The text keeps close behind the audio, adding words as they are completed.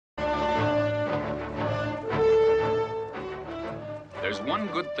There's one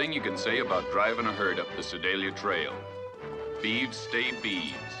good thing you can say about driving a herd up the Sedalia Trail. Beeves stay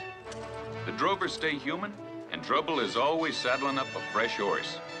beeves. The drovers stay human, and trouble is always saddling up a fresh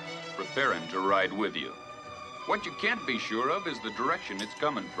horse, preparing to ride with you. What you can't be sure of is the direction it's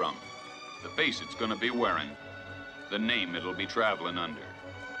coming from, the face it's gonna be wearing, the name it'll be traveling under.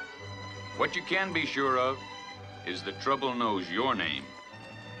 What you can be sure of is that trouble knows your name.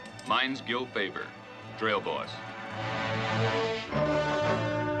 Mine's Gil Faber, Trail Boss.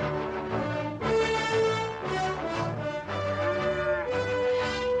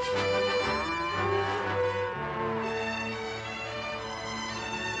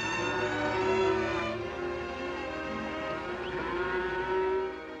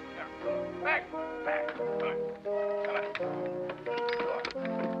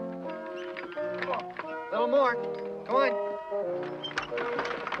 A little more. Come on.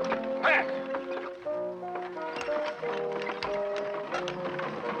 Back!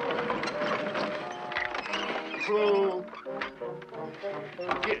 Slow.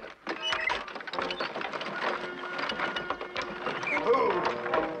 Get it.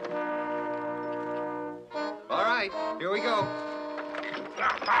 All right, here we go.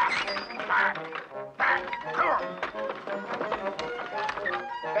 Come on.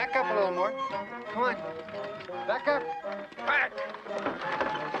 Back up a little more. Come on. Back up. Back!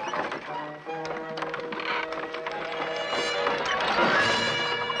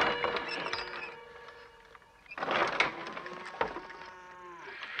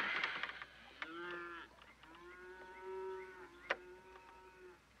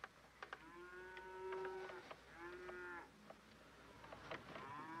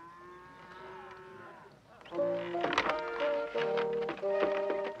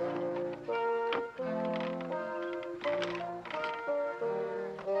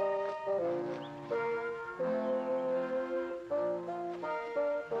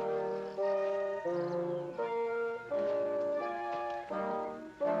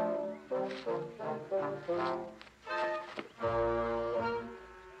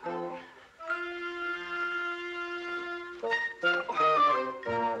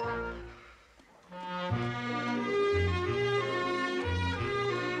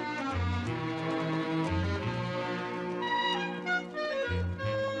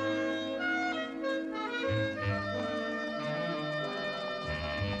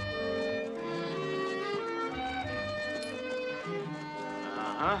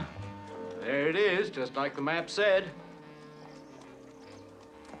 There it is, just like the map said.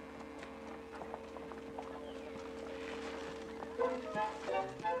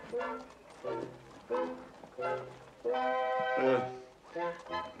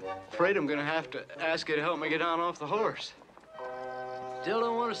 Afraid I'm gonna have to ask you to help me get on off the horse. Still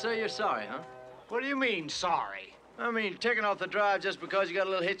don't want to say you're sorry, huh? What do you mean, sorry? I mean, taking off the drive just because you got a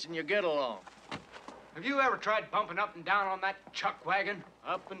little hitch in your get-along. Have you ever tried bumping up and down on that chuck wagon?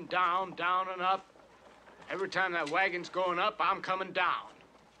 Up and down, down and up. Every time that wagon's going up, I'm coming down.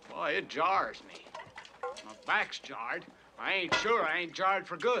 Boy, it jars me. My back's jarred. I ain't sure I ain't jarred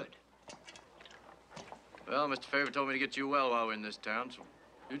for good. Well, Mr. Faber told me to get you well while we're in this town, so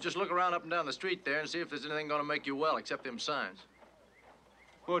you just look around up and down the street there and see if there's anything gonna make you well except them signs.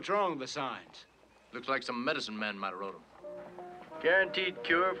 What's wrong with the signs? Looks like some medicine man might have wrote them. Guaranteed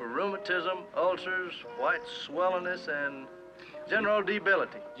cure for rheumatism, ulcers, white swellingness, and general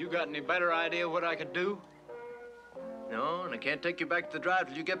debility. You got any better idea what I could do? No, and I can't take you back to the drive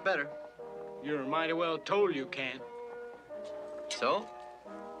till you get better. You're mighty well told you can. So?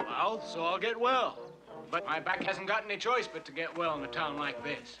 Well, so I'll get well. But my back hasn't got any choice but to get well in a town like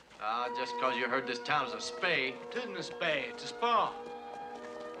this. Just because you heard this town is a spay. It isn't a spay, it's a spa.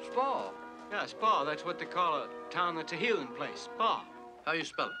 Spa? Yeah, spa, that's what they call a town that's a healing place, spa. How you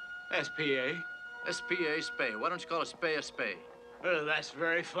spell it? S-P-A. S-P-A, spay. Why don't you call a spay a spay? Well, that's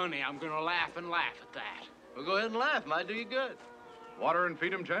very funny. I'm gonna laugh and laugh at that. Well, go ahead and laugh. Might do you good. Water and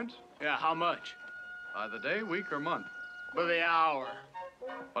feed 'em, gents? Yeah, how much? By the day, week, or month? By the hour.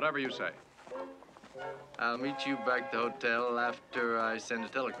 Whatever you say. I'll meet you back at the hotel after I send a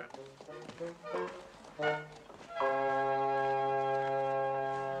telegram.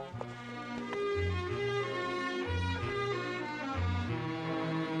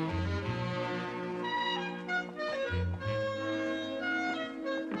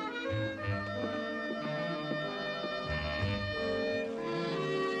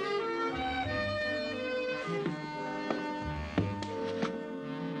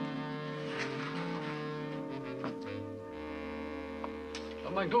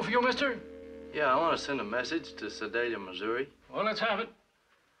 Something I can do for you, mister? Yeah, I want to send a message to Sedalia, Missouri. Well, let's have it.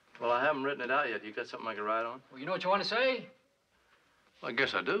 Well, I haven't written it out yet. You got something I can write on? Well, you know what you want to say? Well, I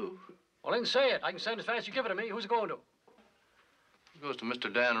guess I do. Well, then say it. I can send as fast as you give it to me. Who's it going to? It goes to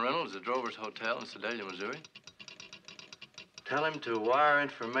Mr. Dan Reynolds, the Drover's Hotel in Sedalia, Missouri. Tell him to wire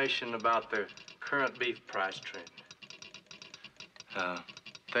information about the current beef price trend.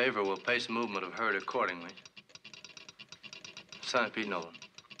 Favor will pace movement of herd accordingly. Sign it, Pete Nolan.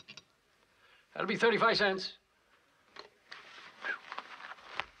 That'll be 35 cents.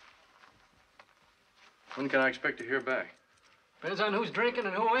 When can I expect to hear back? Depends on who's drinking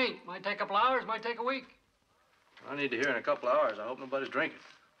and who ain't. Might take a couple hours, might take a week. I need to hear in a couple of hours. I hope nobody's drinking.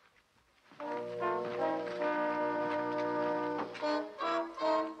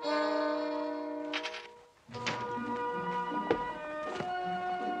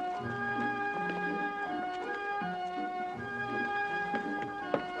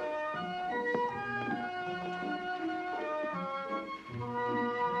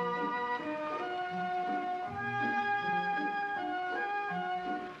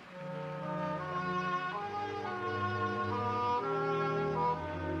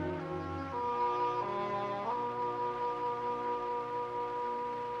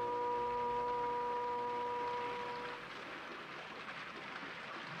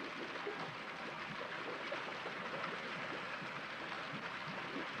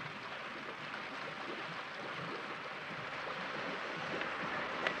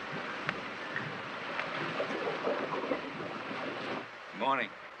 Morning.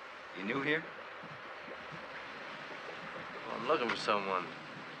 You new here? Well, I'm looking for someone.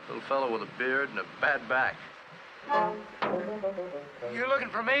 Little fellow with a beard and a bad back. You looking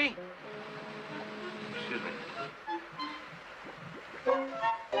for me? Excuse me.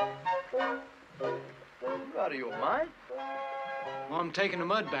 You out of your mind? Well, I'm taking a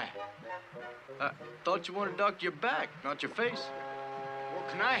mud bath. I thought you wanted to duck your back, not your face. Well,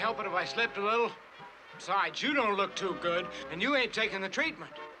 can I help it if I slipped a little? Besides, you don't look too good, and you ain't taking the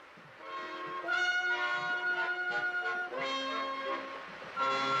treatment.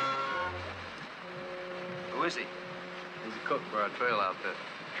 Who is he? He's a cook for our trail outfit.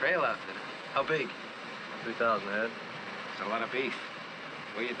 Trail outfit. How big? 3,000 head. It's a lot of beef.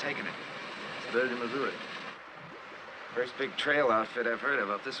 Where you taking it? Sedalia, Missouri. First big trail outfit I've heard of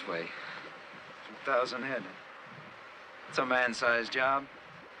up this way. 2,000 head. It's a man-sized job.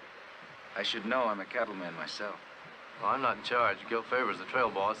 I should know. I'm a cattleman myself. Well, I'm not in charge. Gil Favor's the trail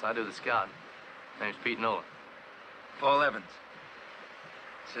boss. I do the scouting. Name's Pete Nolan. Paul Evans.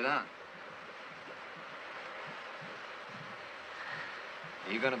 Sit down.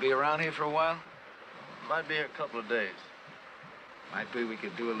 Are you gonna be around here for a while? Might be here a couple of days. Might be we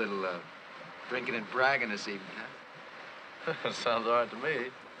could do a little drinking and bragging this evening, huh? Sounds all right to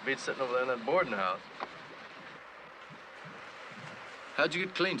me. Beats sitting over there in that boarding house. How'd you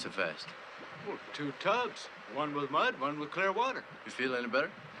get clean so fast? Well, 2 tubs. One with mud, one with clear water. You feel any better?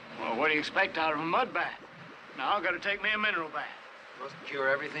 Well, what do you expect out of a mud bath? Now I've got to take me a mineral bath. Supposed to cure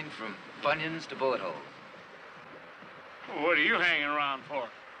everything from bunions to bullet holes. Well, what are you hanging around for?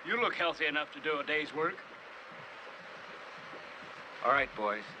 You look healthy enough to do a day's work. All right,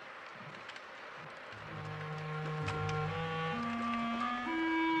 boys.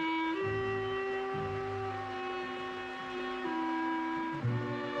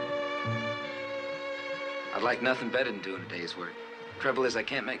 I'd like nothing better than doing a day's work. Trouble is, I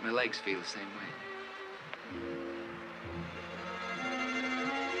can't make my legs feel the same way.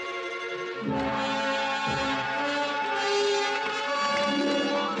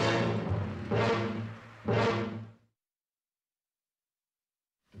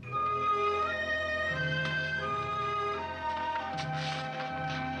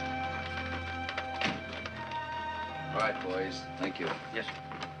 All right, boys. Thank you. Yes, sir.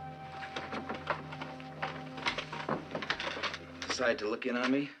 Decide to look in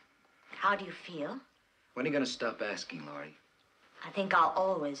on me? How do you feel? When are you gonna stop asking, Laurie? I think I'll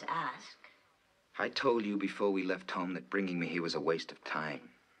always ask. I told you before we left home that bringing me here was a waste of time.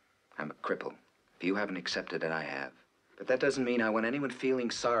 I'm a cripple. If you haven't accepted it, I have. But that doesn't mean I want anyone feeling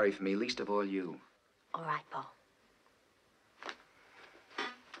sorry for me, least of all you. All right, Paul.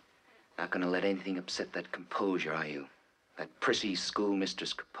 Not gonna let anything upset that composure, are you? That prissy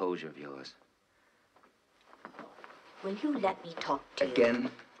schoolmistress composure of yours. Will you let me talk to you?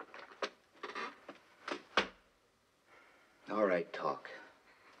 Again? All right, talk.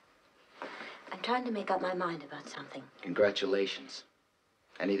 I'm trying to make up my mind about something. Congratulations.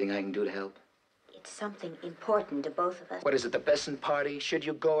 Anything I can do to help? It's something important to both of us. What is it, the Besson party? Should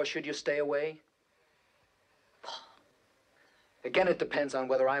you go or should you stay away? Paul. Again, it depends on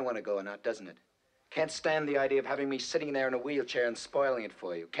whether I want to go or not, doesn't it? Can't stand the idea of having me sitting there in a wheelchair and spoiling it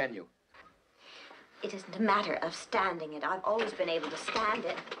for you, can you? It isn't a matter of standing it. I've always been able to stand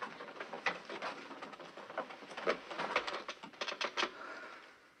it.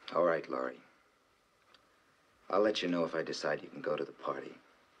 All right, Laurie. I'll let you know if I decide you can go to the party.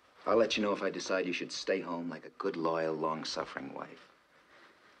 I'll let you know if I decide you should stay home like a good, loyal, long-suffering wife.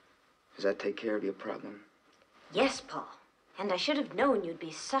 Does that take care of your problem? Yes, Paul. And I should have known you'd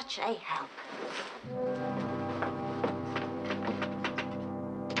be such a help.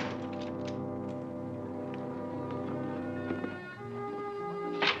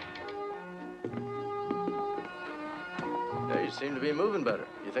 Yeah, you seem to be moving better.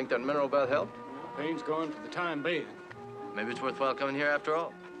 You think that mineral bath helped? Pain's gone for the time being. Maybe it's worthwhile coming here after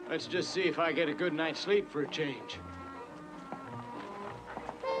all. Let's just see if I get a good night's sleep for a change.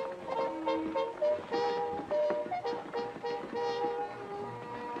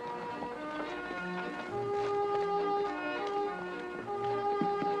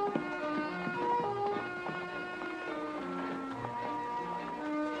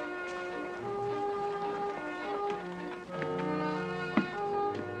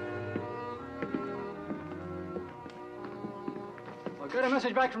 Got a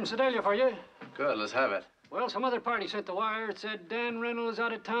message back from Sedalia for you. Good, let's have it. Well, some other party sent the wire. It said Dan Reynolds is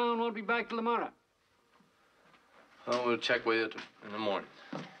out of town, won't be back till tomorrow. Oh, we'll check with you in the morning.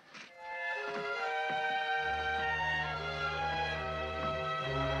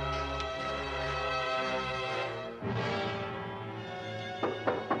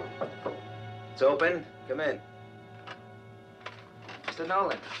 It's open. Come in. Mr.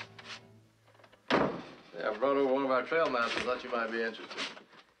 Nolan. Yeah, I brought over one of our trail maps. I thought you might be interested.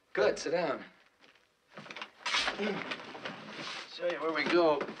 Good. Sit down. Show you where we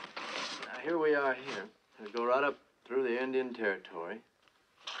go. Now, here we are here. We go right up through the Indian Territory,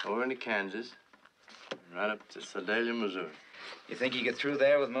 over into Kansas, and right up to Sedalia, Missouri. You think you get through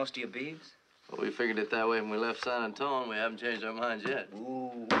there with most of your beeves? Well, we figured it that way when we left San Antonio. We haven't changed our minds yet.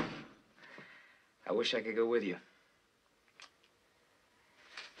 Ooh. I wish I could go with you.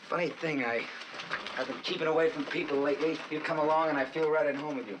 Funny thing, I've been keeping away from people lately. You come along and I feel right at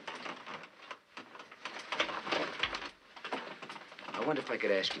home with you. I wonder if I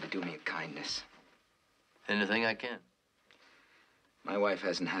could ask you to do me a kindness. Anything I can. My wife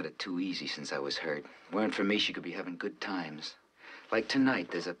hasn't had it too easy since I was hurt. Weren't for me, she could be having good times. Like tonight,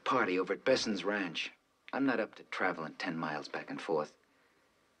 there's a party over at Besson's Ranch. I'm not up to traveling 10 miles back and forth.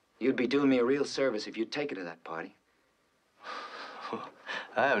 You'd be doing me a real service if you'd take her to that party.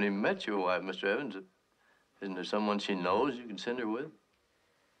 I haven't even met your wife, Mr. Evans. Isn't there someone she knows you can send her with?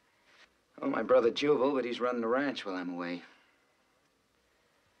 Oh, my brother Jubal, but he's running the ranch while I'm away.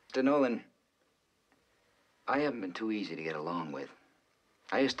 Mr. Nolan, I haven't been too easy to get along with.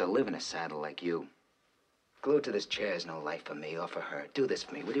 I used to live in a saddle like you. Glued to this chair is no life for me or for her. Do this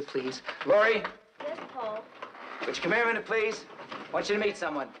for me, will you, please? Laurie? Yes, Paul. Would you come here a minute, please? I want you to meet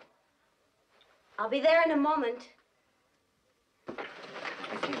someone. I'll be there in a moment.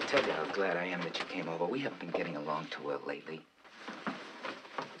 I can't tell you how glad I am that you came over. We haven't been getting along too well lately.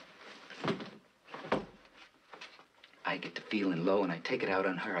 I get to feeling low and I take it out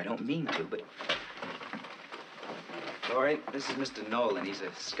on her. I don't mean to, but... Laurie, this is Mr. Nolan. He's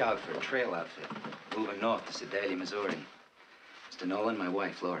a scout for a trail outfit, moving north to Sedalia, Missouri. Mr. Nolan, my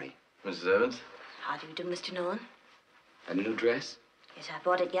wife, Laurie. Mrs. Evans? How do you do, Mr. Nolan? Got a new dress? Yes, I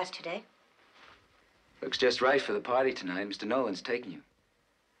bought it yesterday. Looks just right for the party tonight. Mr. Nolan's taking you.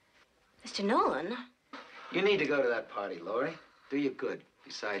 Mr. Nolan? You need to go to that party, Laurie. Do you good.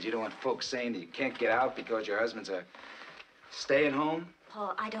 Besides, you don't want folks saying that you can't get out because your husband's staying home.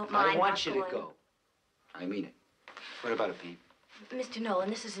 Paul, I don't mind. I want you not to go. I mean it. What about it, Pete? Mr. Nolan,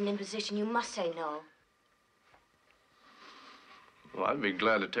 this is an imposition. You must say no. Well, I'd be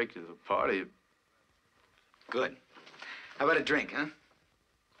glad to take you to the party. Good. How about a drink, huh?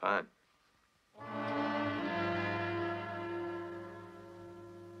 Fine.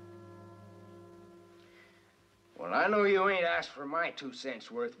 Well, I know you ain't asked for my 2 cents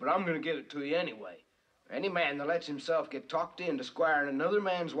worth, but I'm gonna give it to you anyway. Any man that lets himself get talked into squiring another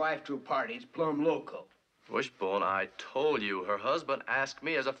man's wife to a party is plumb loco. Wishbone, I told you her husband asked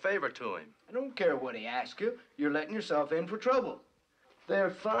me as a favor to him. I don't care what he asks you. You're letting yourself in for trouble. They're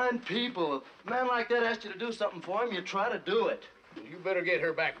fine people. A man like that asks you to do something for him, you try to do it. You better get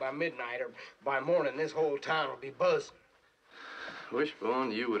her back by midnight, or by morning this whole town will be buzzing.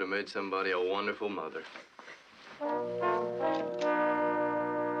 Wishbone, you would have made somebody a wonderful mother.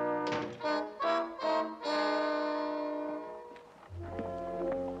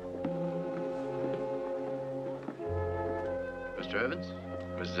 Mr. Evans?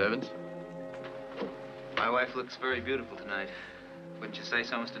 Mrs. Evans? My wife looks very beautiful tonight. Wouldn't you say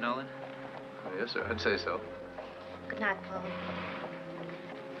so, Mr. Nolan? Yes, sir. I'd say so. Good night, Paul.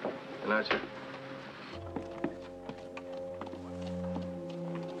 Good night, sir.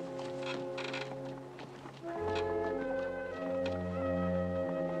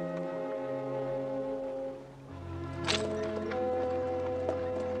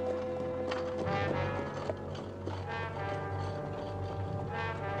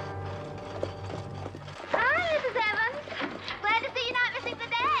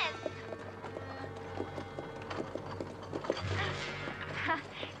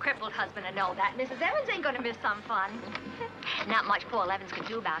 Know that. Mrs. Evans ain't gonna miss some fun. Not much Paul Evans could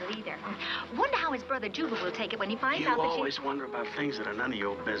do about it either. Wonder how his brother Jubal will take it when he finds out that You always wonder about things that are none of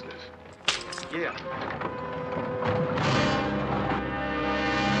your business. Yeah.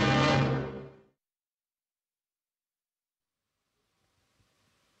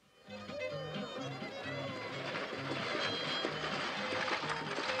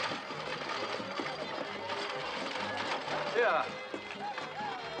 Yeah.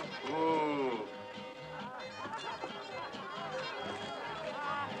 Ooh.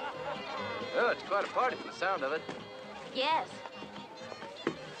 Oh, it's quite a party from the sound of it. Yes.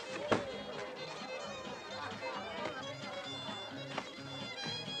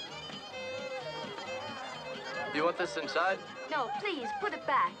 Do you want this inside? No, please, put it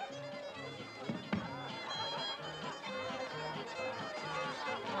back.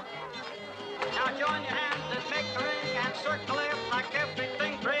 Now join your hands and make a ring and circle it like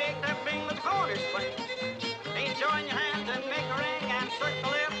everything break, everything with the corners swing. Hey, join your hands and make a ring and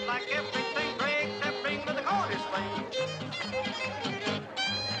circle it like everything break, everything with the corners swing.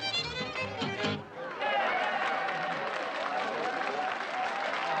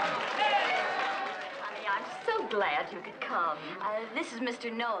 Honey, I'm so glad you could come. This is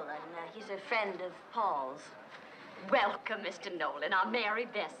Mr. Nolan. He's a friend of Paul's. Welcome, Mr. Nolan. I'm Mary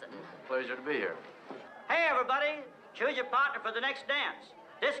Besson. Pleasure to be here. Hey, everybody, choose your partner for the next dance.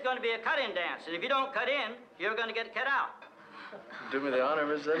 This is going to be a cut-in dance, and if you don't cut in, you're going to get cut out. Do me the honor,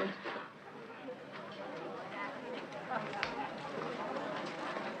 Miss Evans.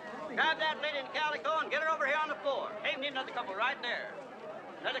 Grab that lady in calico and get her over here on the floor. Hey, we need another couple right there.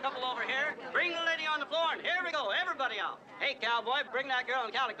 Another couple over here. Bring the lady on the floor, and here we go. Everybody out. Hey, Cowboy, bring that girl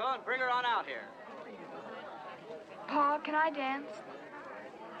in calico and bring her on out here. Paul, can I dance?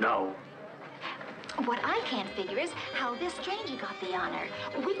 No. What I can't figure is how this stranger got the honor.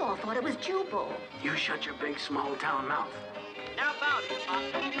 We all thought it was Jubal. You shut your big small-town mouth. Now bounce,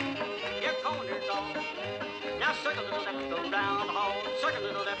 your corner's on. Now circle to the left, go down the hall. Circle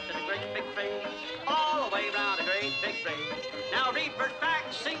to the left to the great big frame. All the way around the great big frame. Now reverse back,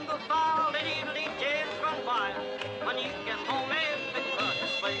 single file, little jazz run wild. When you get home, everybody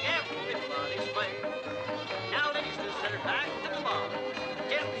swing, everybody swing. Now ladies to the center, back to the bar.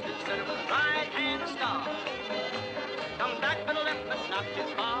 Gents to the center with the right hand star. Come back to the left, but not too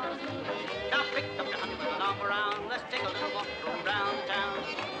far. Now pick up your honey with an arm around. Let's take a little walk around town.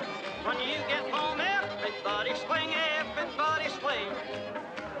 When you get home, everybody swing, everybody swing.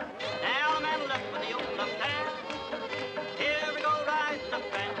 Now the man left with the old left hand. Here we go, right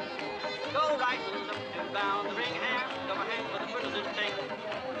left hand. Go right left to bound the ring hand. Go hand with the foot of the thing.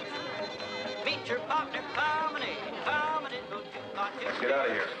 Meet your partner, harmony, harmony. Let's get out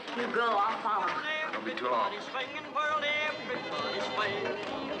of here. You go, I'll follow. Don't be too long. Everybody swinging, world, everybody swing.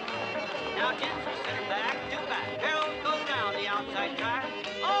 Now gents are center back to back. Girls go down the outside track.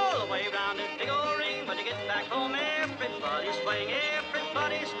 All the way around this big old ring. When you get back home, everybody swing,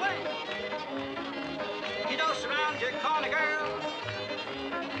 everybody swing. You don't surround your corner, girl.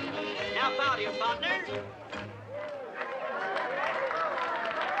 Now bow to your partner.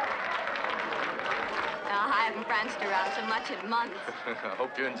 I haven't pranced around so much in months. I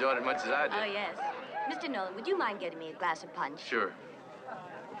hope you enjoyed it much as I did. Oh, yes. Mr. Nolan, would you mind getting me a glass of punch? Sure.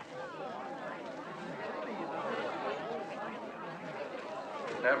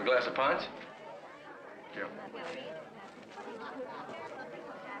 Have a glass of punch? Yeah.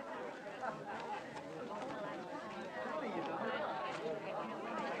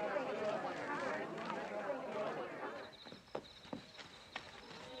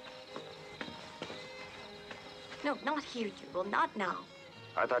 No, not here, Jubal. Not now.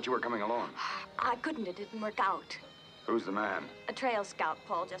 I thought you were coming alone. I couldn't. It didn't work out. Who's the man? A trail scout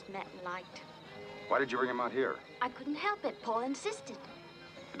Paul just met and liked. Why did you bring him out here? I couldn't help it. Paul insisted.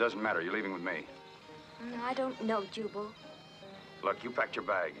 It doesn't matter. You're leaving with me. I don't know, Jubal. Look, you packed your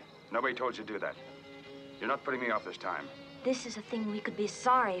bag. Nobody told you to do that. You're not putting me off this time. This is a thing we could be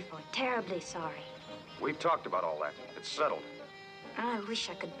sorry for. Terribly sorry. We've talked about all that. It's settled. I wish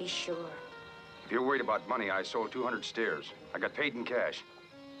I could be sure. If you're worried about money, I sold 200 steers. I got paid in cash.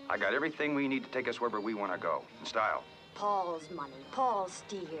 I got everything we need to take us wherever we want to go, in style. Paul's money, Paul's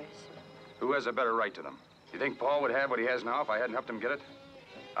steers. Who has a better right to them? You think Paul would have what he has now if I hadn't helped him get it?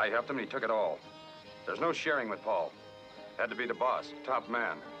 I helped him and he took it all. There's no sharing with Paul. Had to be the boss, top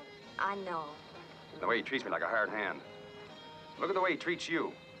man. I know. The way he treats me like a hired hand. Look at the way he treats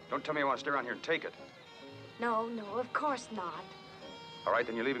you. Don't tell me you want to stay around here and take it. No, of course not. All right,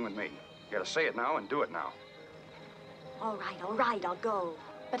 then you're leaving with me. You gotta say it now and do it now. All right, I'll go.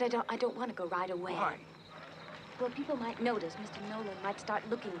 But I don't want to go right away. Why? Well, people might notice. Mr. Nolan might start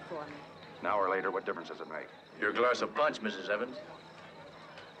looking for me. Now or later, what difference does it make? Your glass of punch, Mrs. Evans.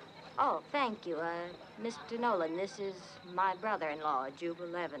 Oh, thank you. Mr. Nolan, this is my brother-in-law,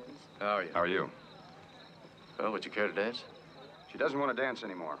 Jubal Evans. How are you? How are you? Well, would you care to dance? She doesn't want to dance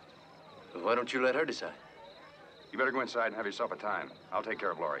anymore. Well, why don't you let her decide? You better go inside and have yourself a time. I'll take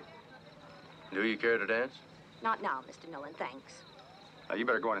care of Laurie. Do you care to dance? Not now, Mr. Nolan, thanks. Now, you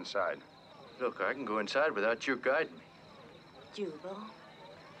better go on inside. Look, I can go inside without you guiding me. Jubal,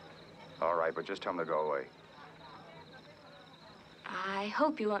 All right, but just tell him to go away. I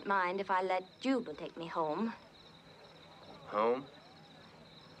hope you won't mind if I let Jubal take me home. Home?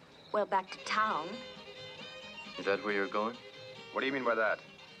 Well, back to town. Is that where you're going? What do you mean by that?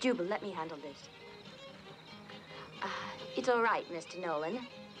 Jubal, let me handle this. It's all right, Mr. Nolan.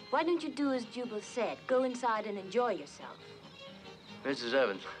 Why don't you do as Jubal said? Go inside and enjoy yourself. Mrs.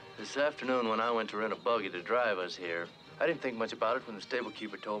 Evans, this afternoon when I went to rent a buggy to drive us here, I didn't think much about it when the stable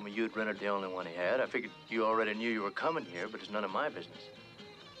keeper told me you'd rented the only one he had. I figured you already knew you were coming here, but it's none of my business.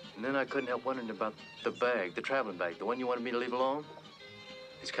 And then I couldn't help wondering about the bag, the traveling bag, the one you wanted me to leave alone.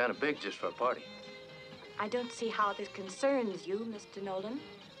 It's kind of big just for a party. I don't see how this concerns you, Mr. Nolan.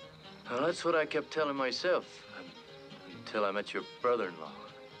 Well, that's what I kept telling myself until I met your brother-in-law.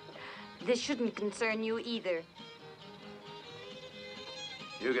 This shouldn't concern you either.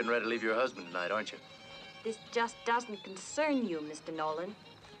 You're getting ready to leave your husband tonight, aren't you? This just doesn't concern you, Mr. Nolan.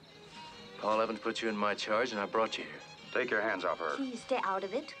 Paul Evans put you in my charge, and I brought you here. Take your hands off her. Please stay out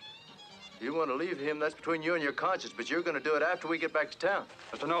of it. You want to leave him, that's between you and your conscience, but you're going to do it after we get back to town.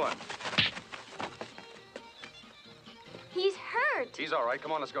 Mr. Nolan. He's hurt. He's all right.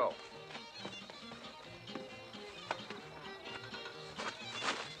 Come on, let's go.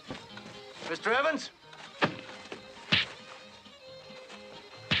 Mr. Evans?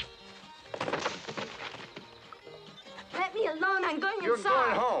 Let me alone. I'm going You're inside.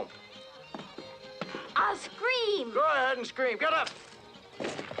 going home. I'll scream. Go ahead and scream. Get up.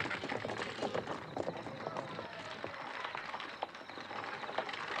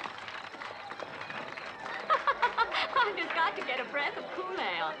 I've just got to get a breath of cool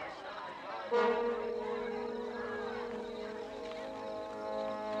air.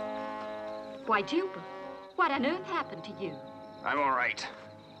 Why, Jubal, what on earth happened to you? I'm all right.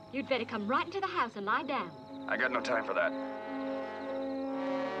 You'd better come right into the house and lie down. I got no time for that.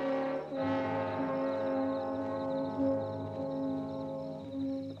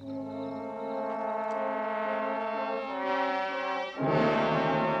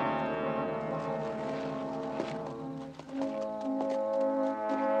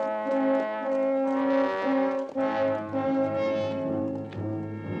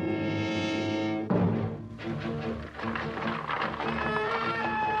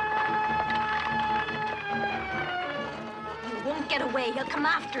 Get away. He'll come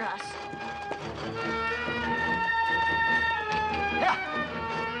after us.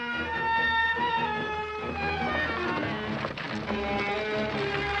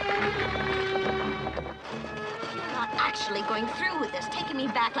 You're not actually going through with this, taking me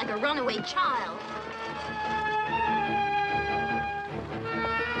back like a runaway child.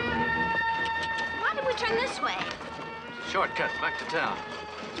 Why did we turn this way? Shortcut, back to town.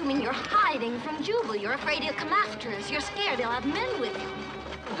 You mean you're hiding from Jubal? You're afraid he'll come after us. You're scared he'll have men with him.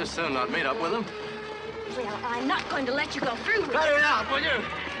 Just soon not meet up with him. Well, I'm not going to let you go through with Cut it. it out, will you?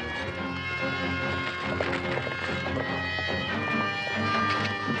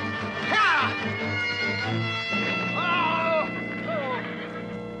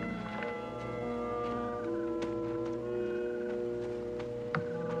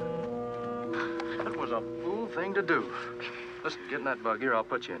 That was a fool thing to do. Listen, get in that buggy or I'll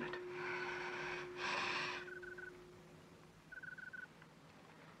put you in it.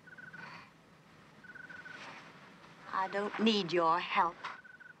 I don't need your help.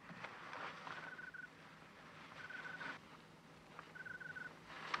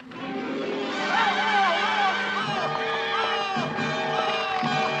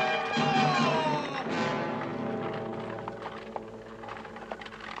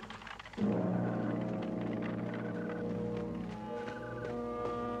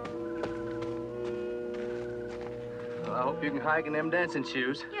 I hope you can hike in them dancing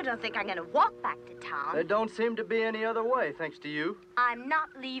shoes. You don't think I'm going to walk back to town? There don't seem to be any other way, thanks to you. I'm not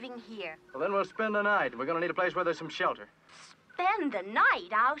leaving here. Well, then we'll spend the night. We're going to need a place where there's some shelter. Spend the night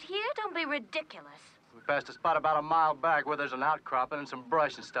out here? Don't be ridiculous. We passed a spot about a mile back where there's an outcropping and some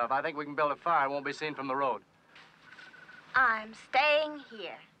brush and stuff. I think we can build a fire and won't be seen from the road. I'm staying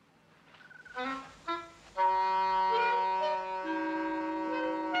here.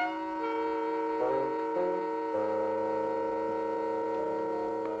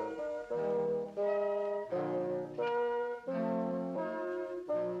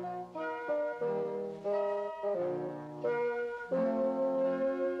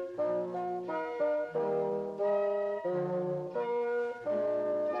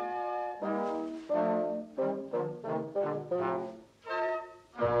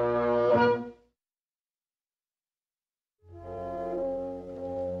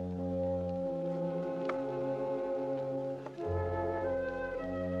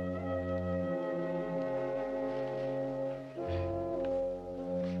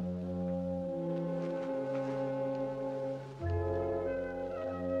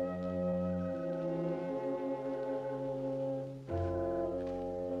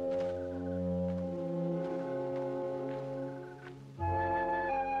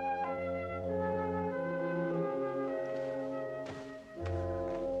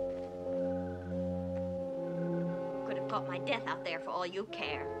 Caught my death out there for all you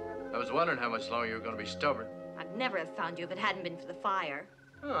care. I was wondering how much longer you were going to be stubborn. I'd never have found you if it hadn't been for the fire.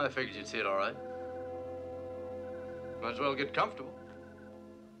 Oh, I figured you'd see it all right. Might as well get comfortable.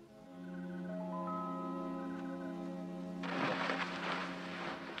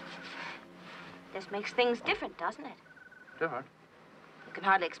 This makes things different, doesn't it? Different? You can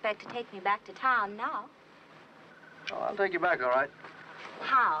hardly expect to take me back to town now. Oh, I'll take you back, all right.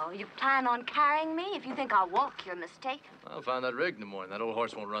 How? You plan on carrying me? If you think I'll walk, you're mistaken. I'll find that rig in the morning. That old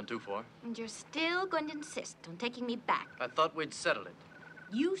horse won't run too far. And you're still going to insist on taking me back. I thought we'd settled it.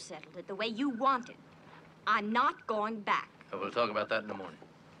 You settled it the way you wanted. I'm not going back. Oh, we'll talk about that in the morning.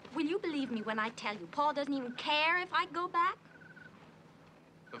 Will you believe me when I tell you Paul doesn't even care if I go back?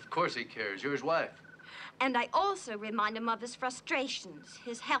 Of course he cares. You're his wife. And I also remind him of his frustrations,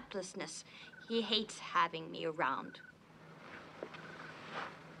 his helplessness. He hates having me around.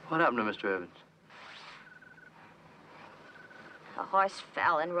 What happened to Mr. Evans? A horse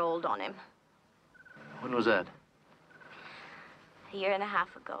fell and rolled on him. When was that? A year and a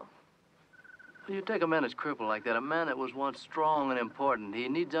half ago. Well, you take a man that's crippled like that, a man that was once strong and important. He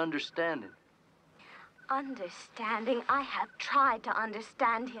needs understanding. Understanding? I have tried to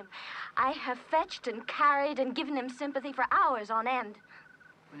understand him. I have fetched and carried and given him sympathy for hours on end.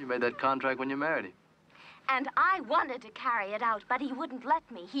 Well, you made that contract when you married him. And I wanted to carry it out, but he wouldn't let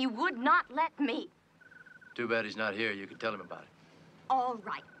me. He would not let me. Too bad he's not here. You could tell him about it. All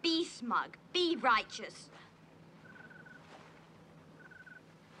right, be smug, be righteous.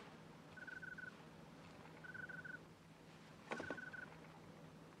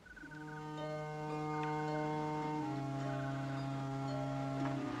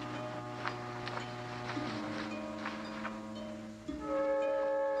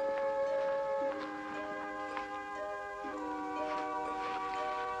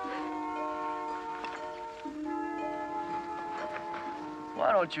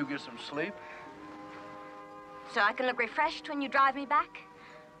 Why don't you get some sleep? So I can look refreshed when you drive me back?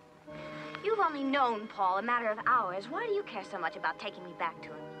 You've only known Paul a matter of hours. Why do you care so much about taking me back to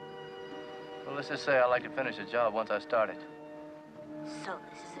him? Well, let's just say I like to finish a job once I start it. So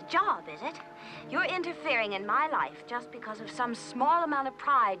this is a job, is it? You're interfering in my life just because of some small amount of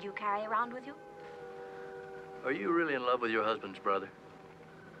pride you carry around with you? Are you really in love with your husband's brother?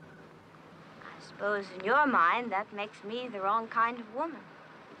 I suppose in your mind that makes me the wrong kind of woman.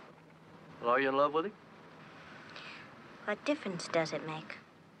 Well, are you in love with him? What difference does it make?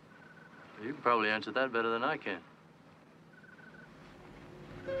 You can probably answer that better than I can.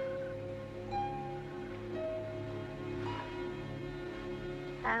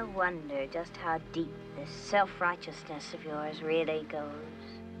 I wonder just how deep this self-righteousness of yours really goes.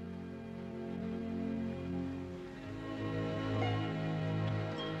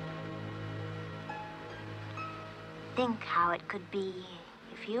 Think how it could be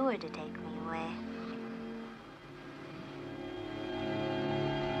if you were to take me away.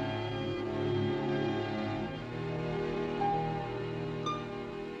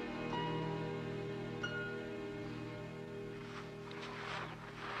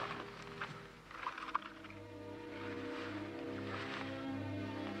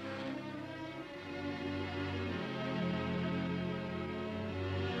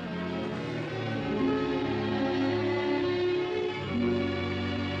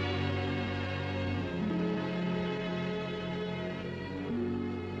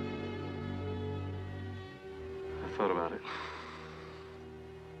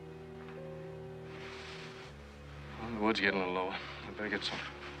 The wood's getting a little low. I better get some.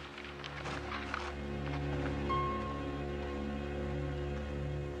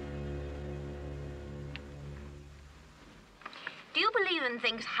 Do you believe in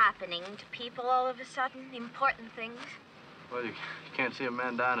things happening to people all of a sudden? Important things? Well, you can't see a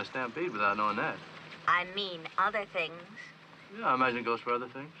man die in a stampede without knowing that. I mean other things. Yeah, I imagine it goes for other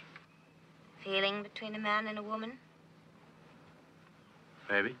things. Feeling between a man and a woman?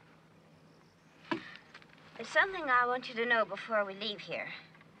 Maybe. There's something I want you to know before we leave here.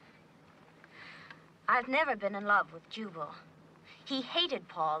 I've never been in love with Jubal. He hated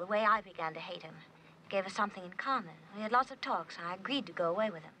Paul the way I began to hate him. Gave us something in common. We had lots of talks, and I agreed to go away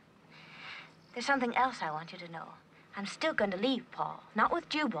with him. There's something else I want you to know. I'm still going to leave Paul. Not with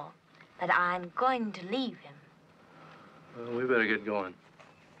Jubal, but I'm going to leave him. Well, we better get going.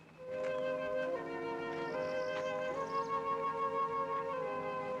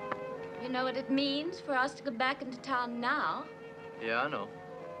 You know what it means for us to go back into town now? Yeah, I know.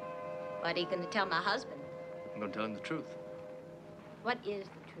 What are you going to tell my husband? I'm going to tell him the truth. What is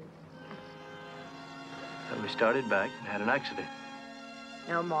the truth? That we started back and had an accident.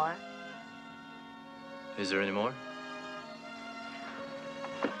 No more? Is there any more?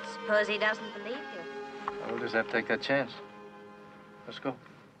 Suppose he doesn't believe you. We'll just have to take that chance. Let's go.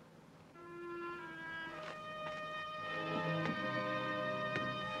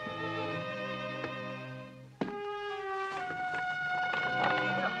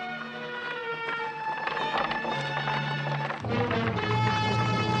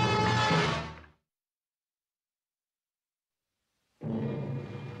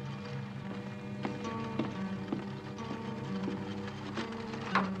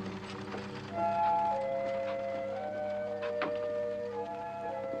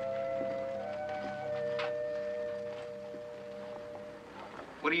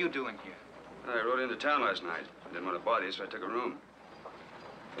 What are you doing here? I rode into town last night. I didn't want to bother you, so I took a room.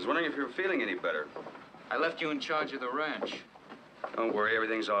 I was wondering if you were feeling any better. I left you in charge of the ranch. Don't worry,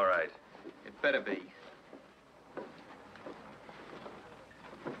 everything's all right. It better be.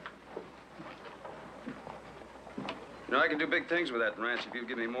 You know, I can do big things with that ranch if you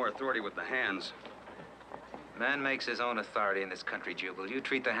give me more authority with the hands. Man makes his own authority in this country, Jubal. You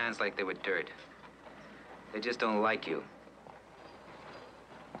treat the hands like they were dirt. They just don't like you.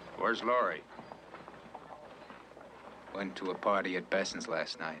 Where's Laurie? Went to a party at Besson's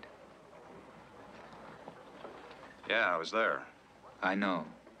last night. Yeah, I was there. I know.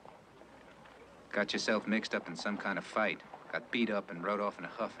 Got yourself mixed up in some kind of fight. Got beat up and rode off in a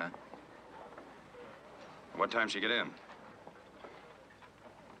huff, huh? What time she get in?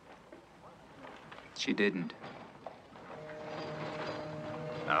 She didn't.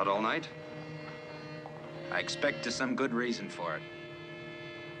 Out all night? I expect there's some good reason for it.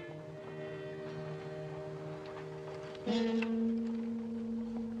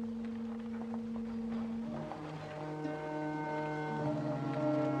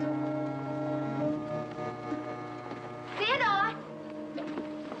 Theodore!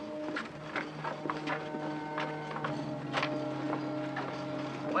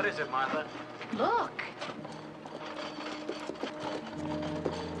 What is it, Martha? Look.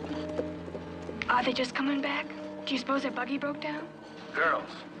 Are they just coming back? Do you suppose their buggy broke down? Girls,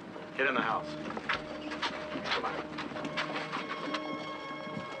 get in the house. Come on.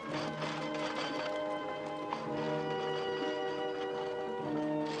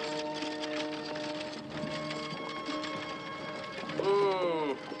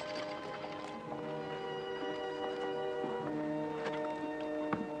 Ooh.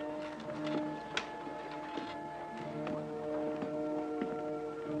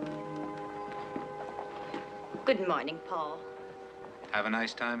 Good morning, Paul. Have a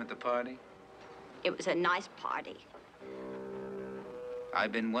nice time at the party? It was a nice party.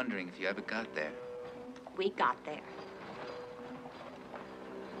 I've been wondering if you ever got there. We got there.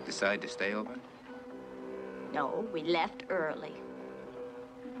 Decide to stay over? No, we left early.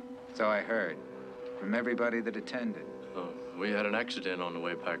 So I heard. From everybody that attended. Oh, we had an accident on the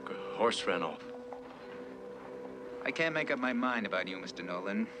way back. A horse ran off. I can't make up my mind about you, Mr.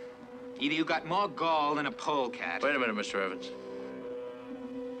 Nolan. Either you got more gall than a polecat. Wait a minute, Mr. Evans.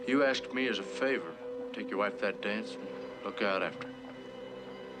 You asked me as a favor, take your wife to that dance and look out after her.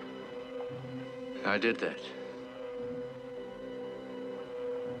 I did that.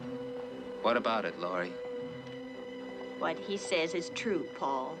 What about it, Laurie? What he says is true,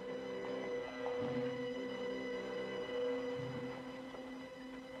 Paul.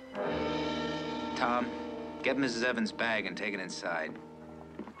 Tom, get Mrs. Evans' bag and take it inside.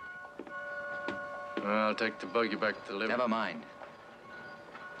 I'll take the buggy back to the living. Never mind.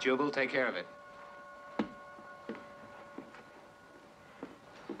 Jubal, take care of it.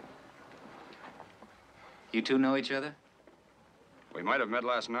 You two know each other? We might have met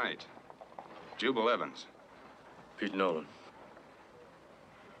last night. Jubal Evans. Pete Nolan.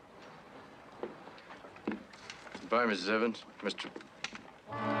 Goodbye, Mrs. Evans. Mr.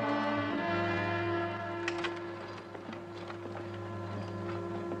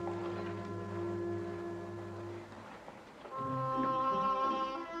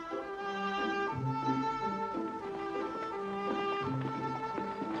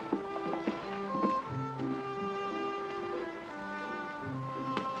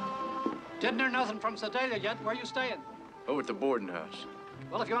 Didn't hear nothing from Sedalia yet. Where are you staying? Over at the boarding house.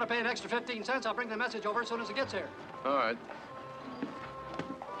 Well, if you want to pay an extra 15 cents, I'll bring the message over as soon as it gets here. All right.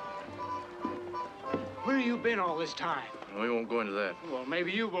 Where you been all this time? We won't go into that. Well,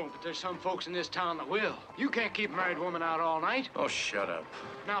 maybe you won't, but there's some folks in this town that will. You can't keep a married woman out all night. Oh, shut up.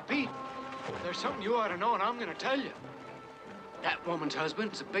 Now, Pete, there's something you ought to know, and I'm going to tell you. That woman's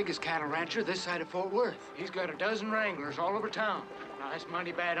husband's the biggest cattle rancher this side of Fort Worth. He's got a dozen wranglers all over town. Now, that's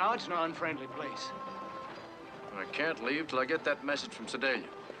mighty bad odds in an unfriendly place. I can't leave till I get that message from Sedalia.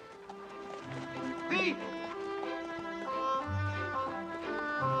 Pete!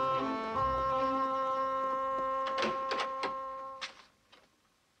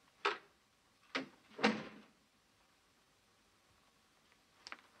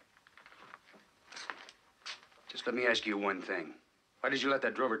 Just let me ask you one thing. Why did you let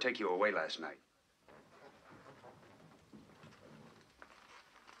that drover take you away last night?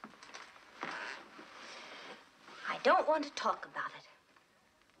 I don't want to talk about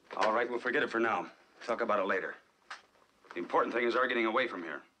it. All right, we'll forget it for now. Talk about it later. The important thing is our getting away from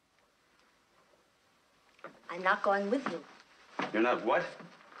here. I'm not going with you. You're not what?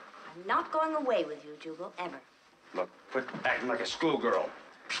 I'm not going away with you, Jubal, ever. Look, quit acting like a schoolgirl.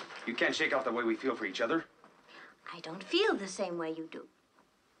 You can't shake off the way we feel for each other. I don't feel the same way you do.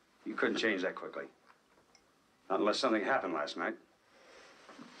 You couldn't change that quickly. Not unless something happened last night.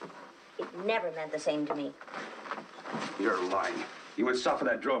 It never meant the same to me. You're lying. You went soft for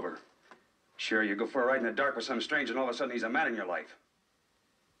that drover. Sure, you go for a ride in the dark with some stranger and all of a sudden he's a man in your life.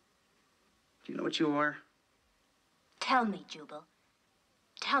 Do you know what you are? Tell me, Jubal.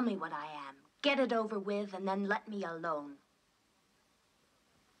 Tell me what I am. Get it over with and then let me alone.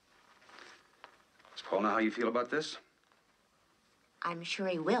 Does Paul know how you feel about this? I'm sure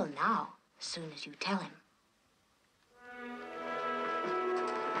he will now, as soon as you tell him.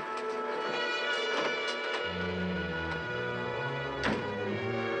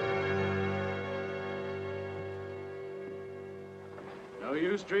 No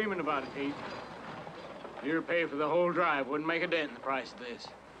use dreaming about it, Pete. Your pay for the whole drive wouldn't make a dent in the price of this.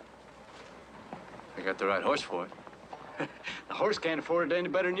 I got the right horse for it. The horse can't afford it any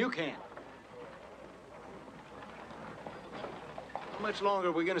better than you can. How much longer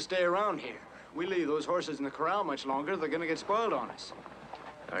are we going to stay around here? We leave those horses in the corral much longer, they're going to get spoiled on us.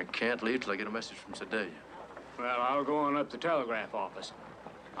 I can't leave till I get a message from Sedalia. Well, I'll go on up to the telegraph office.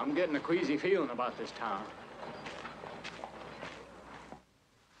 I'm getting a queasy feeling about this town.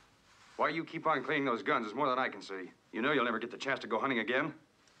 Why you keep on cleaning those guns is more than I can see. You know you'll never get the chance to go hunting again.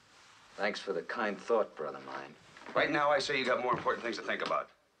 Thanks for the kind thought, brother mine. Right now, I say you got more important things to think about.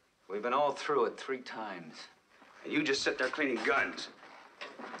 We've been all through it 3 times. And you just sit there cleaning guns.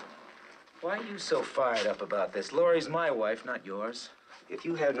 Why are you so fired up about this? Laurie's my wife, not yours. If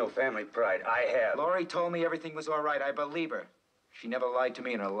you have no family pride, I have. Laurie told me everything was all right. I believe her. She never lied to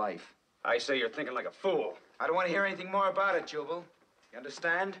me in her life. I say you're thinking like a fool. I don't want to hear anything more about it, Jubal. You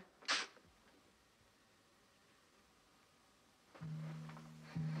understand?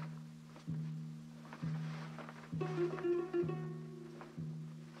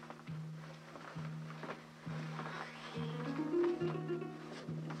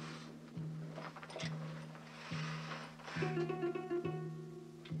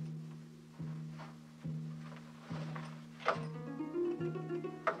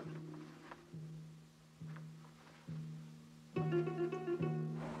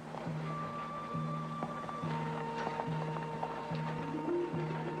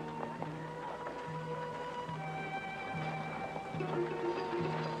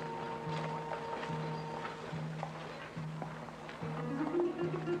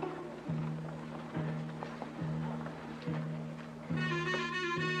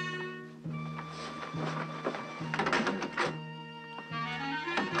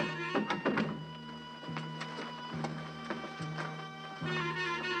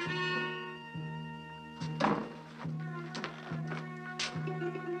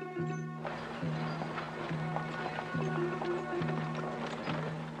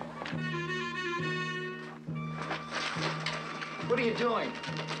 What are you doing?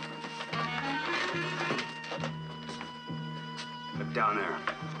 down there.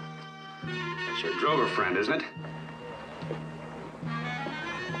 That's your drover friend, isn't it?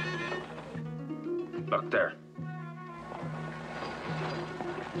 Look there.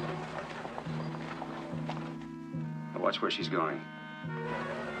 Now watch where she's going.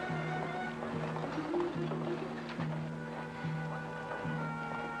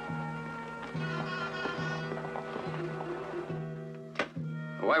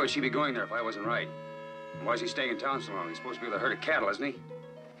 Why would she be going there if I wasn't right? And why is he staying in town so long? He's supposed to be with a herd of cattle, isn't he?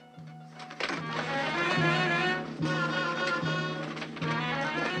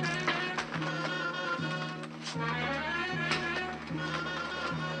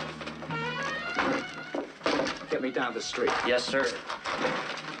 Get me down the street. Yes, sir.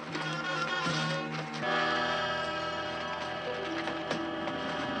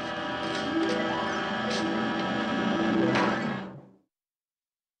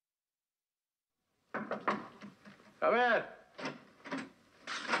 Come in.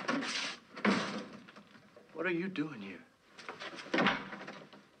 What are you doing here?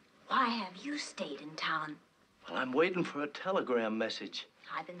 Why have you stayed in town? Well, I'm waiting for a telegram message.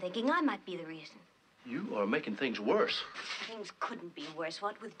 I've been thinking I might be the reason. You are making things worse. Things couldn't be worse.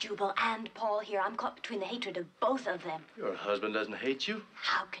 What with Jubal and Paul here, I'm caught between the hatred of both of them. Your husband doesn't hate you.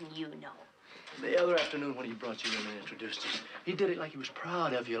 How can you know? The other afternoon when he brought you in and introduced us, he did it like he was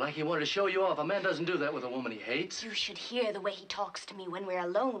proud of you, like he wanted to show you off. A man doesn't do that with a woman he hates. You should hear the way he talks to me when we're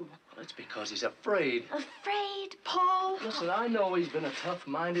alone. Well, that's because he's afraid. Afraid, Paul? Listen, I know he's been a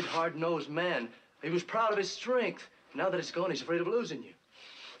tough-minded, hard-nosed man. He was proud of his strength. Now that it's gone, he's afraid of losing you.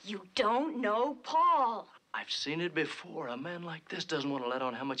 You don't know Paul. I've seen it before. A man like this doesn't want to let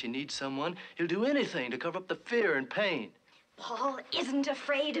on how much he needs someone. He'll do anything to cover up the fear and pain. Paul isn't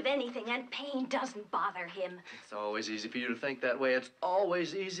afraid of anything, and pain doesn't bother him. It's always easy for you to think that way. It's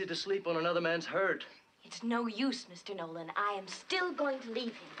always easy to sleep on another man's hurt. It's no use, Mr. Nolan. I am still going to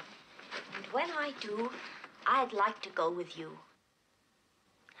leave him. And when I do, I'd like to go with you.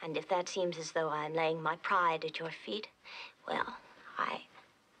 And if that seems as though I'm laying my pride at your feet, well,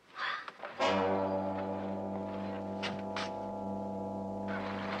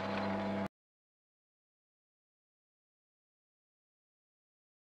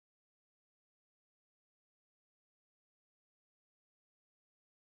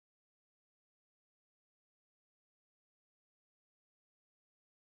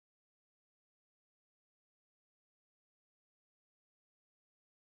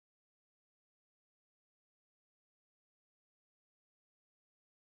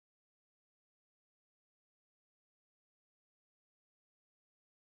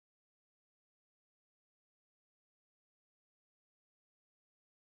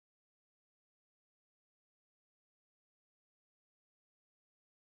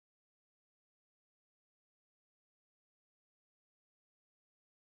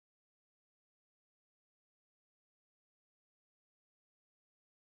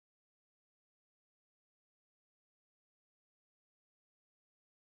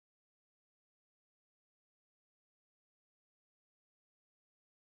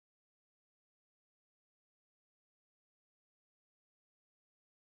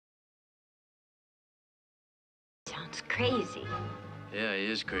 sounds crazy. Yeah, he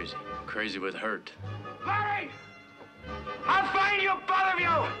is crazy. Crazy with hurt. Larry! I'll find you, both of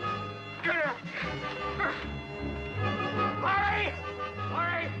you! Get her! Larry!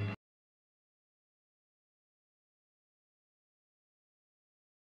 Larry!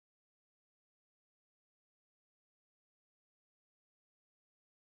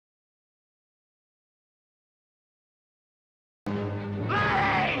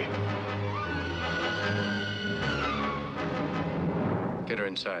 Get her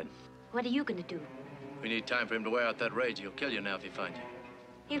inside. What are you going to do? We need time for him to wear out that rage. He'll kill you now if he finds you.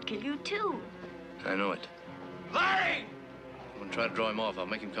 He'll kill you, too. I know it. Larry! I'm gonna try to draw him off. I'll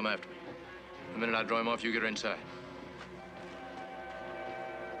make him come after me. The minute I draw him off, you get her inside.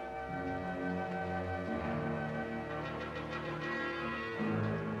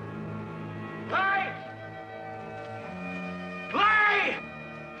 Larry! Larry!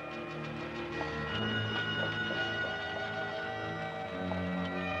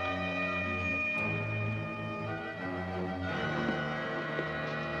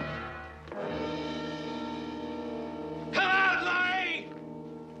 Come out, Larry!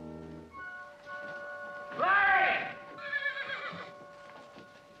 Larry!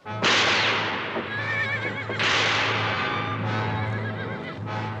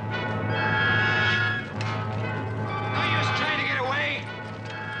 No use trying to get away.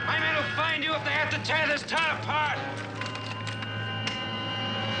 My men will find you if they have to tear this town apart.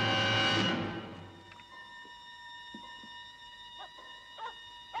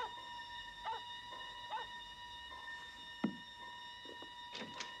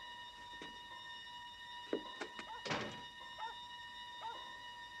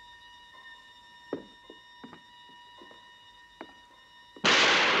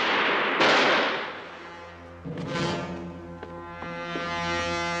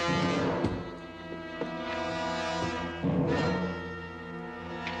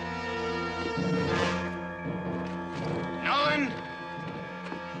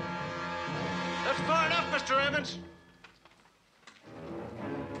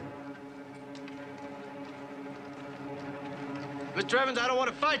 Mr. Evans, I don't want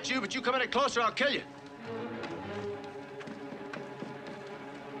to fight you, but you come any closer, I'll kill you.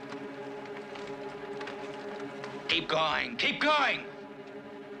 Keep going. Keep going.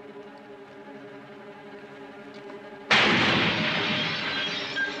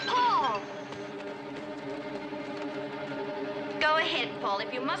 Paul! Go ahead, Paul.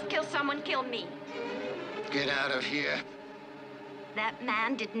 If you must kill someone, kill me. Get out of here. That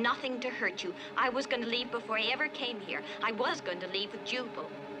man did nothing to hurt you. I was going to leave before he ever came here. I was going to leave with Jubal.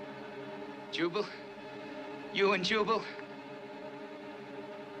 Jubal? You and Jubal?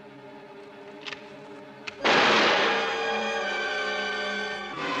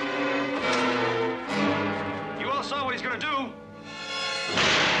 You all saw what he's gonna do.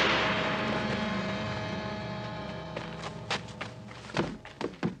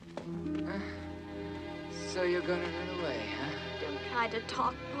 So you're gonna run away, huh? Don't try to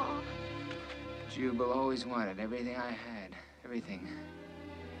talk, Paul. Jubal always wanted everything I had. Everything.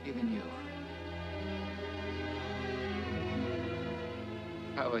 Even you.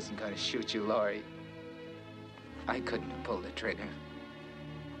 I wasn't gonna shoot you, Laurie. I couldn't have pulled the trigger.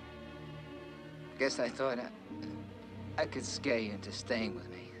 Guess I thought I could scare you into staying with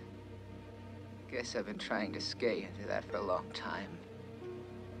me. Guess I've been trying to scare you into that for a long time.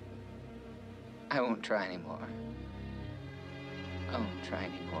 I won't try anymore. I won't try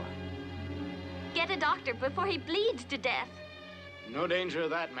anymore. Get a doctor before he bleeds to death. No danger of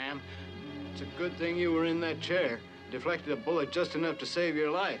that, ma'am. It's a good thing you were in that chair. Deflected a bullet just enough to save your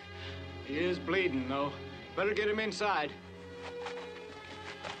life. He is bleeding, though. Better get him inside.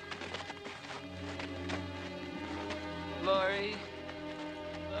 Laurie?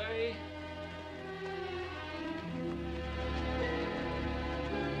 Laurie?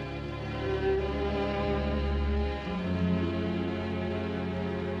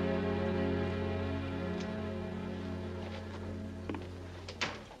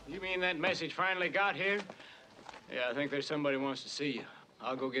 You mean that message finally got here? Yeah, I think there's somebody who wants to see you.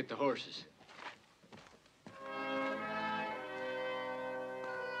 I'll go get the horses.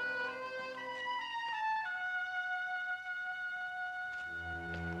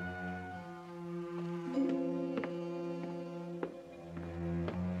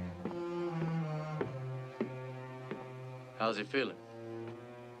 How's he feeling?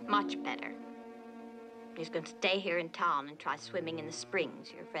 Much better. He's going to stay here in town and try swimming in the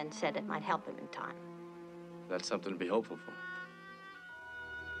springs. Your friend said it might help him in time. That's something to be hopeful for.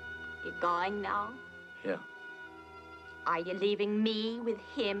 You going now? Yeah. Are you leaving me with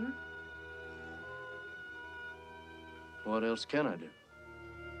him? What else can I do?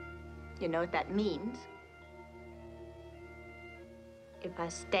 You know what that means? If I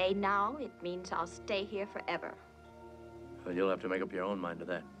stay now, it means I'll stay here forever. Well, you'll have to make up your own mind to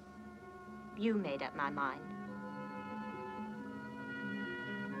that. You made up my mind.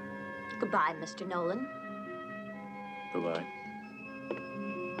 Goodbye, Mr. Nolan. Goodbye.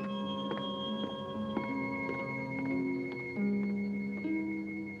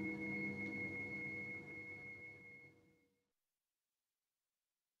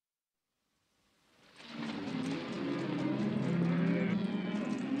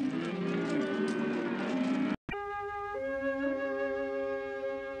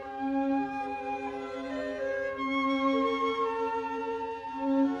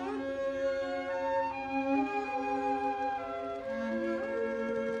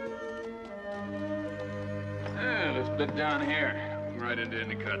 Bit down here. Right into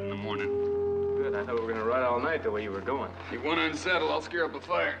Endicott in the morning. Good. I thought we were gonna ride all night the way you were going. You want to unsettle, I'll scare up a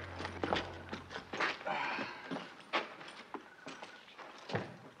fire.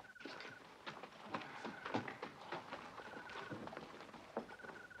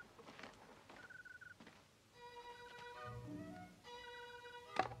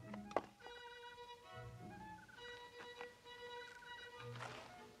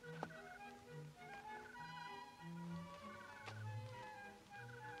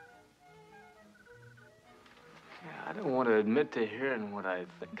 I don't want to admit to hearing what I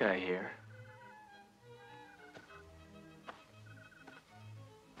think I hear.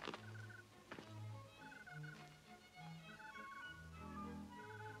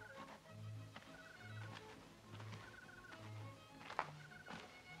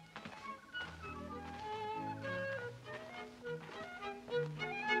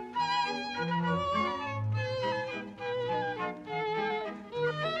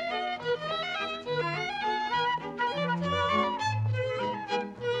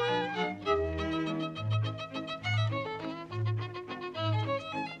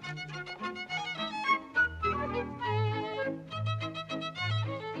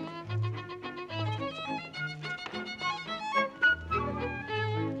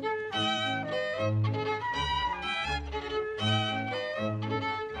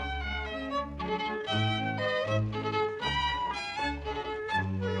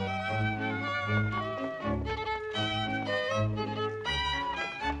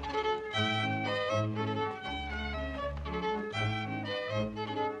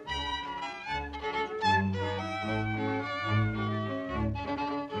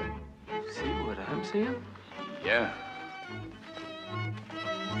 come see him? Yeah.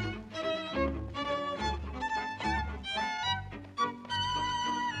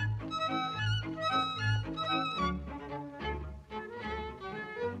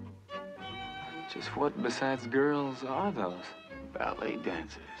 Just what besides girls are those? Ballet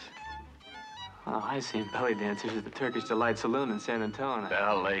dancers. Oh, I seen belly dancers at the Turkish Delight Saloon in San Antonio.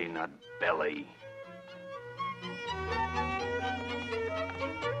 Ballet, not belly.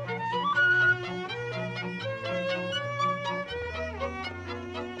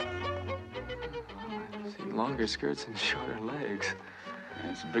 I see longer skirts and shorter legs.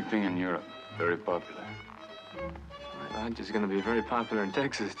 Yeah, it's a big thing in Europe. Very popular. My lodge is going to be very popular in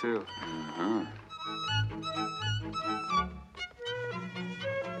Texas, too. Uh-huh.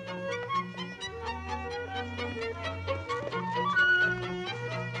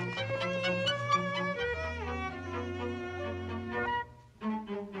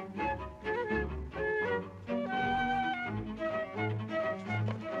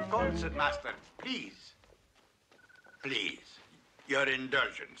 Concert master, please. Please, your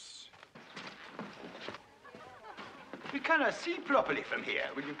indulgence. We cannot see properly from here.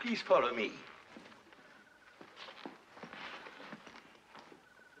 Will you please follow me?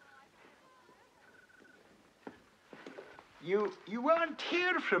 You weren't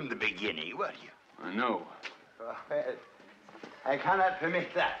here from the beginning, were you? I know. Oh, well, I cannot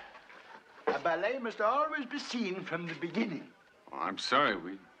permit that. A ballet must always be seen from the beginning. Oh, I'm sorry.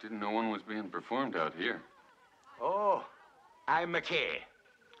 We didn't know one was being performed out here. Oh, I'm McKay.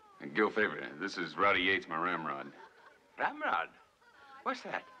 And Gil Favor, this is Rowdy Yates, my ramrod. Ramrod? What's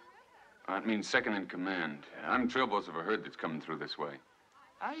that? It means second in command. I'm trailboss of a herd that's coming through this way.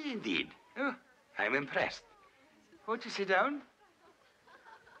 Aye, indeed. Oh, I'm impressed. Won't you sit down?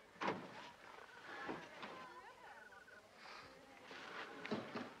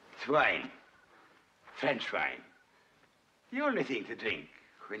 It's wine. French wine. The only thing to drink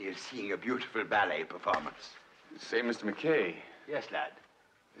when you're seeing a beautiful ballet performance. Say, Mr. McKay. Yes, lad.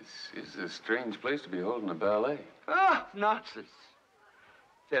 This is a strange place to be holding a ballet. Oh, nonsense.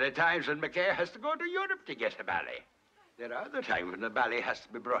 There are times when McKay has to go to Europe to get a ballet. There are other times when a ballet has to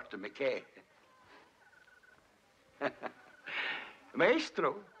be brought to McKay.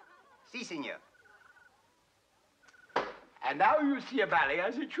 Maestro. Si, senor. And now you see a ballet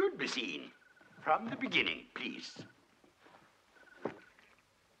as it should be seen. From the beginning, please.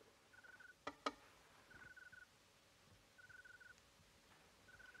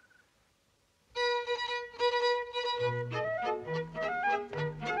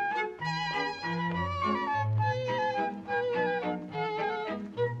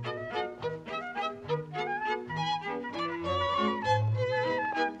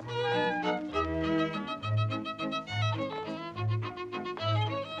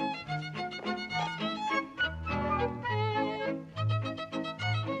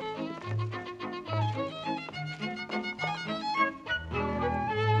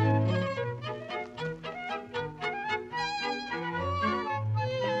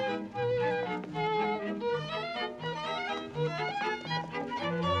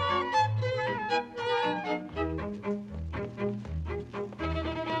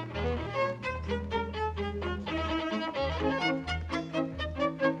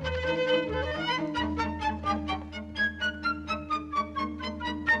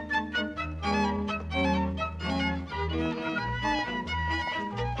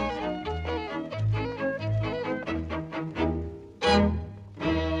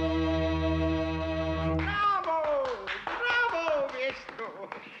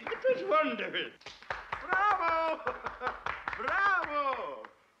 Wonderful. Bravo! Bravo!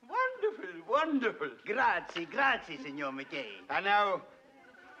 Wonderful, wonderful. Grazie, Signor McKay. And now,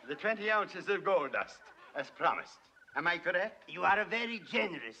 the 20 ounces of gold dust, as promised. Am I correct? You are very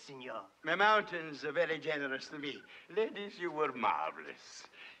generous, Signor. My mountains are very generous to me. Ladies, you were marvelous.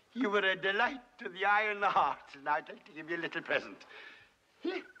 You were a delight to the eye and the heart, and I'd like to give you a little present.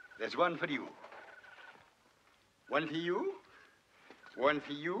 Here, there's one for you. One for you. One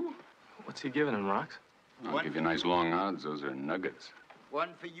for you. What's he giving him, Rox? I'll give you nice long odds. Those are nuggets. One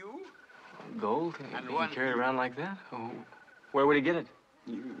for you. Gold? And He one carry it for you. around like that? Oh, where would he get it?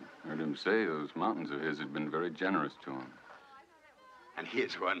 You heard him say those mountains of his had been very generous to him. And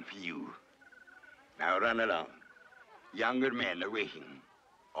here's one for you. Now run along. Younger men are waiting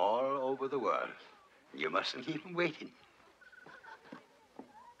all over the world. You mustn't keep them waiting.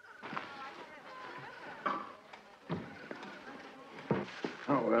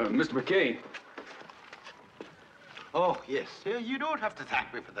 Oh, Mr. McKay. Oh, yes. You don't have to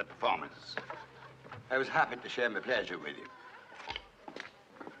thank me for the performance. I was happy to share my pleasure with you.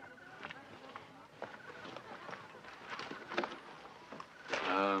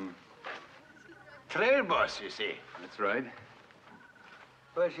 trail boss, you see. That's right.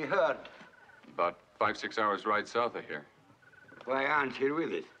 Where's she heard? About 5-6 hours ride south of here. Why aren't you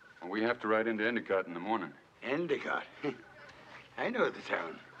with it? Well, we have to ride into Endicott in the morning. Endicott? I know the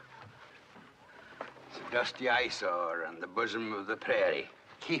town. It's a dusty eyesore on the bosom of the prairie.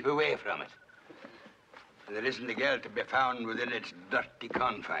 Keep away from it. There isn't a girl to be found within its dirty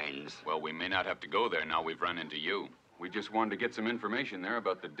confines. Well, we may not have to go there now we've run into you. We just wanted to get some information there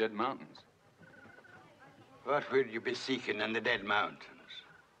about the Dead Mountains. What will you be seeking in the Dead Mountains?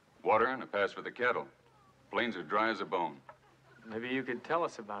 Water and a pass for the cattle. Plains are dry as a bone. Maybe you could tell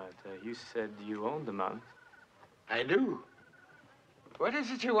us about it. You said you owned the mountains. I do. What is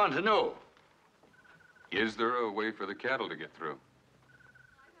it you want to know? Is there a way for the cattle to get through?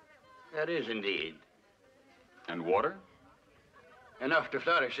 There is indeed. And water? Enough to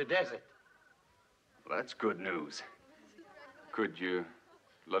flourish a desert. Well, that's good news. Could you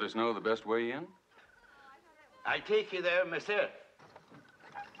let us know the best way in? I'll take you there myself.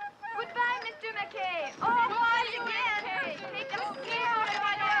 Goodbye, Mr. McKay. Oh, goodbye again. Take care of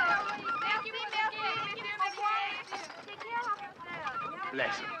yourself. Take care of yourself.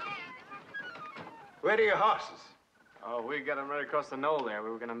 Bless him. Where are your horses? Oh, we got them right across the knoll there. We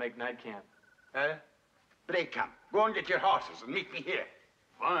were going to make night camp. Huh? Break camp. Go and get your horses and meet me here.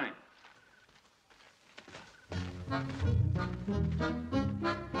 Fine.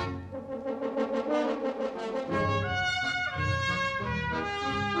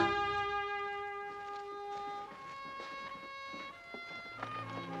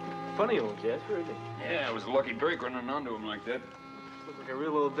 Funny old Jasper, isn't he? Yeah, it was a lucky break running onto him like that. Looks like a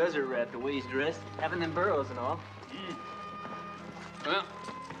real little desert rat the way he's dressed, having them burrows and all. Well,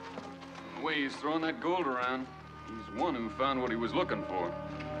 the way he's throwing that gold around, he's one who found what he was looking for.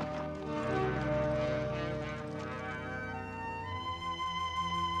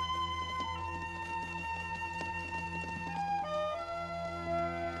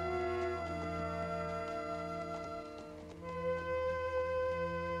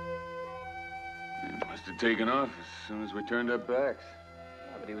 He must have taken off as soon as we turned our backs.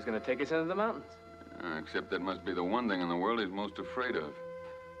 Yeah, but he was going to take us into the mountains. Except that must be the one thing in the world he's most afraid of.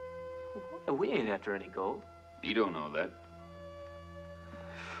 Well, we ain't after any gold. You don't know that.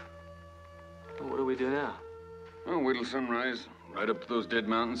 Well, what do we do now? Oh, wait till sunrise. Right up to those Dead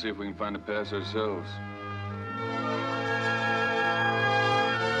Mountains, see if we can find a pass ourselves.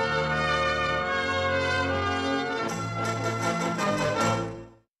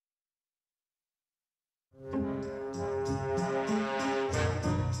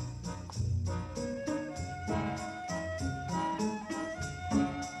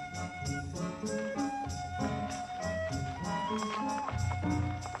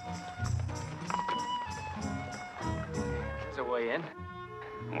 There's a way in.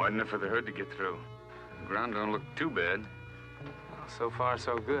 Wide enough for the herd to get through. The ground don't look too bad. Well, so far,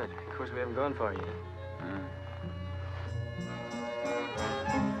 so good. Of course, we haven't gone far yet.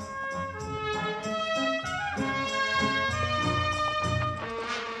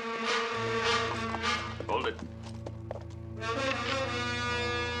 Hold it.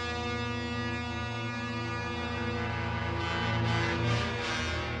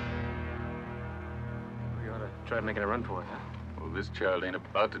 We ought to try making a run for it, huh? Well, this child ain't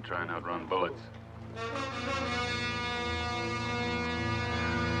about to try and outrun bullets.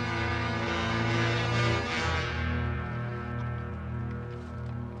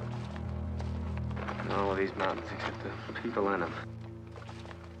 All of these mountains except the people in them.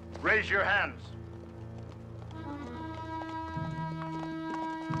 Raise your hands.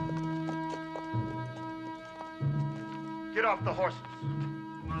 Get off the horses.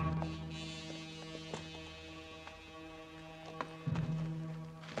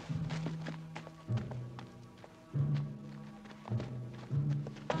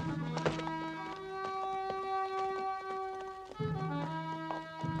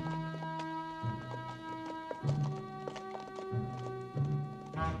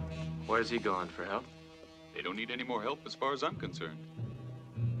 Where's he going for help? They don't need any more help as far as I'm concerned.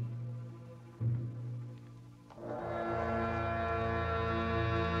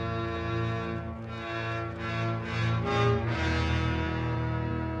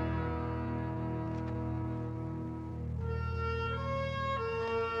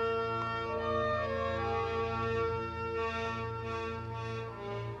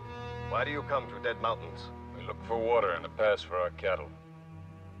 Why do you come to Dead Mountains? We look for water and a pass for our cattle.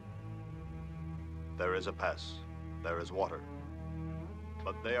 There is a pass. There is water.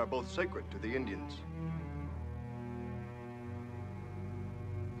 But they are both sacred to the Indians.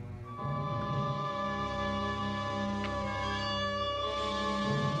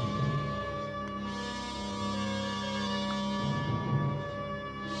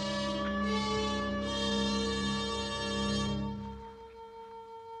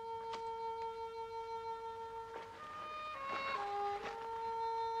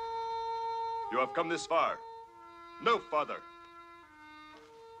 have come this far. No farther.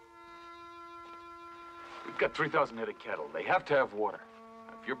 We've got 3,000 head of cattle. They have to have water.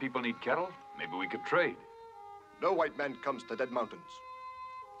 If your people need cattle, maybe we could trade. No white man comes to Dead Mountains.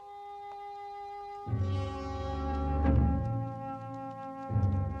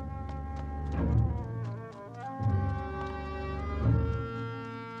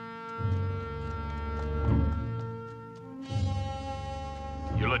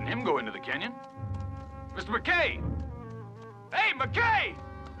 You're letting him go into the canyon? Mr. McKay! Hey, McKay!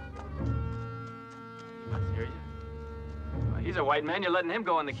 Hear you? Well, he's a white man. You're letting him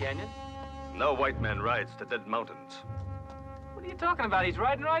go in the canyon. No white man rides to Dead Mountains. What are you talking about? He's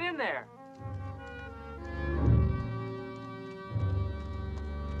riding right in there.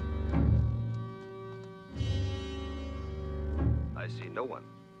 I see no one.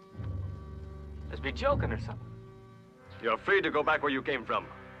 Must be joking or something. You're free to go back where you came from.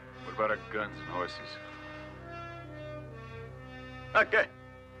 What about our guns and horses? Okay.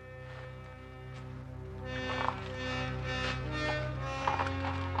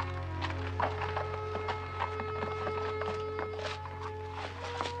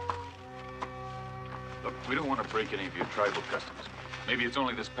 Look, we don't want to break any of your tribal customs. Maybe it's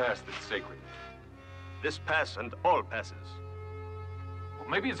only this pass that's sacred. This pass and all passes. Well,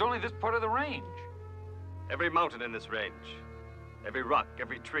 maybe it's only this part of the range. Every mountain in this range, every rock,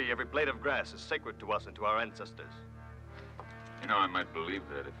 every tree, every blade of grass is sacred to us and to our ancestors. You know, I might believe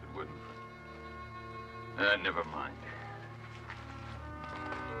that if it wouldn't. Never mind.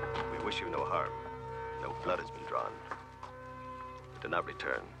 We wish you no harm. No blood has been drawn. Do not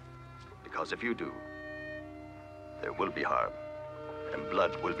return, because if you do, there will be harm, and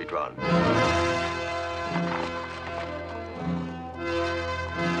blood will be drawn.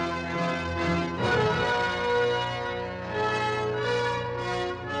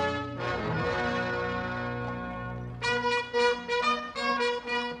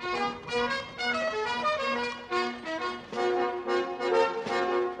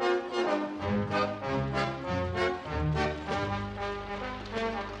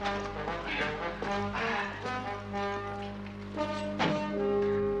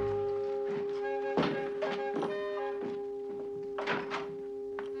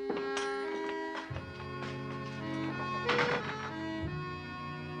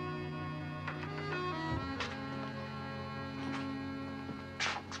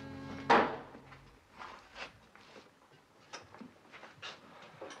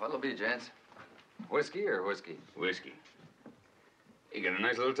 What'll it be, gents? Whiskey or whiskey? Whiskey. You got a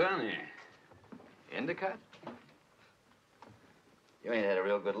nice little town here. Endicott? You ain't had a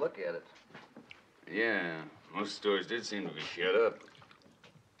real good look at it. Yeah, most stores did seem to be shut up.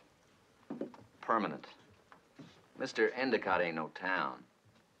 Permanent. Mr. Endicott ain't no town.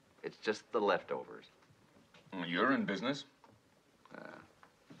 It's just the leftovers. Well, you're in business.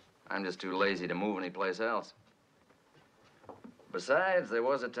 I'm just too lazy to move anyplace else. Besides, there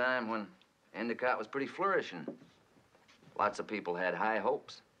was a time when Endicott was pretty flourishing. Lots of people had high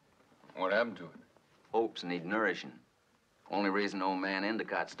hopes. What happened to it? Hopes need nourishing. Only reason old man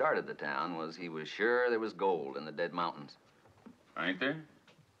Endicott started the town was he was sure there was gold in the Dead Mountains. Ain't there?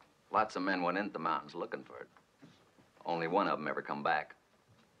 Lots of men went into the mountains looking for it. Only one of them ever come back.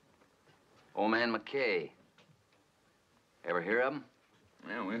 Old man McKay. Ever hear of him?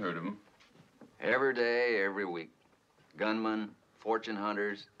 Yeah, we heard of him. Every day, every week. Gunmen, fortune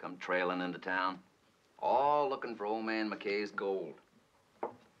hunters come trailing into town, all looking for old man McKay's gold.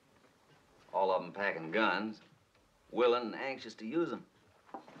 All of them packing guns, willing and anxious to use them.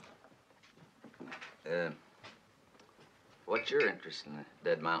 What's your interest in the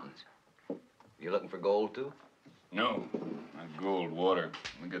Dead Mountains? You looking for gold, too? No, not gold, water.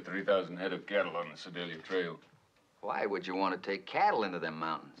 We got 3,000 head of cattle on the Sedalia Trail. Why would you want to take cattle into them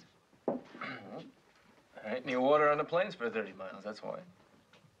mountains? There ain't any water on the plains for 30 miles, that's why.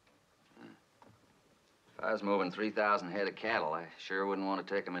 If I was moving 3,000 head of cattle, I sure wouldn't want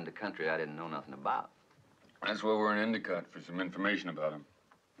to take them into country I didn't know nothing about. That's why we're in Endicott, for some information about him.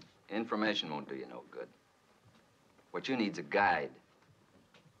 Information won't do you no good. What you need's a guide.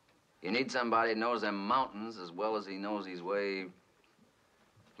 You need somebody that knows them mountains as well as he knows his way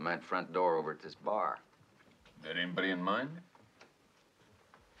from that front door over at this bar. Got anybody in mind?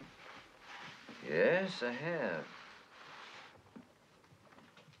 Yes, I have.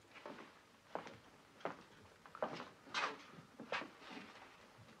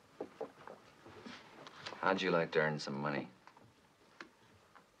 How'd you like to earn some money?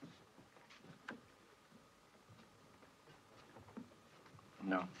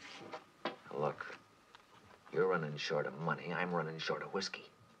 No. Look, you're running short of money. I'm running short of whiskey.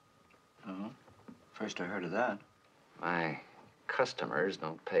 Uh-huh. First I heard of that. My customers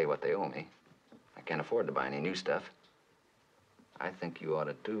don't pay what they owe me. I can't afford to buy any new stuff. I think you ought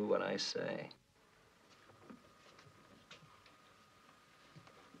to do what I say.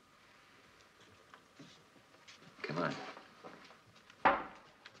 Come on.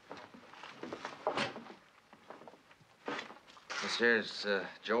 This here's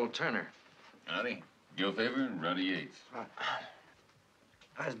Joel Turner. Howdy. Joe Favor and Roddy Yates.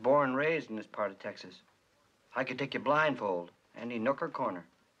 I was born and raised in this part of Texas. I could take you blindfold, any nook or corner.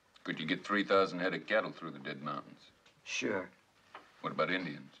 Could you get 3,000 head of cattle through the Dead Mountains? Sure. What about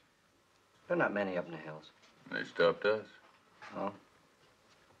Indians? There are not many up in the hills. They stopped us. Oh?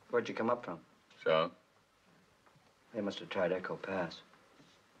 Where'd you come up from? South. They must have tried Echo Pass.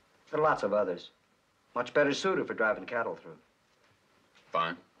 There are lots of others. Much better suited for driving cattle through.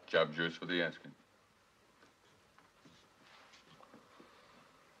 Fine. Job's yours for the asking.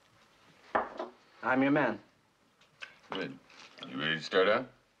 I'm your man. Good. You ready to start out?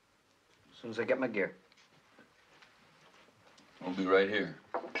 As soon as I get my gear. We'll be right here.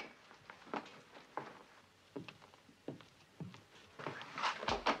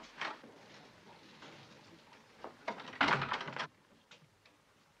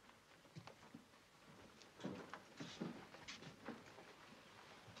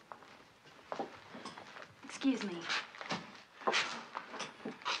 Excuse me.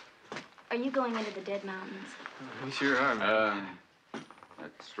 Are you going into the Dead Mountains? We sure are, ma'am.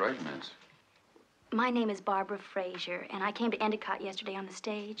 That's right, miss. My name is Barbara Frazier, and I came to Endicott yesterday on the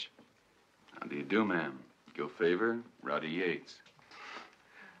stage. How do you do, ma'am? Joe Favor, Roddy Yates.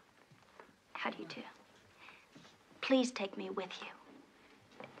 How do you do? Please take me with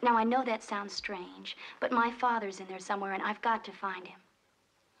you. Now, I know that sounds strange, but my father's in there somewhere, and I've got to find him.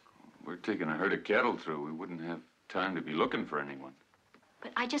 We're taking a herd of cattle through. We wouldn't have time to be looking for anyone.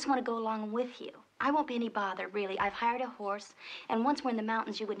 But I just want to go along with you. I won't be any bother, really. I've hired a horse, and once we're in the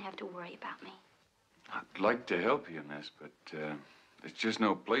mountains, you wouldn't have to worry about me. I'd like to help you in this, but there's just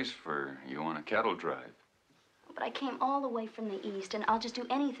no place for you on a cattle drive. But I came all the way from the east, and I'll just do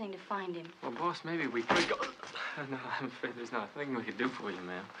anything to find him. Well, boss, maybe we could go... No, I'm afraid there's nothing we could do for you,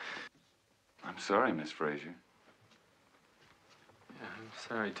 ma'am. I'm sorry, Miss Frazier. Yeah, I'm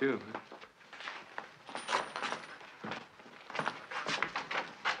sorry, too.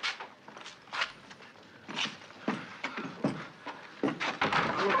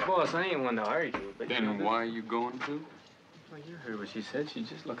 Look, boss, I ain't one to argue, but... Then why are you going to? Well, you heard what she said. She's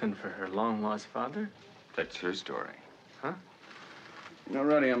just looking for her long-lost father. That's her story. Huh? You know,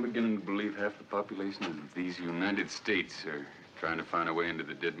 Roddy, I'm beginning to believe half the population of these United States are trying to find a way into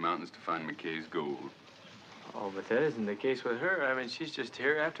the Dead Mountains to find McKay's gold. Oh, but that isn't the case with her. I mean, she's just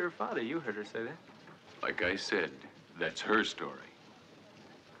here after her father. You heard her say that. Like I said, that's her story.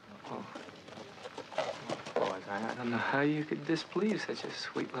 Oh. Boys, I don't know how you could displease such a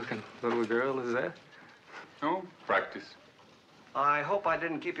sweet-looking little girl as that. Oh, practice. I hope I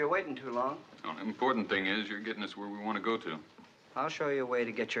didn't keep you waiting too long. Well, the important thing is you're getting us where we want to go to. I'll show you a way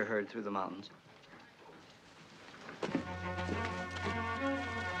to get your herd through the mountains.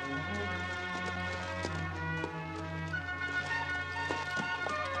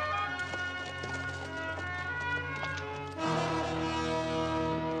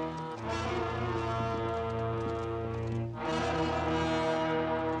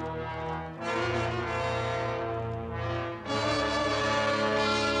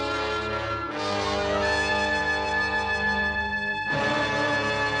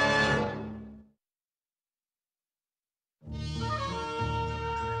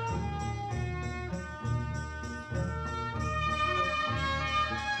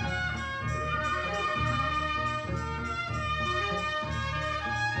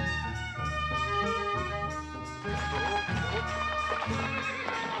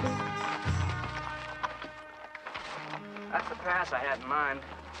 That's the pass I had in mind.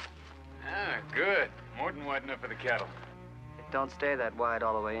 Ah, good. More than wide enough for the cattle. It don't stay that wide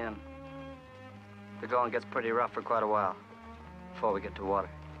all the way in. The going gets pretty rough for quite a while before we get to water.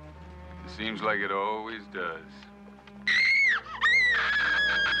 It seems like it always does.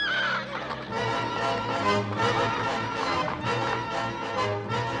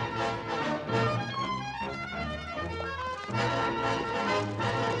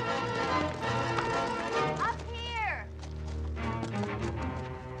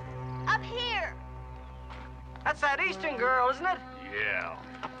 That's that Eastern girl, isn't it? Yeah.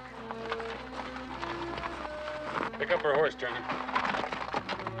 Pick up her horse, Turner.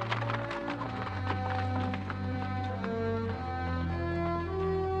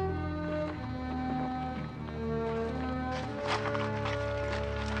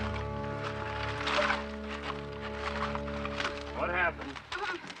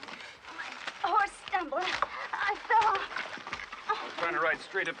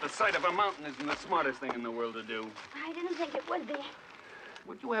 if the sight of a mountain isn't the smartest thing in the world to do. I didn't think it would be.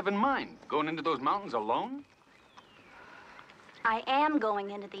 What do you have in mind? Going into those mountains alone? I am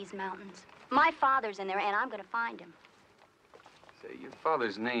going into these mountains. My father's in there, and I'm going to find him. Say, your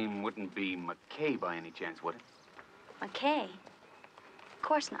father's name wouldn't be McKay by any chance, would it? McKay? Of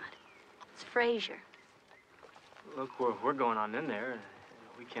course not. It's Frazier. Look, we're going on in there.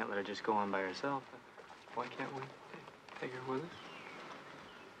 We can't let her just go on by herself. Why can't we take her with us?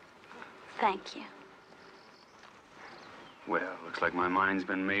 Thank you. Well, looks like my mind's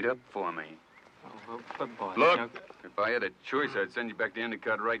been made up for me. Oh, but boy, Look, if I had a choice, I'd send you back to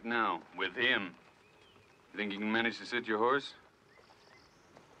Endicott right now, with him. You think you can manage to sit your horse?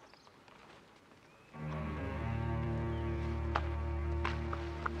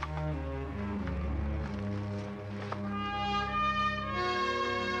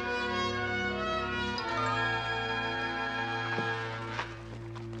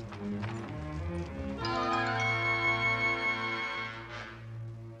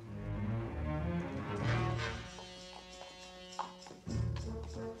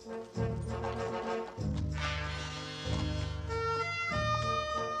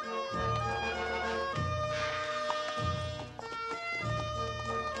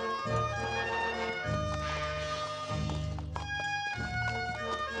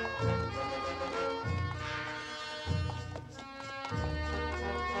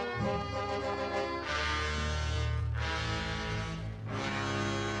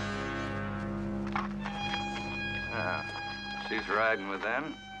 She's riding with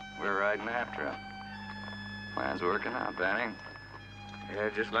them. We're riding after her. Plan's working out, Danny. Yeah,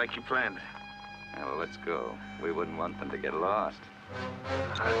 just like you planned. Yeah, well, let's go. We wouldn't want them to get lost.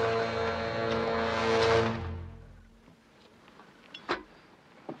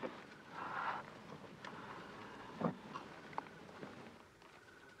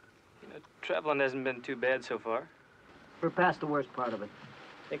 Traveling hasn't been too bad so far. We're past the worst part of it.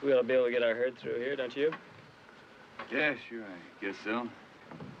 I think we ought to be able to get our herd through here, don't you? Yeah, sure, I guess so.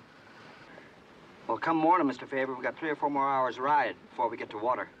 Well, come morning, Mr. Faber. We've got 3 or 4 more hours ride before we get to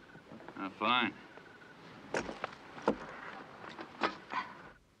water. Fine.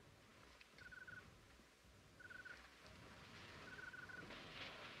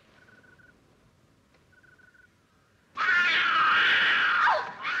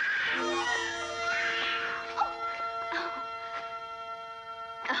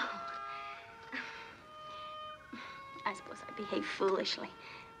 I suppose I behaved foolishly.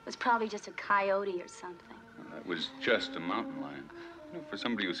 It was probably just a coyote or something. Well, that was just a mountain lion. You know, for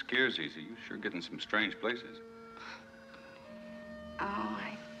somebody who scares easy, you're sure getting some strange places. Oh,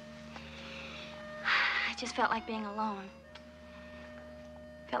 I just felt like being alone.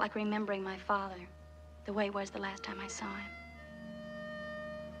 Felt like remembering my father, the way he was the last time I saw him.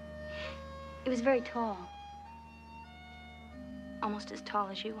 He was very tall. Almost as tall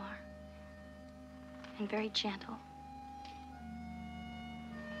as you are. And very gentle.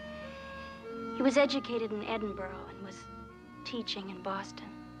 He was educated in Edinburgh and was teaching in Boston.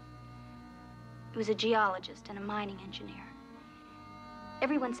 He was a geologist and a mining engineer.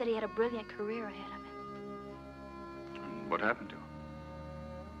 Everyone said he had a brilliant career ahead of him. And what happened to him?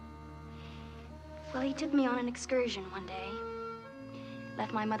 Well, he took me on an excursion one day.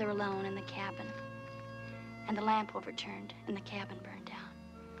 Left my mother alone in the cabin. And the lamp overturned and the cabin burned down.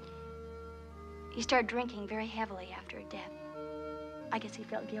 He started drinking very heavily after her death. I guess he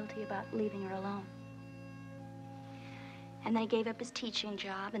felt guilty about leaving her alone. And then he gave up his teaching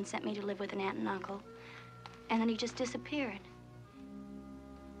job and sent me to live with an aunt and uncle. And then he just disappeared.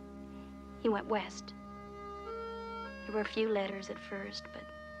 He went west. There were a few letters at first, but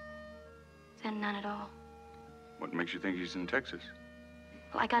then none at all. What makes you think he's in Texas?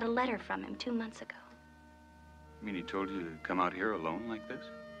 Well, I got a letter from him 2 months ago. You mean he told you to come out here alone like this?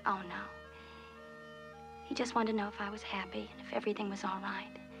 Oh, no. He just wanted to know if I was happy and if everything was all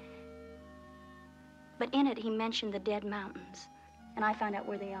right. But in it, he mentioned the Dead Mountains. And I found out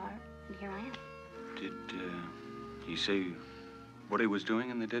where they are, and here I am. Did he say what he was doing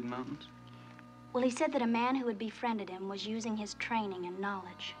in the Dead Mountains? Well, he said that a man who had befriended him was using his training and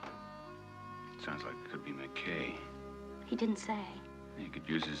knowledge. Sounds like it could be McKay. He didn't say. He could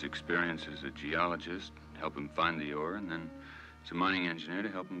use his experience as a geologist, help him find the ore, and then as a mining engineer to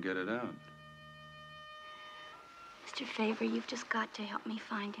help him get it out. Mr. Faber, you've just got to help me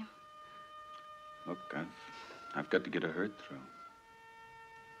find him. Look, I've got to get a herd through.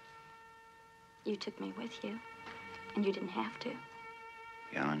 You took me with you, and you didn't have to.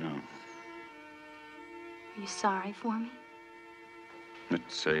 Yeah, I know. Are you sorry for me?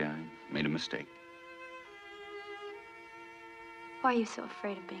 Let's say I made a mistake. Why are you so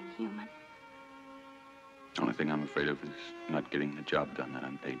afraid of being human? The only thing I'm afraid of is not getting the job done that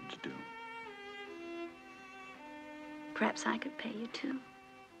I'm paid to do. Perhaps I could pay you too.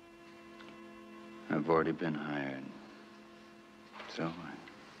 I've already been hired. So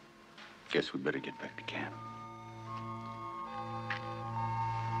I guess we better get back to camp.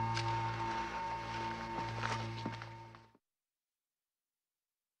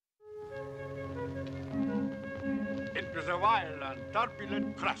 It was a wild and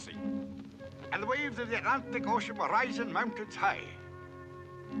turbulent crossing, and the waves of the Atlantic Ocean were rising mountains high,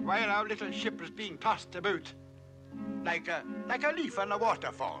 while our little ship was being tossed about like a leaf on a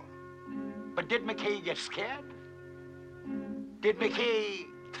waterfall. But did McKay get scared? Did McKay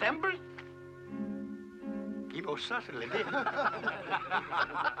tremble? He most certainly did.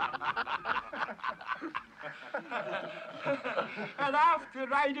 And after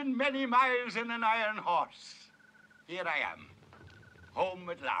riding many miles in an iron horse, here I am, home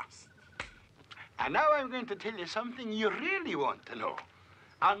at last. And now I'm going to tell you something you really want to know.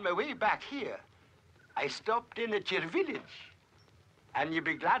 On my way back here, I stopped in at your village, and you'll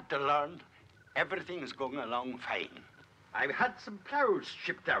be glad to learn everything's going along fine. I've had some plows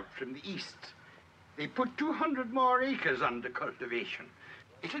shipped out from the east. They put 200 more acres under cultivation.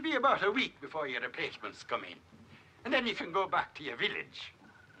 It'll be about a week before your replacements come in. And then you can go back to your village.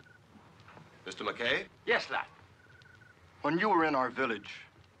 Mr. McKay? Yes, lad. When you were in our village,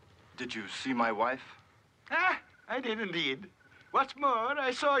 did you see my wife? Ah, I did indeed. What's more,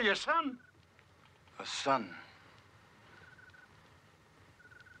 I saw your son. A son.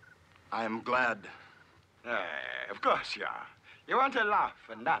 I am glad. Of course you are. You want to laugh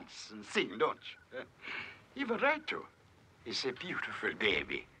and dance and sing, don't you? You've a right to. It's a beautiful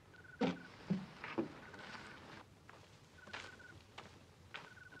baby.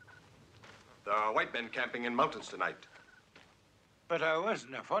 There are white men camping in mountains tonight. But I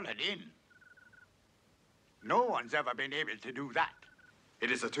wasn't followed in. No one's ever been able to do that.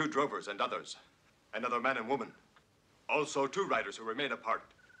 It is the two drovers and others. Another man and woman. Also 2 riders who remain apart.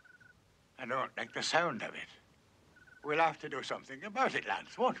 I don't like the sound of it. We'll have to do something about it,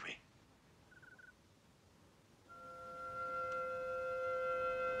 lads, won't we?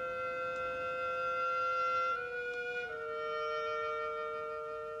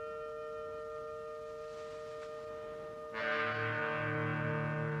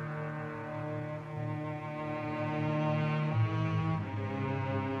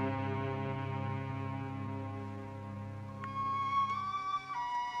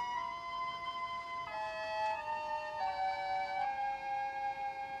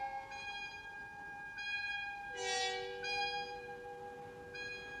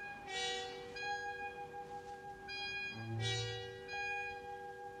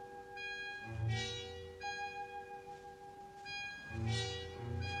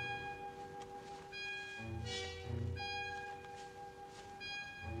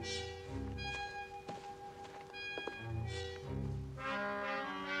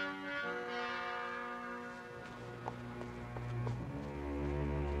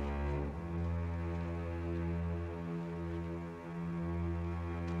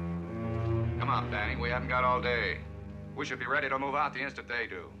 Come on, Danny. We haven't got all day. We should be ready to move out the instant they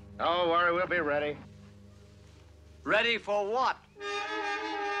do. Don't worry, we'll be ready. Ready for what?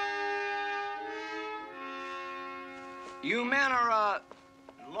 You men are a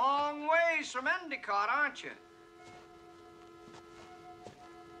long ways from Endicott, aren't you?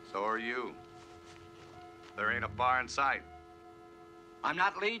 So are you. There ain't a bar in sight. I'm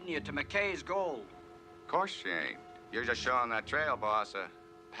not leading you to McKay's gold. Of course you ain't. You're just showing that trail boss a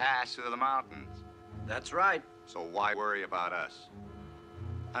pass through the mountains. That's right. So why worry about us?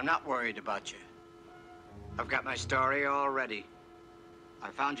 I'm not worried about you. I've got my story all ready. I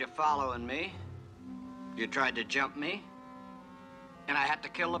found you following me. You tried to jump me. And I had to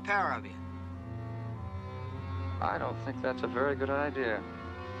kill the pair of you. I don't think that's a very good idea.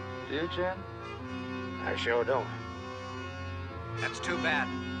 Do you, Jen? I sure don't. That's too bad.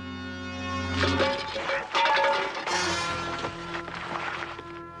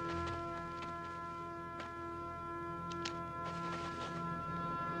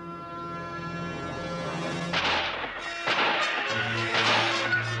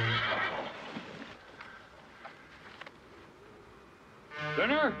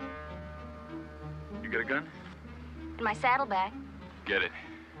 Dinner? You got a gun? In my saddlebag. Get it.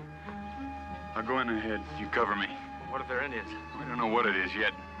 I'll go in ahead. You cover me. What if they're Indians? We don't know what it is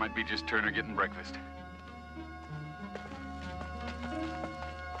yet. Might be just Turner getting breakfast.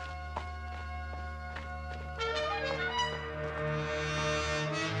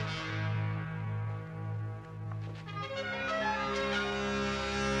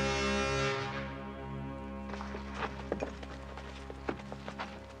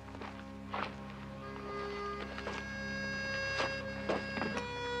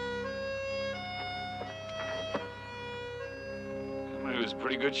 was a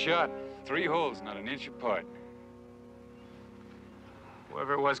pretty good shot. 3 holes, not an inch apart.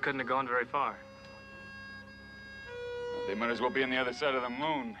 Whoever it was couldn't have gone very far. Well, they might as well be on the other side of the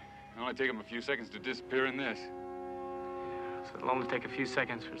moon. It'll only take them a few seconds to disappear in this. So it'll only take a few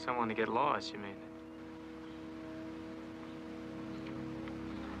seconds for someone to get lost, you mean?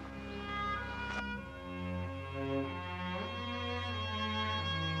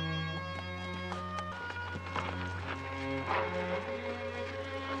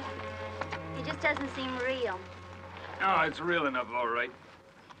 It just doesn't seem real. Oh, it's real enough, all right.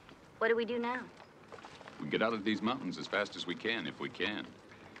 What do we do now? We get out of these mountains as fast as we can, if we can.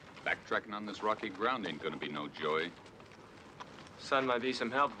 Backtracking on this rocky ground ain't gonna be no joy. Sun might be some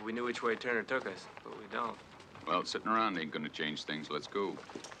help if we knew which way Turner took us, but we don't. Well, sitting around ain't gonna change things. Let's go.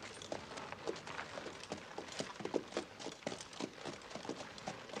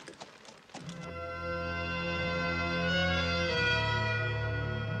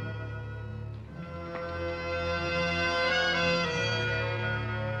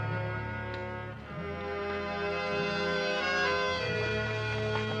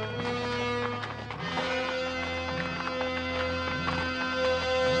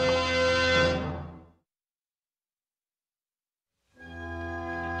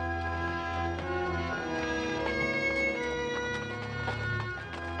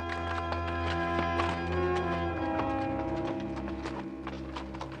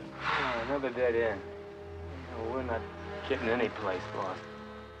 Another dead end. No, we're not getting any place, boss.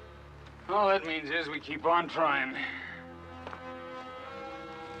 All that means is we keep on trying.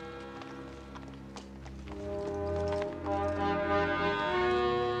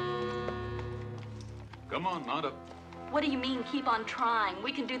 Come on, mount up. What do you mean, keep on trying?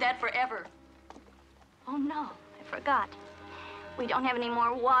 We can do that forever. Oh, no, I forgot. We don't have any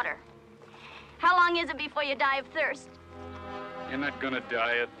more water. How long is it before you die of thirst? You're not gonna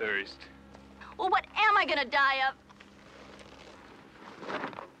die of thirst. Well, what am I gonna die of?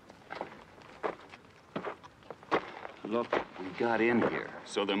 Look, we got in here,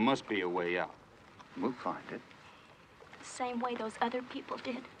 so there must be a way out. We'll find it. The same way those other people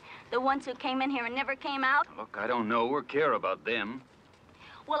did. The ones who came in here and never came out. Look, I don't know or care about them.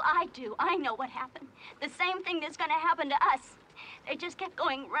 Well, I do. I know what happened. The same thing that's gonna happen to us. They just kept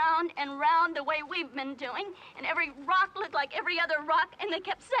going round and round the way we've been doing, and every rock looked like every other rock, and they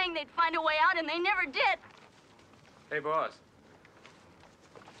kept saying they'd find a way out, and they never did. Hey, boss.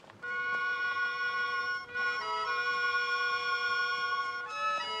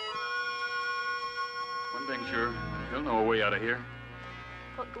 One thing sure, they'll know a way out of here.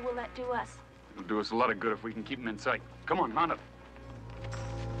 What good will that do us? It'll do us a lot of good if we can keep them in sight. Come on, mount up.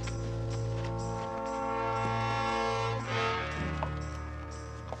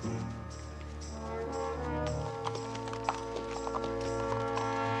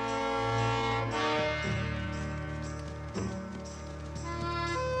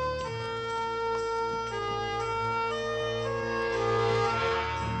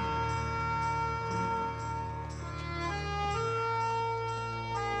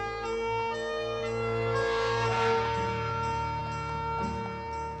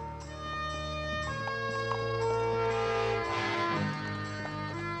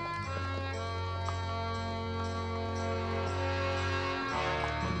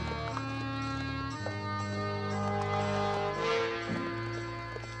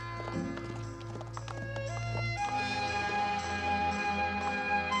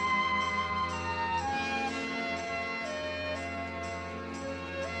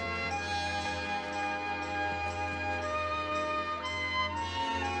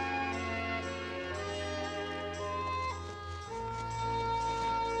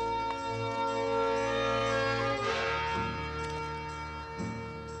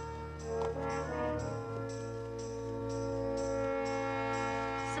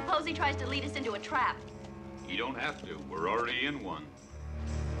 Suppose he tries to lead us into a trap. You don't have to. We're already in one.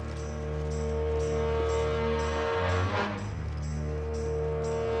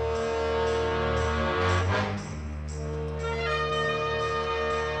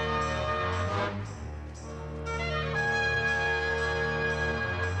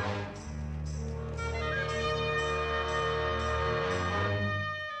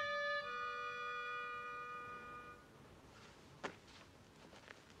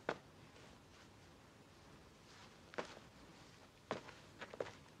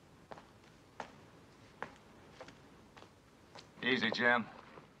 Easy, Jim.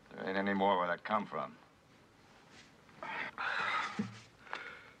 There ain't any more where that come from.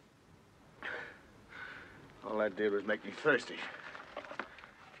 All that did was make me thirsty.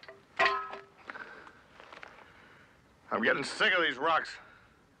 I'm getting sick of these rocks.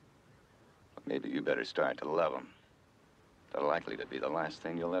 Maybe you better start to love them. They're likely to be the last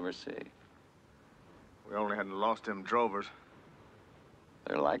thing you'll ever see. We only hadn't lost them drovers.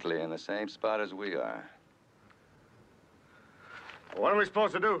 They're likely in the same spot as we are. What are we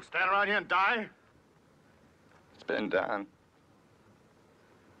supposed to do? Stand around here and die? It's been done.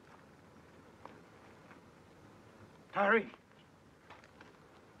 Harry.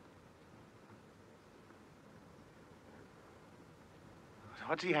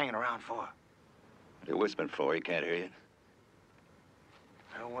 What's he hanging around for? You're whispering for. He can't hear you.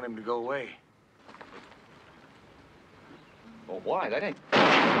 I don't want him to go away. Well, why? That ain't...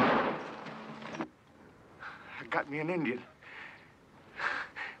 I got me an Indian.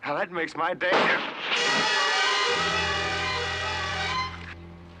 Now that makes my day.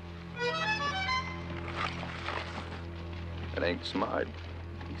 It ain't smart.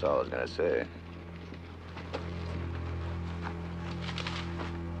 That's all I was gonna say.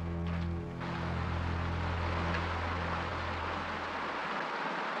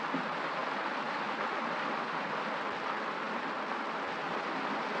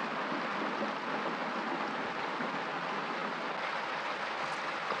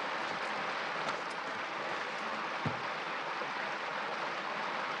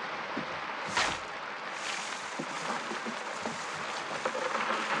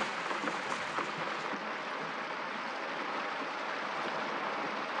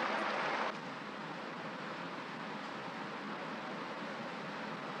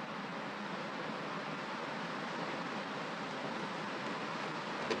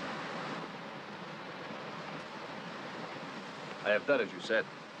 I have done as you said.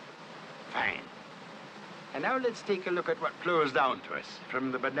 Fine. And now let's take a look at what flows down to us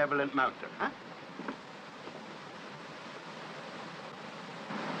from the benevolent mountain, huh?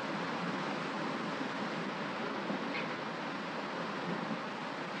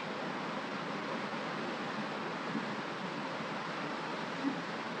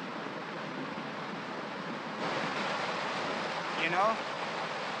 You know,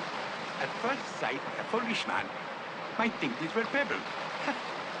 at first sight, a foolish man might think these were pebbles.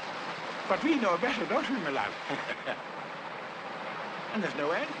 But we know better, don't we, my lad? And there's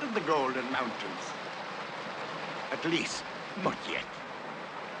no end to the golden mountains. At least, not yet.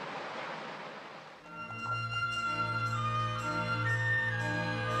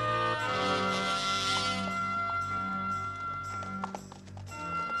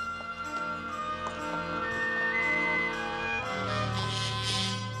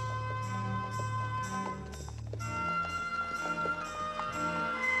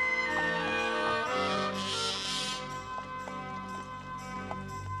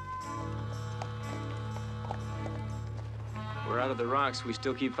 We're out of the rocks. We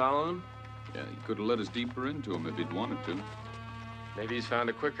still keep following? Yeah, he could have let us deeper into him if he'd wanted to. Maybe he's found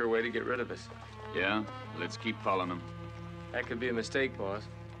a quicker way to get rid of us. Yeah, let's keep following him. That could be a mistake, boss.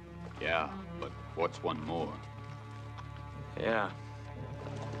 Yeah, but what's one more? Yeah.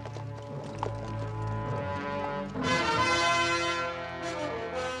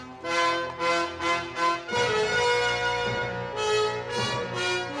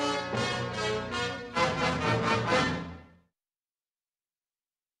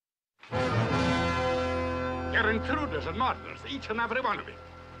 You're intruders and murderers, each and every one of you.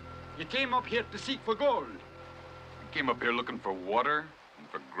 You came up here to seek for gold. We came up here looking for water and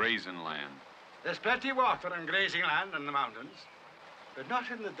for grazing land. There's plenty of water and grazing land in the mountains, but not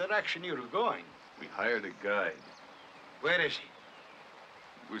in the direction you're going. We hired a guide. Where is he?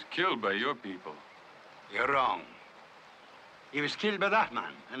 He was killed by your people. You're wrong. He was killed by that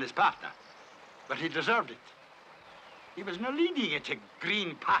man and his partner, but he deserved it. He was not leading you to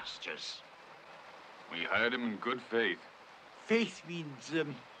green pastures. We hired him in good faith. Faith means,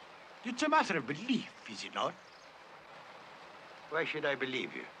 it's a matter of belief, is it not? Why should I believe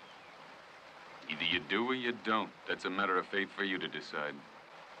you? Either you do or you don't. That's a matter of faith for you to decide.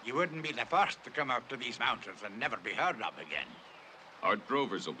 You wouldn't be the first to come out to these mountains and never be heard of again. Our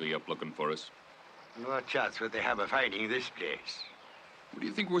drovers will be up looking for us. And what chance would they have of finding this place? What do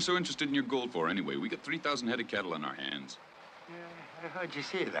you think we're so interested in your gold for, anyway? We got 3,000 head of cattle in our hands. I heard you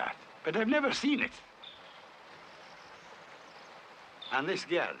say that, but I've never seen it. And this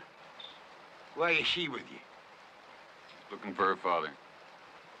girl, why is she with you? Looking for her father.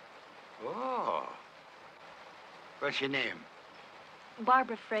 Oh. What's your name?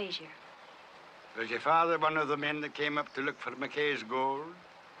 Barbara Frazier. Was your father one of the men that came up to look for McKay's gold?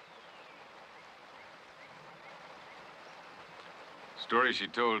 Story she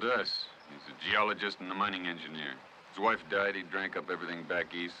told us. He's a geologist and a mining engineer. His wife died, he drank up everything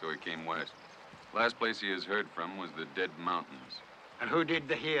back east, so he came west. Last place he has heard from was the Dead Mountains. And who did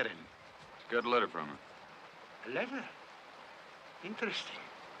the hearing? Got a letter from her. A letter? Interesting.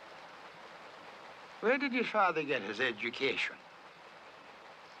 Where did your father get his education?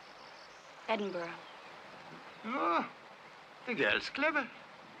 Edinburgh. Oh, the girl's clever.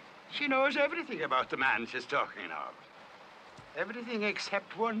 She knows everything about the man she's talking of. Everything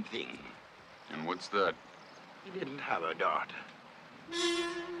except one thing. And what's that? He didn't have a daughter.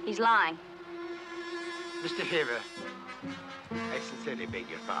 He's lying. Mr. Haver, I sincerely beg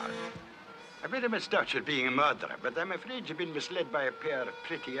your pardon. I made a mistouch at being a murderer, but I'm afraid you've been misled by a pair of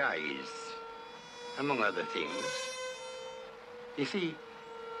pretty eyes, among other things. You see,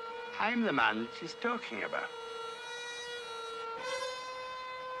 I'm the man she's talking about.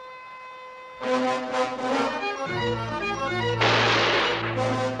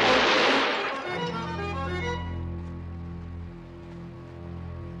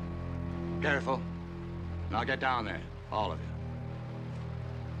 Careful. Now get down there, all of you.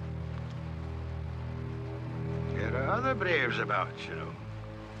 There are other braves about, you know.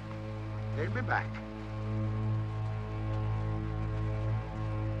 They'll be back.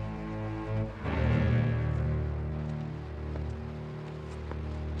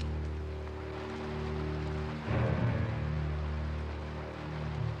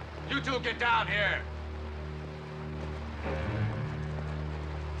 You two get down here.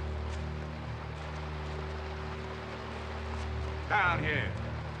 Down here.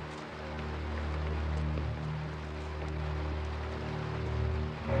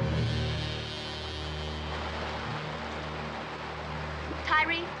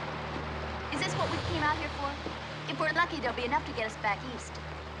 Tyree, is this what we came out here for? If we're lucky, there'll be enough to get us back east.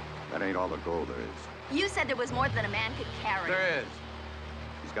 That ain't all the gold there is. You said there was more than a man could carry. There is.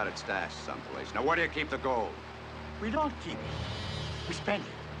 He's got it stashed someplace. Now, where do you keep the gold? We don't keep it. We spend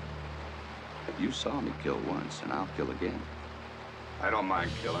it. You saw me kill once, and I'll kill again. I don't mind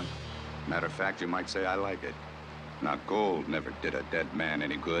killing. Matter of fact, you might say I like it. Now, gold never did a dead man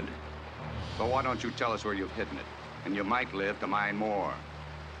any good. So why don't you tell us where you've hidden it? And you might live to mine more.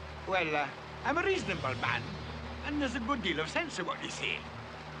 Well, I'm a reasonable man, and there's a good deal of sense in what you say.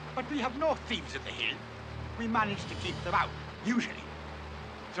 But we have no thieves at the hill. We manage to keep them out, usually.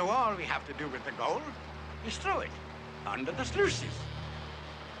 So all we have to do with the gold is throw it under the sluices.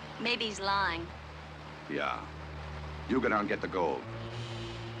 Maybe he's lying. Yeah. You go down and get the gold.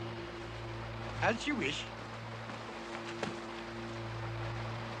 As you wish.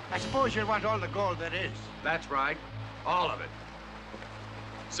 I suppose you'll want all the gold there is. That's right. All of it.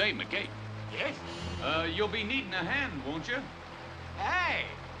 Say, McKay. Yes? You'll be needing a hand, won't you? Hey,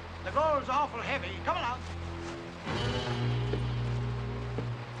 the gold's awful heavy. Come along.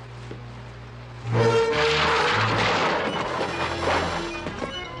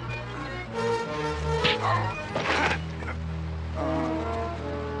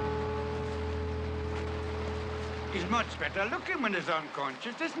 He's much better looking when he's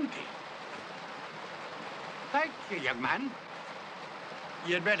unconscious, isn't he? Thank you, young man.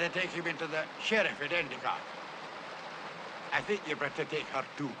 You'd better take him into the sheriff at Endicott. I think you'd better take her,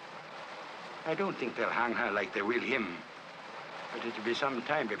 too. I don't think they'll hang her like they will him. But it'll be some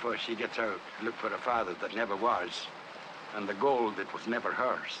time before she gets out to look for a father that never was, and the gold that was never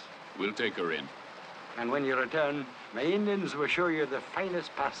hers. We'll take her in. And when you return, my Indians will show you the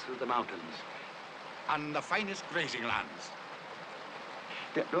finest pass through the mountains. And the finest grazing lands.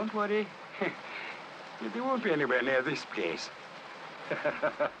 Don't worry. They won't be anywhere near this place.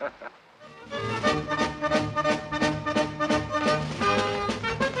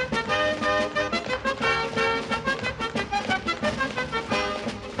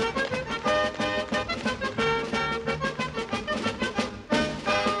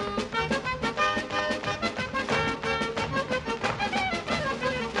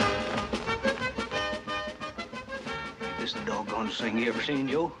 This is the doggone thing you ever seen,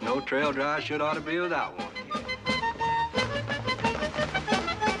 Joe. No trail drive should ought to be without one.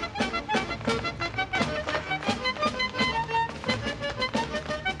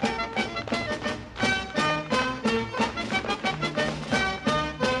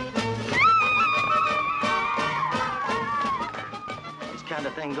 This kind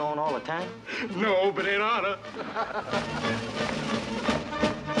of thing going all the time? No, but it oughta.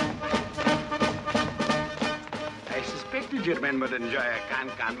 I suspected your men would enjoy a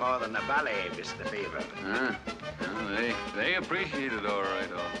can-can more than a ballet, Mr. Beaver. Well, they appreciate it all right.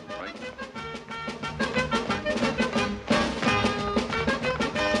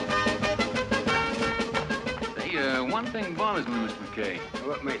 Say, one thing bothers me, Mr. McKay.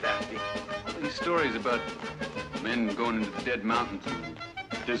 What might that be? These stories about men going into the Dead Mountains and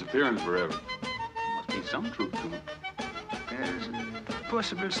disappearing forever. some truth to it. Yes,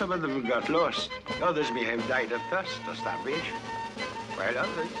 possible some of them got lost. Others may have died of thirst or starvation. While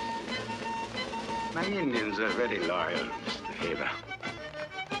others... My Indians are very loyal, Mr. Faber.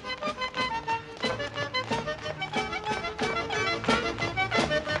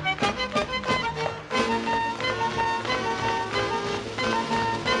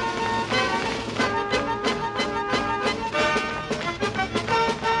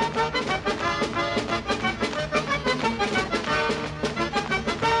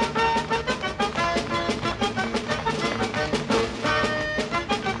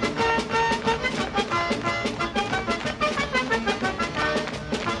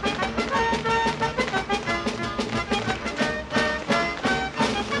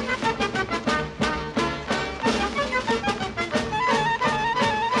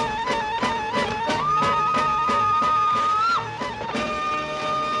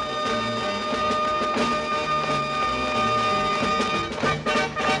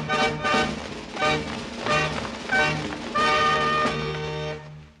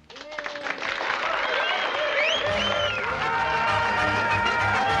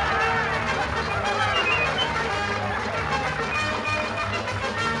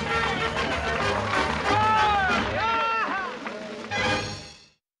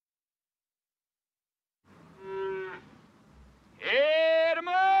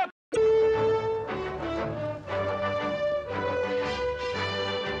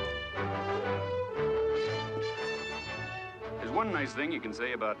 One nice thing you can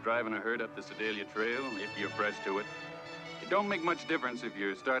say about driving a herd up the Sedalia Trail, if you're fresh to it. It don't make much difference if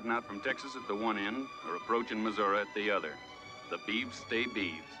you're starting out from Texas at the one end or approaching Missouri at the other. The beeves stay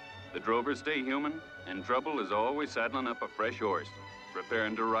beeves. The drovers stay human, and trouble is always saddling up a fresh horse,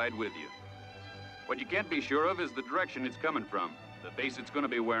 preparing to ride with you. What you can't be sure of is the direction it's coming from, the face it's going to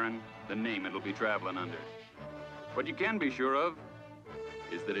be wearing, the name it'll be traveling under. What you can be sure of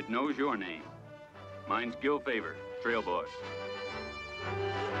is that it knows your name. Mine's Gil Favor, Trail Boss.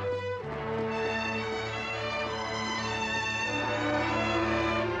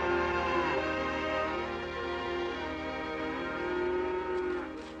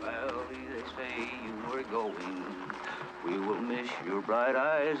 Valley, they say you were going. We will miss your bright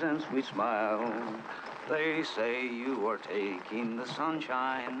eyes and sweet smile. They say you are taking the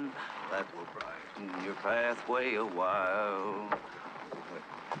sunshine that will brighten your pathway a while.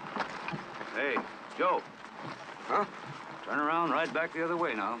 Hey, Joe. Huh? Turn around, ride back the other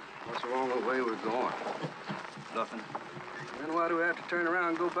way now. What's wrong with the way we're going? Nothing. Then why do we have to turn around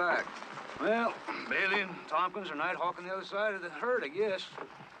and go back? Well, Bailey and Tompkins are night hawking the other side of the herd, I guess.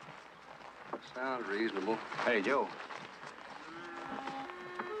 Sounds reasonable. Hey, Joe.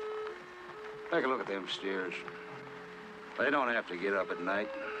 Take a look at them steers. They don't have to get up at night.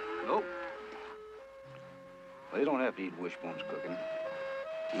 Nope. They don't have to eat wishbones cooking.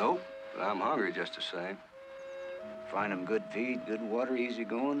 Nope, but I'm hungry just the same. Find them good feed, good water, easy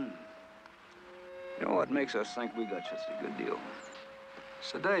going. You know what makes us think we got just a good deal?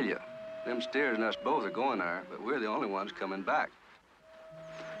 Sedalia. Them steers and us both are going there, but we're the only ones coming back.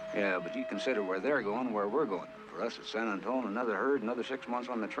 Yeah, but you consider where they're going and where we're going. For us at San Antonio, another herd, another 6 months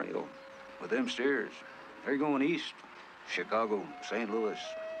on the trail. With them steers, they're going east. Chicago, St. Louis,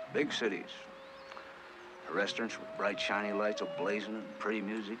 big cities. Restaurants with bright, shiny lights ablazing and pretty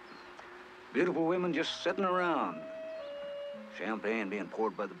music. Beautiful women just sitting around. Champagne being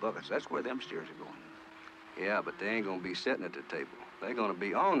poured by the buckets. That's where them steers are going. Yeah, but they ain't gonna be sitting at the table. They're gonna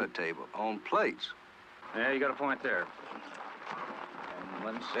be on the table, on plates. Yeah, you got a point there. And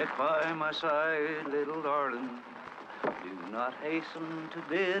when sit by my side, little darling, do not hasten to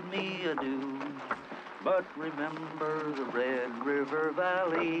bid me adieu. But remember the Red River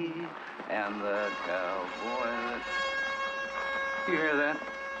Valley and the cowboy. You hear that?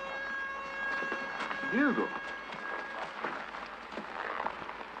 Bugle.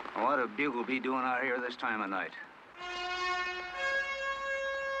 What would a bugle be doing out here this time of night?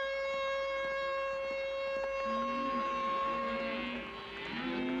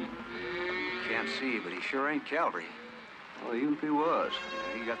 Can't see, but he sure ain't cavalry. Well, even if he was.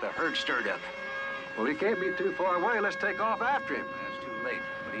 Yeah, he got the herd stirred up. Well, he can't be too far away. Let's take off after him. That's too late,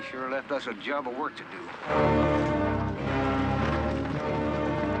 but he sure left us a job of work to do.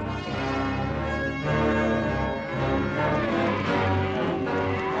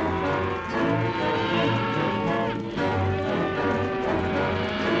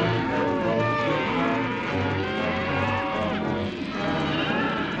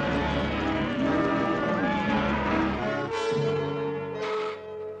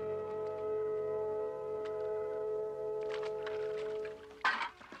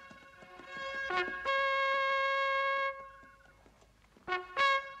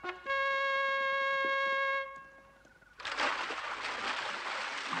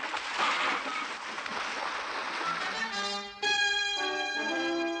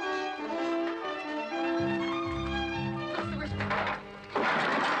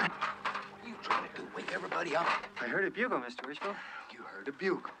 steady up. I heard a bugle, Mr. Wishbone. You heard a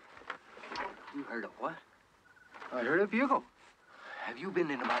bugle. You heard a what? I heard a bugle. Have you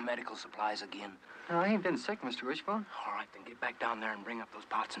been into my medical supplies again? No, I ain't been sick, Mr. Wishbone. All right, then get back down there and bring up those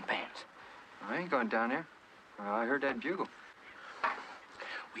pots and pans. I ain't going down there. I heard that bugle.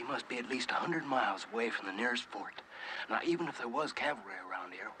 We must be at least 100 miles away from the nearest fort. Now, even if there was cavalry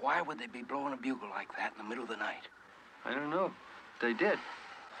around here, why would they be blowing a bugle like that in the middle of the night? I don't know. They did.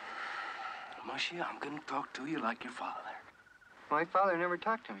 Mushy, I'm going to talk to you like your father. My father never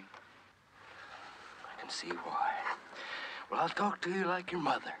talked to me. I can see why. Well, I'll talk to you like your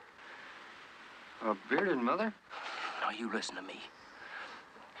mother. A bearded mother? Now, you listen to me.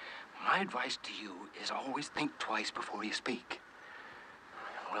 My advice to you is always think twice before you speak.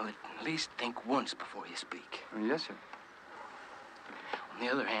 Well, at least think once before you speak. Oh, yes, sir. On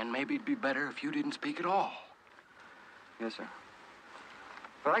the other hand, maybe it'd be better if you didn't speak at all. Yes, sir.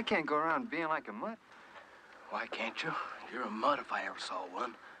 But I can't go around being like a mutt. Why can't you? You're a mutt if I ever saw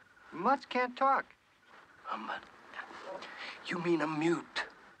one. Mutts can't talk. A mutt? You mean a mute?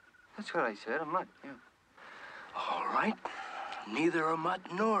 That's what I said, a mutt, yeah. All right. Neither a mutt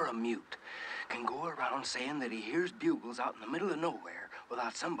nor a mute can go around saying that he hears bugles out in the middle of nowhere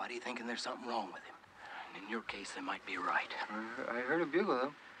without somebody thinking there's something wrong with him. And in your case, they might be right. I heard a bugle,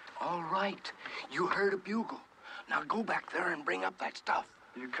 though. All right. You heard a bugle. Now go back there and bring up that stuff.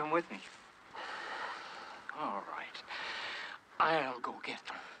 You come with me. All right. I'll go get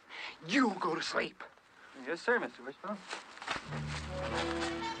them. You go to sleep. Yes, sir, Mr. Wishbone.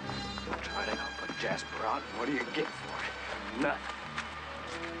 Try to help a Jasper out, and what do you get for it? Nothing.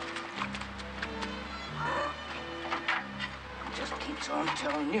 He just keeps on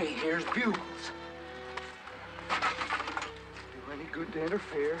telling you he hears bugles. Do any good to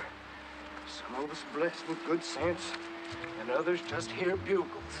interfere. Some of us blessed with good sense, and others just hear bugles.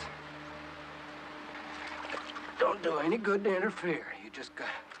 Don't do any good to interfere. You just gotta...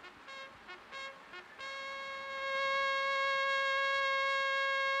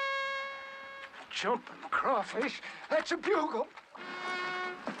 Jumping crawfish, that's a bugle.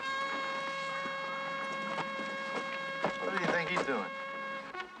 What do you think he's doing?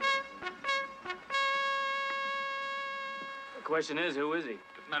 The question is, who is he?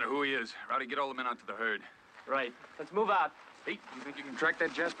 Doesn't matter who he is. Rowdy, get all the men out to the herd. Right. Let's move out. Hey, you think you can track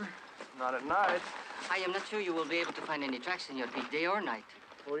that Jasper? Not at night. I am not sure you will be able to find any tracks in your feet, day or night.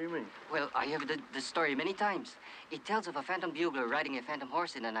 What do you mean? Well, I have the story many times. It tells of a phantom bugler riding a phantom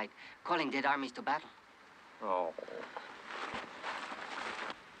horse in the night, calling dead armies to battle. Oh.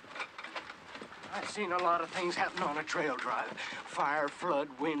 I've seen a lot of things happen on a trail drive. Fire, flood,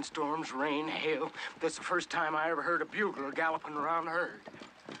 windstorms, rain, hail. This is the first time I ever heard a bugler galloping around the herd.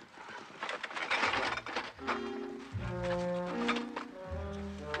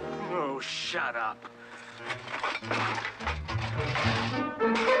 Oh, shut up.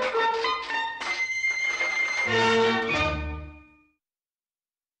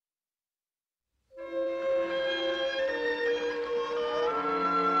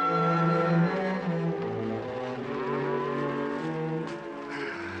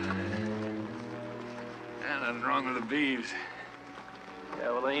 Nothing wrong with the beeves.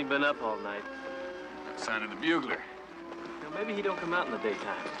 Yeah, well, they ain't been up all night. No sign of the bugler. Now, maybe he don't come out in the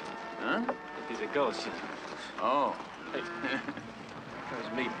daytime. Huh? If he's a ghost, you know. Oh. Hey,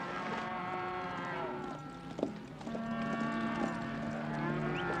 there's meat.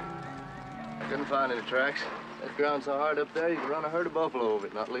 Couldn't find any tracks. That ground's so hard up there, you could run a herd of buffalo over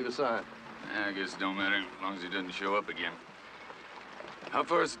it, not leave a sign. Yeah, I guess it don't matter as long as he doesn't show up again. How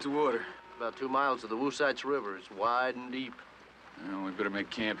far is it to water? About 2 miles to the Woosites River. It's wide and deep. Well, we better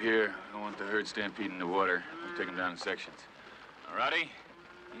make camp here. I don't want the herd stampeding the water. We'll take them down in sections. All righty.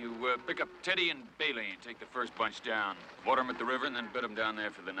 You pick up Teddy and Bailey and take the first bunch down. Water them at the river and then bed them down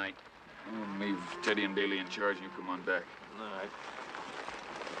there for the night. We'll leave Teddy and Bailey in charge and you come on back. All right.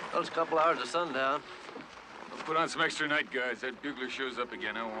 Well, it's a couple hours of sundown. We'll put on some extra night guards. That bugler shows up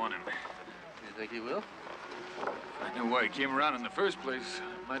again. I want him. You think he will? I know why he came around in the first place.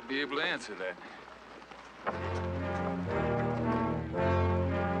 I might be able to answer that.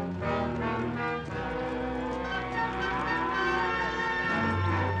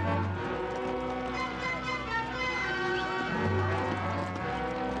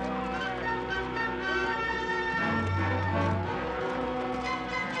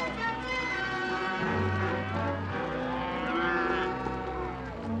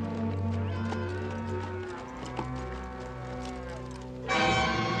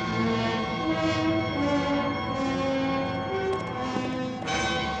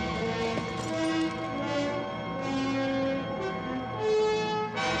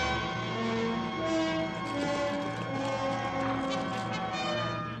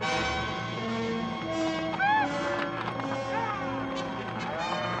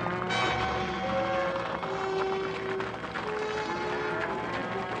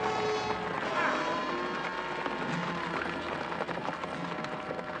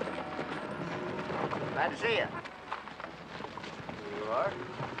 Glad to see you. You are?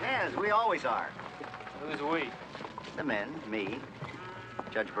 Yes, we always are. Who's we? The men, me,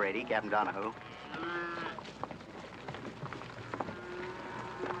 Judge Brady, Captain Donahue.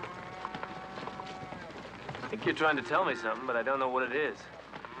 I think you're trying to tell me something, but I don't know what it is.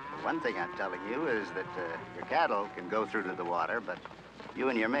 One thing I'm telling you is that your cattle can go through to the water, but you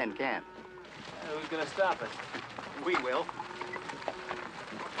and your men can't. Who's gonna stop us? We will.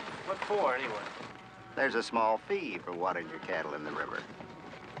 What for, anyway? There's a small fee for watering your cattle in the river.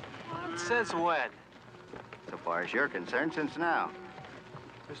 Since when? So far as you're concerned, since now.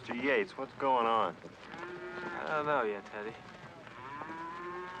 Mr. Yates, what's going on? I don't know yet, Teddy.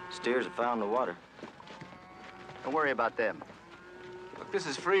 Steers have found the water. Don't worry about them. Look, this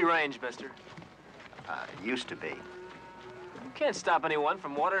is free range, mister. Used to be. You can't stop anyone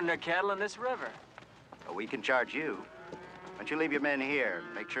from watering their cattle in this river. But we can charge you. Why don't you leave your men here,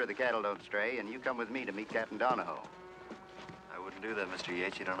 make sure the cattle don't stray, and you come with me to meet Captain Donahoe. I wouldn't do that, Mr.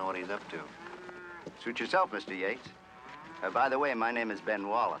 Yates. You don't know what he's up to. Suit yourself, Mr. Yates. By the way, my name is Ben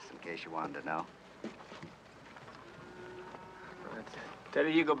Wallace, in case you wanted to know.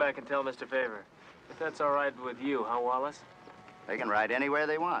 Teddy, you go back and tell Mr. Favor. If that's all right with you, huh, Wallace? They can ride anywhere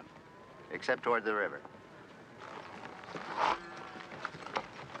they want, except toward the river.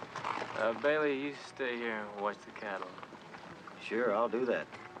 Bailey, you stay here and watch the cattle. Sure, I'll do that.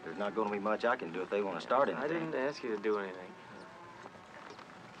 There's not going to be much I can do if they want to start anything. I didn't ask you to do anything.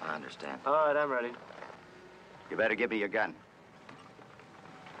 I understand. All right, I'm ready. You better give me your gun.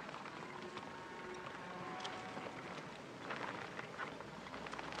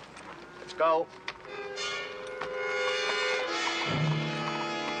 Let's go.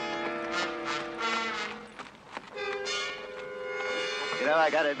 You know,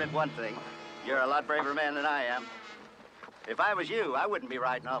 I gotta admit one thing. You're a lot braver man than I am. If I was you, I wouldn't be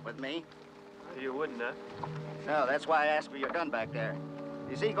riding off with me. You wouldn't, huh? No, that's why I asked for your gun back there.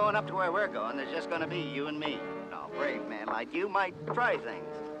 You see, going up to where we're going, there's just gonna be you and me. No, brave man like you might try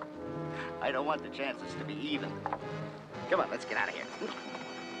things. I don't want the chances to be even. Come on, let's get out of here.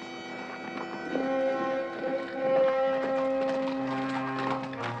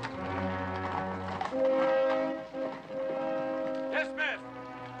 Dismiss!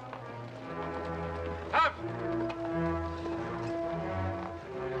 Up!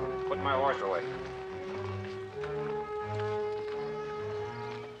 Put my horse away.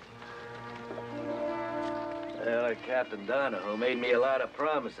 Well, Captain Donahoe made me a lot of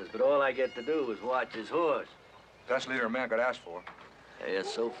promises, but all I get to do is watch his horse. Best leader a man could ask for. Yeah,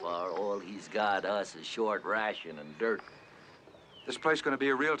 so far, all he's got us is short ration and dirt. This place is going to be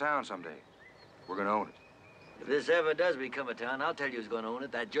a real town someday. We're going to own it. If this ever does become a town, I'll tell you who's going to own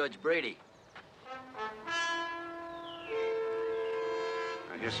it, that Judge Brady.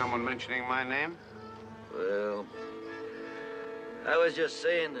 I hear someone mentioning my name. Well, I was just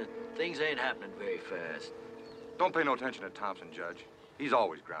saying that things ain't happening very fast. Don't pay no attention to Thompson, Judge. He's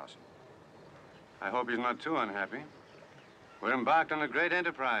always grousing. I hope he's not too unhappy. We're embarked on a great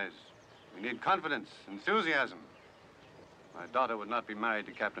enterprise. We need confidence, enthusiasm. My daughter would not be married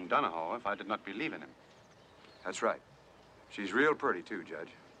to Captain Donahoe if I did not believe in him. That's right. She's real pretty, too, Judge.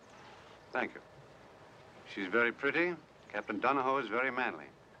 Thank you. She's very pretty. Captain Donahoe is very manly.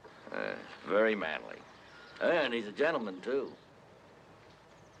 Very manly. And he's a gentleman, too.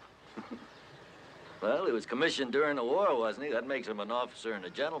 Well, he was commissioned during the war, wasn't he? That makes him an officer and a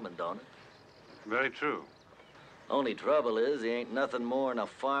gentleman, don't it? Very true. Only trouble is he ain't nothing more than a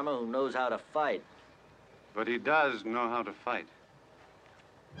farmer who knows how to fight. But he does know how to fight.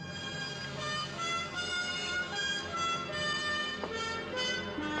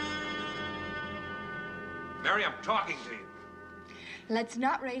 Mary, I'm talking to you. Let's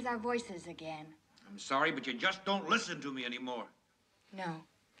not raise our voices again. I'm sorry, but you just don't listen to me anymore. No.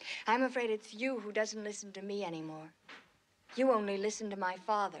 I'm afraid it's you who doesn't listen to me anymore. You only listen to my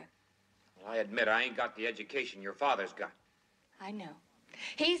father. Well, I admit I ain't got the education your father's got. I know.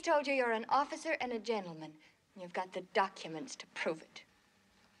 He's told you you're an officer and a gentleman. And you've got the documents to prove it.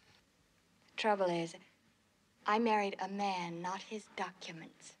 The trouble is, I married a man, not his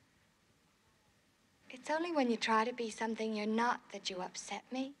documents. It's only when you try to be something you're not that you upset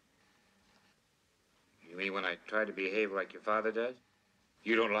me. You mean when I try to behave like your father does?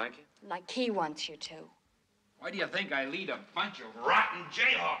 You don't like it? Like he wants you to. Why do you think I lead a bunch of rotten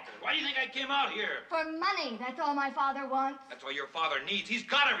jayhawkers? Why do you think I came out here? For money, that's all my father wants. That's all your father needs. He's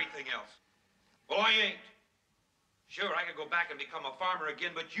got everything else. Well, I ain't. Sure, I could go back and become a farmer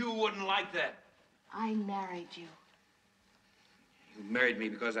again, but you wouldn't like that. I married you. You married me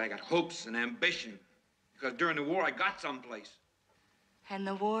because I got hopes and ambition. Because during the war, I got someplace. And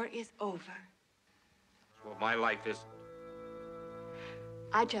the war is over. Well, my life is...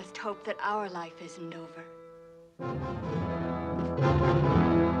 I just hope that our life isn't over.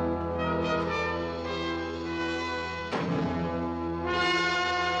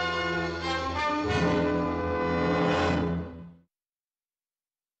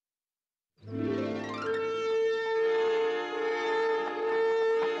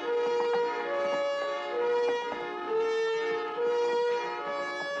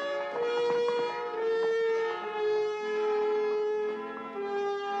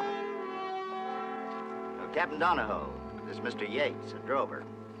 Captain Donahoe, this is Mr. Yates, a drover.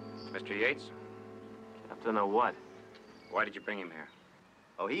 Mr. Yates? Captain of what? Why did you bring him here?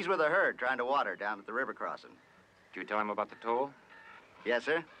 Oh, he's with a herd trying to water down at the river crossing. Did you tell him about the toll? Yes,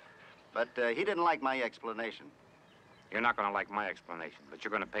 sir. But he didn't like my explanation. You're not going to like my explanation, but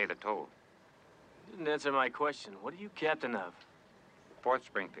you're going to pay the toll. You didn't answer my question. What are you captain of? Fort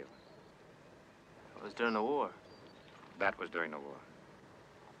Springfield. It was during the war. That was during the war.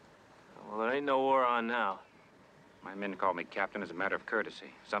 Well, there ain't no war on now. My men call me captain as a matter of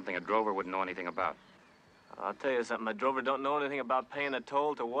courtesy, something a drover wouldn't know anything about. I'll tell you something. A drover don't know anything about paying a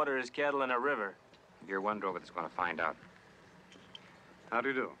toll to water his cattle in a river. You're one drover that's going to find out. How do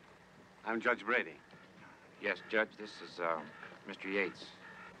you do? I'm Judge Brady. Yes, Judge, this is Mr. Yates.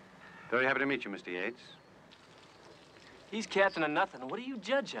 Very happy to meet you, Mr. Yates. He's captain of nothing. What do you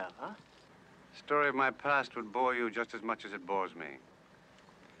judge of, huh? The story of my past would bore you just as much as it bores me.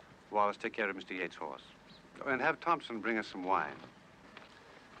 Wallace, take care of Mr. Yates' horse. And have Thompson bring us some wine.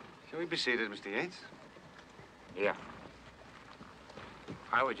 Shall we be seated, Mr. Yates? Yeah.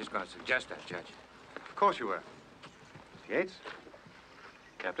 I was just going to suggest that, Judge. Of course you were. Mr. Yates?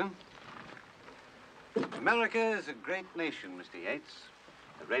 Captain? America is a great nation, Mr. Yates.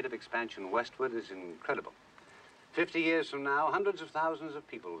 The rate of expansion westward is incredible. 50 years from now, hundreds of thousands of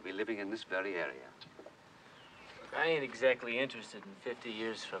people will be living in this very area. I ain't exactly interested in 50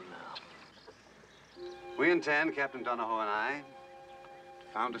 years from now. We intend, Captain Donahoe and I,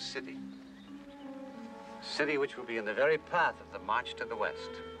 to found a city. A city which will be in the very path of the march to the west.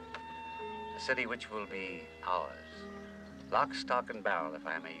 A city which will be ours. Lock, stock, and barrel, if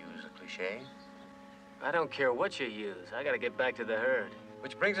I may use a cliche. I don't care what you use. I gotta get back to the herd.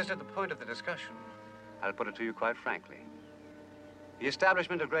 Which brings us to the point of the discussion. I'll put it to you quite frankly. The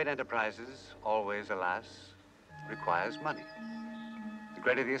establishment of great enterprises always, alas, requires money. The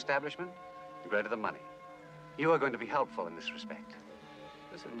greater the establishment, the greater the money. You are going to be helpful in this respect.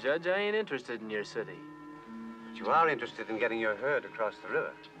 Listen, Judge, I ain't interested in your city. But you are interested in getting your herd across the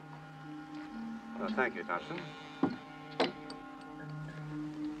river. Well, thank you, Thompson.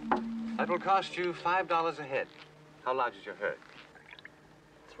 That will cost you $5 a head. How large is your herd?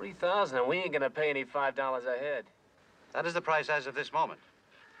 3,000, and we ain't gonna pay any $5 a head. That is the price as of this moment.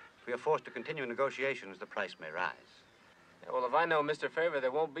 If we are forced to continue negotiations, the price may rise. Yeah, well, if I know Mr. Favor, there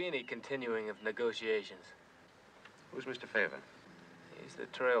won't be any continuing of negotiations. Who's Mr. Favor? He's the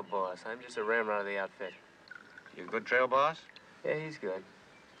trail boss. I'm just a ramrod of the outfit. You a good trail boss? Yeah, he's good.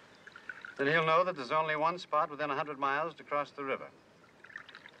 Then he'll know that there's only one spot within 100 miles to cross the river.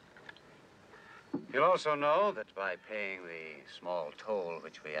 He'll also know that by paying the small toll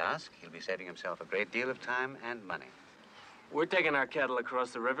which we ask, he'll be saving himself a great deal of time and money. We're taking our cattle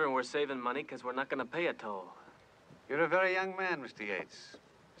across the river, and we're saving money because we're not going to pay a toll. You're a very young man, Mr. Yates.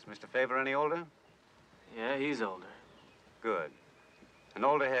 Is Mr. Favor any older? Yeah, he's older. Good. An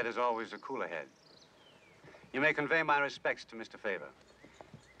older head is always a cooler head. You may convey my respects to Mr. Favor.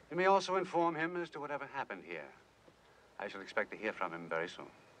 You may also inform him as to whatever happened here. I shall expect to hear from him very soon.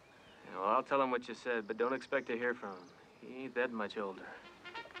 Yeah, well, I'll tell him what you said, but don't expect to hear from him. He ain't that much older.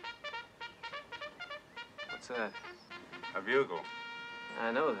 What's that? A bugle.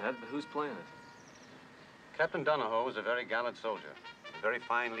 I know that, but who's playing it? Captain Donahoe was a very gallant soldier, a very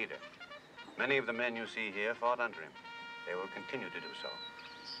fine leader. Many of the men you see here fought under him. They will continue to do so.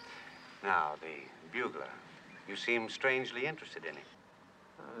 Now, the bugler. You seem strangely interested in him.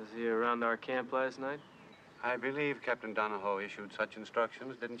 Was he around our camp last night? I believe Captain Donahoe issued such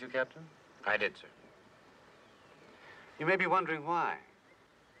instructions, didn't you, Captain? I did, sir. You may be wondering why.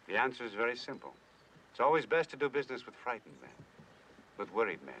 The answer is very simple. It's always best to do business with frightened men, with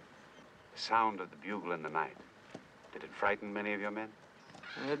worried men. The sound of the bugle in the night. Did it frighten many of your men?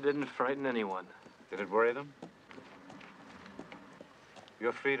 It didn't frighten anyone. Did it worry them?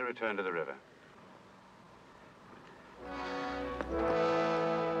 You're free to return to the river.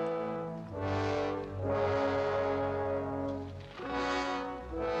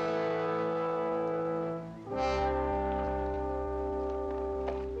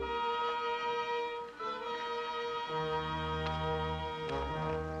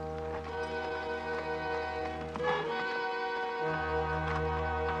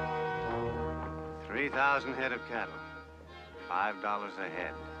 1,000 head of cattle. $5 a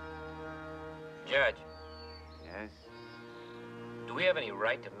head. Judge, Yes? do we have any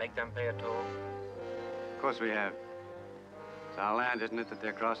right to make them pay a toll? Of course we have. It's our land, isn't it, that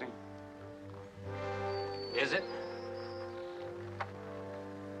they're crossing? Is it?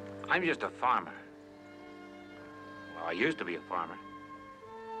 I'm just a farmer. Well, I used to be a farmer.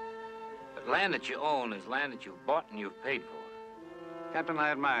 But land that you own is land that you've bought and you've paid for. Captain,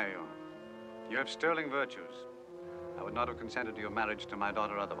 I admire you. You have sterling virtues. I would not have consented to your marriage to my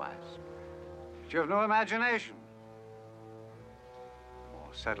daughter otherwise. But you have no imagination.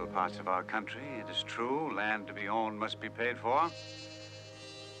 More settled parts of our country, it is true, land to be owned must be paid for.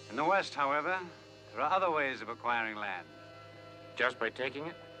 In the West, however, there are other ways of acquiring land. Just by taking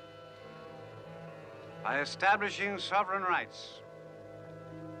it? By establishing sovereign rights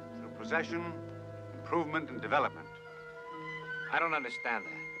through possession, improvement, and development. I don't understand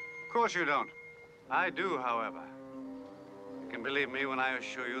that. Of course you don't. I do, however. You can believe me when I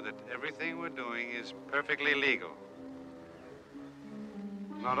assure you that everything we're doing is perfectly legal.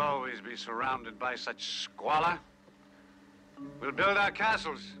 Not always be surrounded by such squalor. We'll build our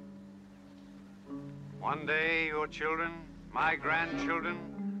castles. One day, your children, my grandchildren,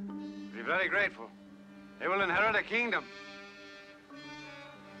 will be very grateful. They will inherit a kingdom.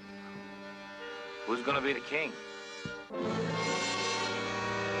 Who's gonna be the king?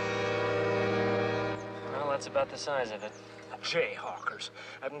 Well, that's about the size of it. Jayhawkers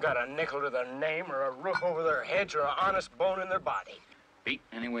haven't got a nickel to their name or a roof over their heads or an honest bone in their body. Pete,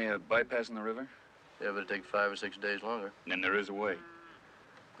 any way of bypassing the river? Yeah, but it'd take 5 or 6 days longer. Then there is a way.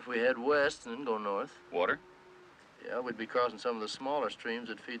 If we head west and then go north. Water? Yeah, we'd be crossing some of the smaller streams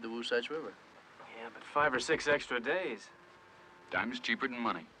that feed the Wasatch River. Yeah, but 5 or 6 extra days. Time is cheaper than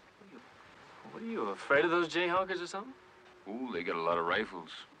money. What are you, afraid of those Jayhawkers or something? Ooh, they got a lot of rifles.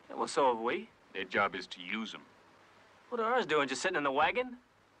 Yeah, well, so have we. Their job is to use them. What are ours doing, just sitting in the wagon?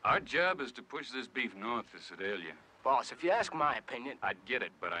 Our job is to push this beef north to Sedalia. Boss, if you ask my opinion... I'd get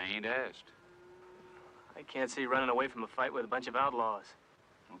it, but I ain't asked. I can't see running away from a fight with a bunch of outlaws.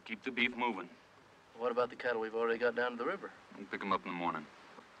 We'll keep the beef moving. What about the cattle we've already got down to the river? We'll pick them up in the morning.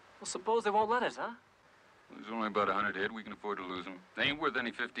 Well, suppose they won't let us, huh? There's only about 100 head. We can afford to lose them. They ain't worth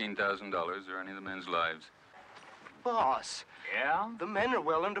any $15,000 or any of the men's lives. Boss. Yeah? The men are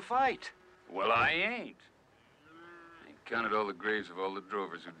willing to fight. Well, I ain't. I ain't counted all the graves of all the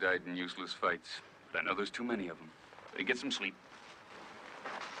drovers who died in useless fights. But I know there's too many of them. Better get some sleep.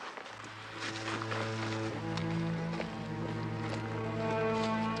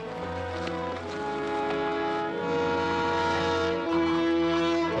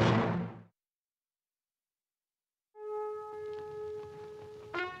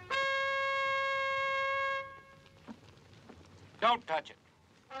 Don't touch it.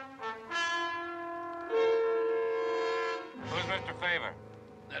 Who's Mr. Favor?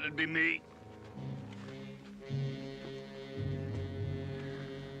 That'd be me.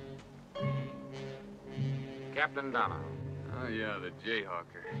 Captain Donohoe. Oh, yeah, the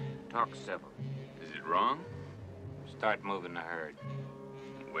Jayhawker. Talk civil. Is it wrong? Start moving the herd.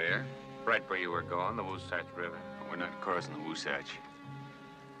 Where? Right where you were going, the Wasatch River. We're not crossing the Wasatch.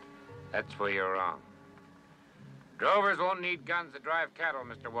 That's where you're wrong. Drovers won't need guns to drive cattle,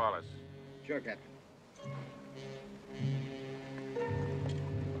 Mr. Wallace. Sure, Captain.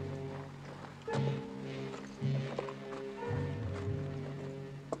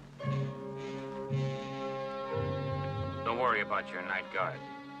 Don't worry about your night guard.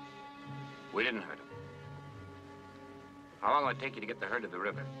 We didn't hurt him. How long will it take you to get the herd to the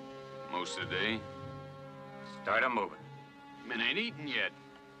river? Most of the day. Start 'em moving. Men ain't eaten yet.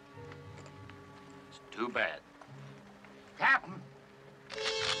 It's too bad. Captain.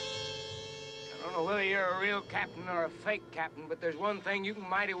 I don't know whether you're a real captain or a fake captain, but there's one thing you can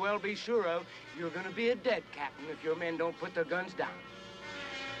mighty well be sure of. You're gonna be a dead captain if your men don't put their guns down.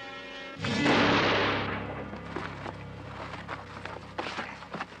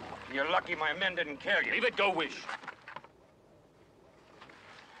 You're lucky my men didn't kill you. Leave it go, Wish.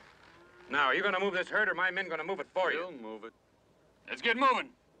 Now, are you gonna move this herd or my men gonna move it for you? We'll move it. Let's get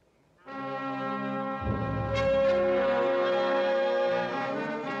moving.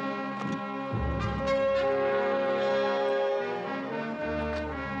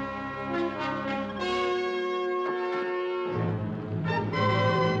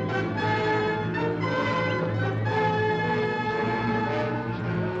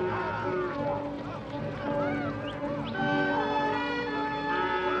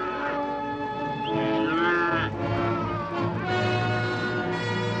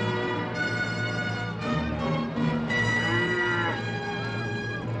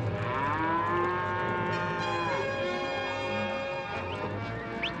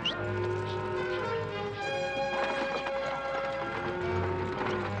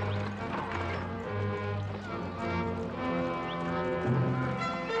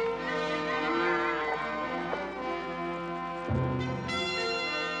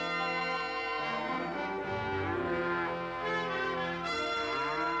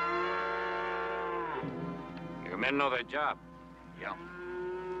 men know their job. Yeah.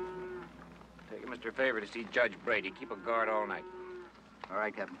 Take Mr. Favor to see Judge Brady. Keep a guard all night. All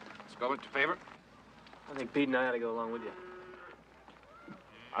right, Captain. Let's go, Mr. Favor. I think Pete and I ought to go along with you.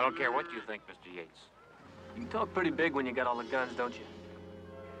 I don't care what you think, Mr. Yates. You talk pretty big when you got all the guns, don't you?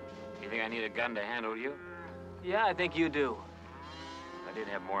 You think I need a gun to handle you? Yeah, I think you do. If I did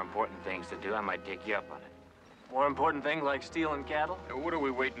have more important things to do, I might take you up on it. More important things like stealing cattle? What are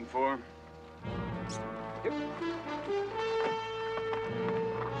we waiting for? You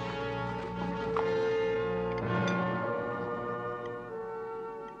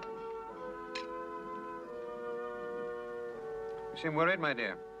seem worried, my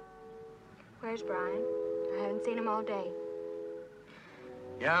dear. Where's Brian? I haven't seen him all day.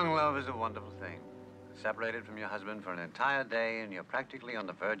 Young love is a wonderful thing. Separated from your husband for an entire day, and you're practically on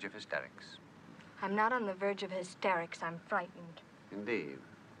the verge of hysterics. I'm not on the verge of hysterics. I'm frightened. Indeed.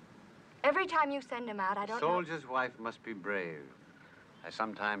 Every time you send him out, I don't know. Soldier's wife must be brave. I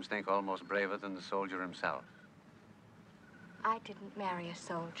sometimes think almost braver than the soldier himself. I didn't marry a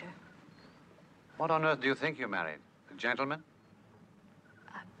soldier. What on earth do you think you married? A gentleman?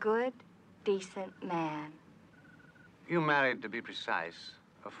 A good, decent man. You married, to be precise,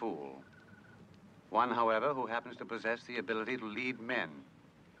 a fool. One, however, who happens to possess the ability to lead men.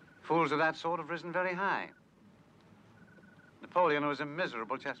 Fools of that sort have risen very high. Napoleon was a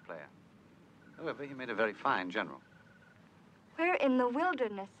miserable chess player. However, he made a very fine general. We're in the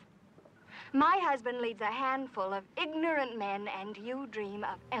wilderness. My husband leads a handful of ignorant men, and you dream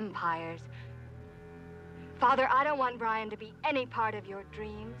of empires. Father, I don't want Brian to be any part of your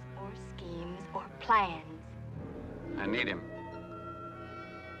dreams or schemes or plans. I need him.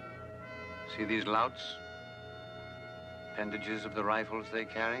 See these louts? Appendages of the rifles they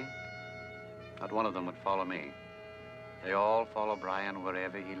carry? Not one of them would follow me. They all follow Brian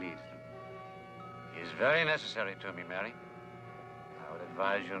wherever he leads them. He is very necessary to me, Mary. I would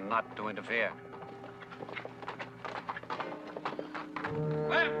advise you not to interfere.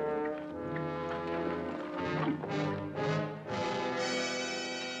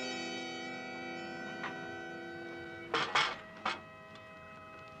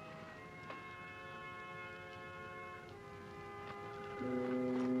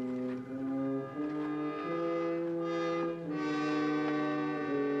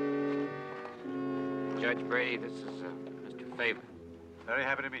 Judge Brady, this is Mr. Favor. Very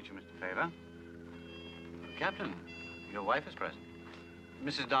happy to meet you, Mr. Favor. Captain, your wife is present.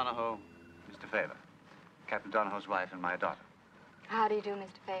 Mrs. Donahoe, Mr. Favor. Captain Donahoe's wife and my daughter. How do you do,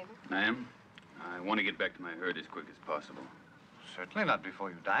 Mr. Favor? Ma'am, I want to get back to my herd as quick as possible. Certainly not before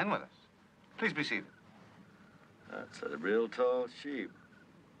you dine with us. Please be seated. That's a real tall sheep.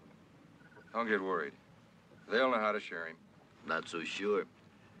 Don't get worried. They'll know how to share him. Not so sure.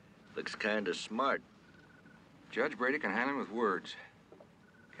 Looks kind of smart. Judge Brady can handle him with words.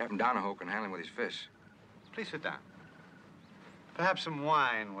 Captain Donahoe can handle him with his fists. Please sit down. Perhaps some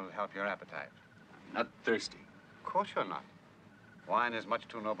wine will help your appetite. Not thirsty. Of course you're not. Wine is much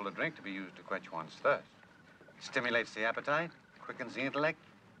too noble a drink to be used to quench one's thirst. It stimulates the appetite, quickens the intellect,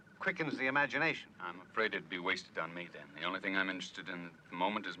 quickens the imagination. I'm afraid it'd be wasted on me then. The only thing I'm interested in at the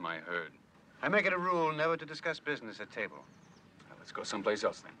moment is my herd. I make it a rule never to discuss business at table. Well, let's go someplace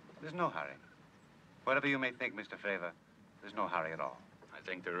else then. There's no hurry. Whatever you may think, Mr. Favor, there's no hurry at all. I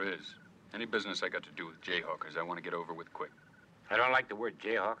think there is. Any business I got to do with jayhawkers, I want to get over with quick. I don't like the word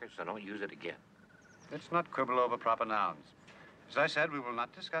jayhawker, so don't use it again. Let's not quibble over proper nouns. As I said, we will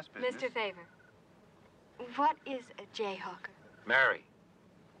not discuss business. Mr. Favor, what is a jayhawker? Mary.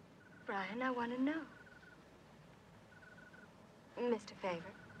 Brian, I want to know. Mr.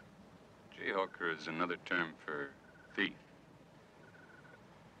 Favor. Jayhawker is another term for thief.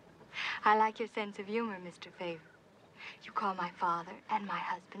 I like your sense of humor, Mr. Favor. You call my father and my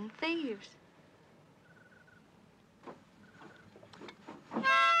husband thieves.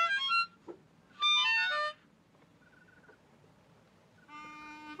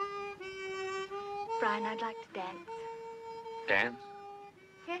 Brian, I'd like to dance. Dance?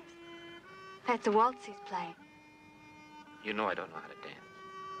 Yes. That's a waltz he's playing. You know I don't know how to dance.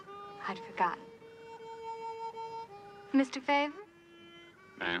 I'd forgotten. Mr. Favor,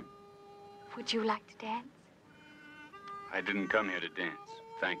 Ma'am, would you like to dance? I didn't come here to dance.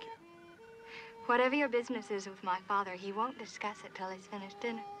 Thank you. Whatever your business is with my father, he won't discuss it till he's finished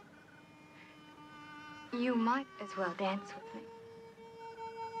dinner. You might as well dance with me.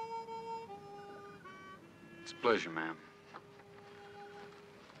 It's a pleasure, ma'am.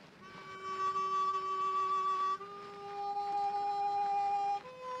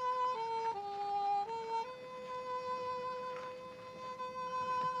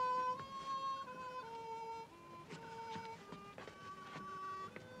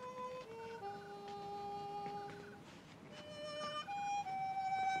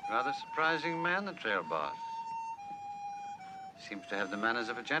 Rather surprising man, the trail boss. Seems to have the manners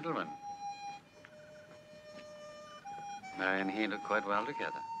of a gentleman. Mary and he look quite well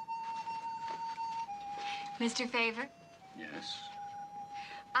together. Mr. Favor, Yes?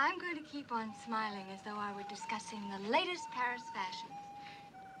 I'm going to keep on smiling as though I were discussing the latest Paris fashions.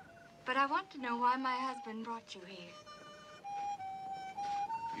 But I want to know why my husband brought you here.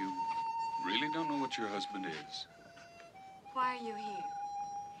 You really don't know what your husband is? Why are you here?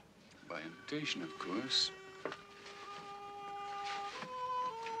 By invitation, of course.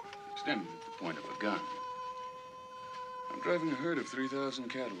 Extended at the point of a gun. I'm driving a herd of 3,000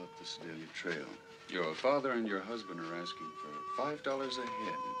 cattle up the Sedalia Trail. Your father and your husband are asking for $5 a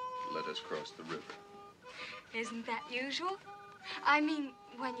head to let us cross the river. Isn't that usual? I mean,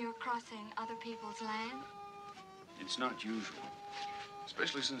 when you're crossing other people's land? It's not usual,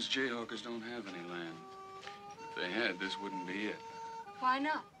 especially since jayhawkers don't have any land. If they had, this wouldn't be it. Why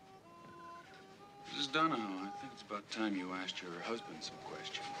not? Mrs. Donahoe, I think it's about time you asked your husband some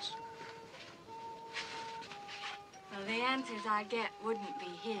questions. Well, the answers I get wouldn't be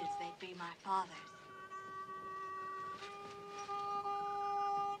his, they'd be my father's.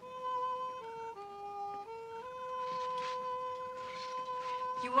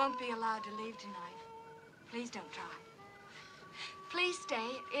 You won't be allowed to leave tonight. Please don't try. Please stay.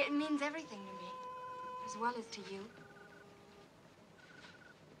 It means everything to me, as well as to you.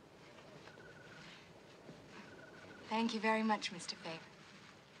 Thank you very much, Mr. Favor.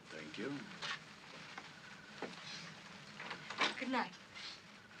 Thank you. Good night.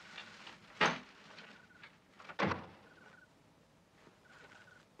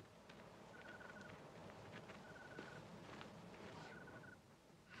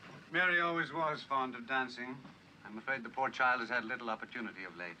 Mary always was fond of dancing. I'm afraid the poor child has had little opportunity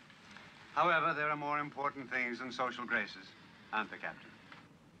of late. However, there are more important things than social graces, aren't there, Captain?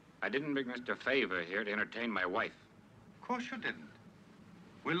 I didn't bring Mr. Favor here to entertain my wife. Of course you didn't.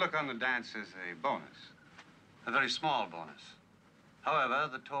 We look on the dance as a bonus, a very small bonus. However,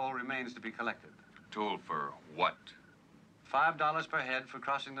 the toll remains to be collected. Toll for what? $5 per head for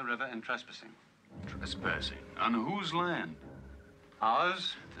crossing the river and trespassing. Trespassing? On whose land?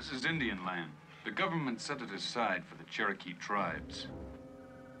 Ours? This is Indian land. The government set it aside for the Cherokee tribes.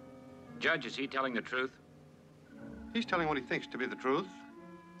 Judge, is he telling the truth? He's telling what he thinks to be the truth,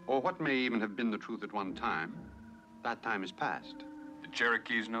 or what may even have been the truth at one time. That time is past. The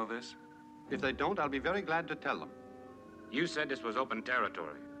Cherokees know this? If they don't, I'll be very glad to tell them. You said this was open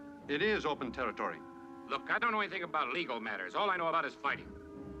territory. It is open territory. Look, I don't know anything about legal matters. All I know about is fighting.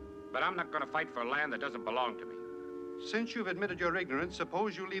 But I'm not going to fight for land that doesn't belong to me. Since you've admitted your ignorance,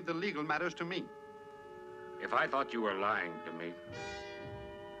 suppose you leave the legal matters to me. If I thought you were lying to me...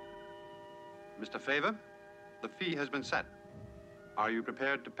 Mr. Favor, the fee has been set. Are you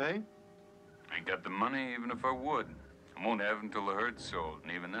prepared to pay? I ain't got the money, even if I would. I won't have until the herd's sold,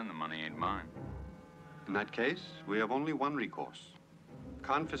 and even then the money ain't mine. In that case, we have only one recourse.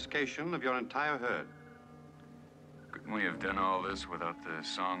 Confiscation of your entire herd. Couldn't we have done all this without the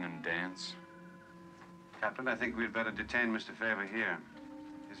song and dance? Captain, I think we'd better detain Mr. Favor here.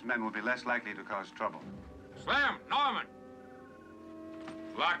 His men will be less likely to cause trouble. Slim! Norman!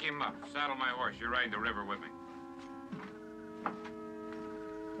 Lock him up. Saddle my horse. You're riding the river with me.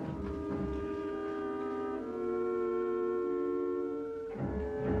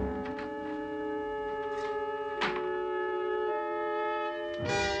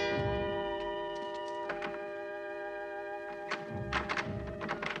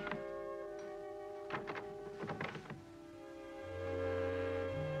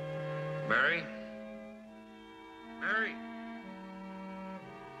 Mary? Mary?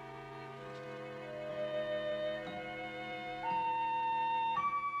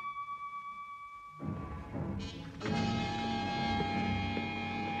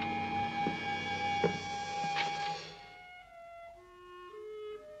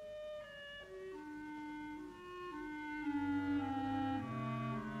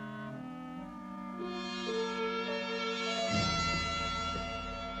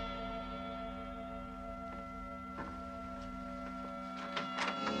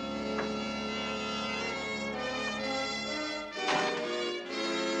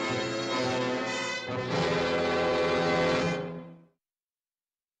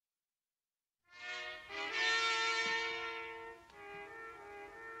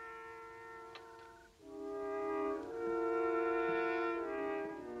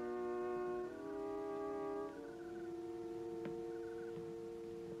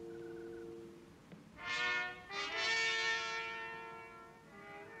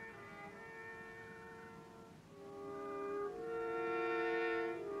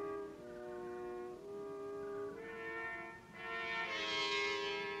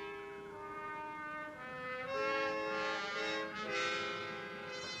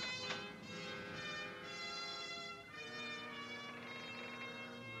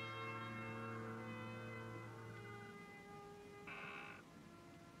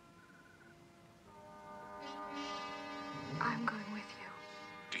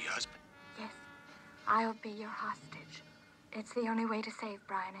 I'll be your hostage. It's the only way to save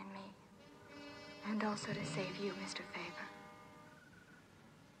Brian and me. And also to save you, Mr. Faber.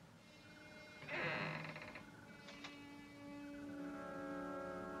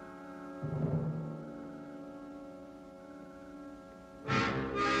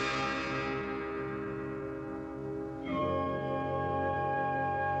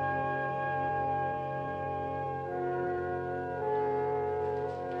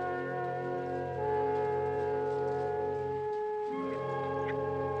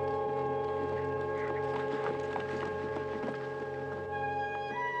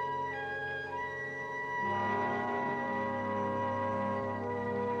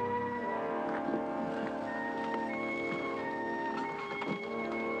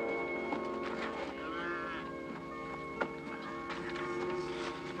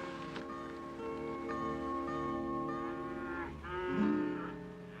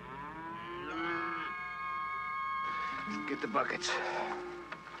 Get the buckets.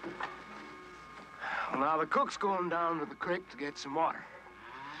 Well, now the cook's going down to the creek to get some water.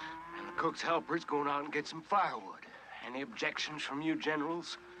 And the cook's helper's going out and get some firewood. Any objections from you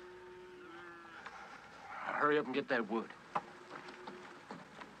generals? Now, hurry up and get that wood.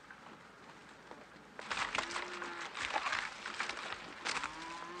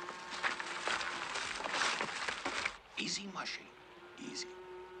 Easy, Mushy. Easy.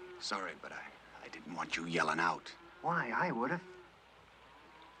 Sorry, but I didn't want you yelling out. Why, I would have.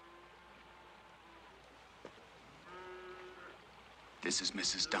 This is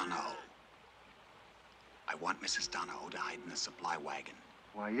Mrs. Donahoe. I want Mrs. Donahoe to hide in the supply wagon.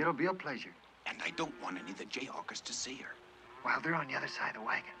 Why, it'll be a pleasure. And I don't want any of the Jayhawkers to see her. Well, they're on the other side of the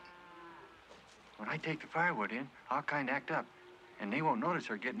wagon. When I take the firewood in, I'll kind of act up. And they won't notice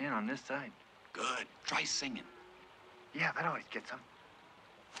her getting in on this side. Good. Try singing. Yeah, that always gets them.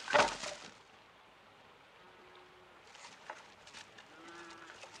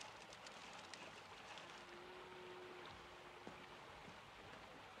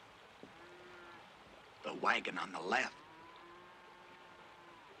 The wagon on the left.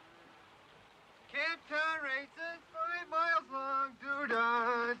 Canton races 5 miles long,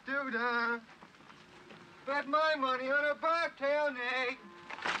 doo-dah, doo-dah. Bet my money on a bobtail neigh.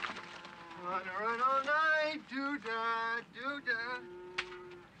 Wanna run all night, doo-dah, doo-dah.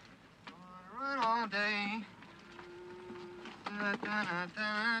 Wanna run all day.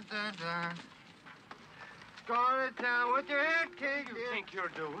 Da-da-da-da-da-da. Gone to town with your head cake. What do you think you're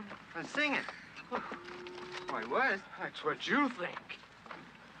doing? I'm singing. Why, what? That's what you think.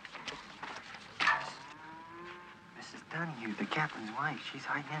 Mrs. Donahue, the captain's wife, she's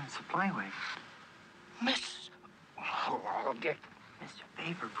hiding in the supply wagon. Miss... Oh, I'll get... Mr.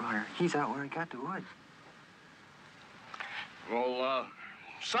 Faber brought her. He's out where he got the wood. Well,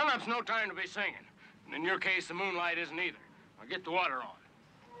 sunup's no time to be singing. And in your case, the moonlight isn't either. Now get the water on.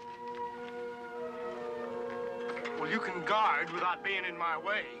 Well, you can guard without being in my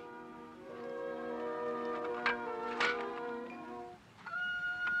way.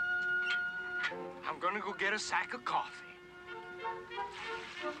 I'm gonna go get a sack of coffee.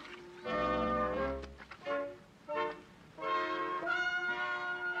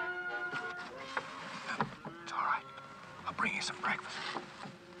 It's all right. I'll bring you some breakfast.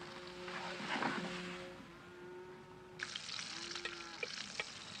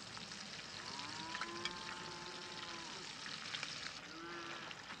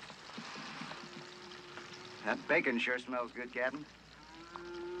 That bacon sure smells good, Captain.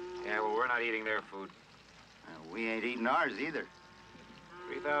 Yeah, well, we're not eating their food. We ain't eating ours either.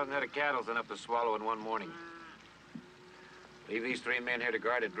 3,000 head of cattle's enough to swallow in one morning. Leave these 3 men here to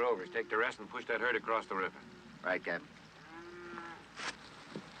guard at drovers. Take the rest and push that herd across the river. Right, Captain.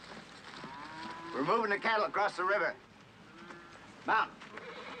 We're moving the cattle across the river. Mount.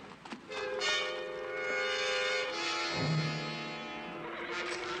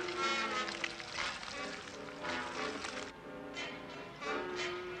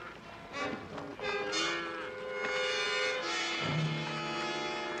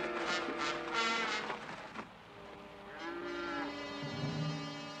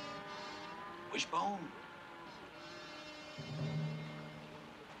 Wishbone.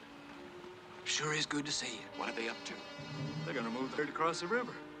 Sure is good to see you. What are they up to? They're gonna move the herd across the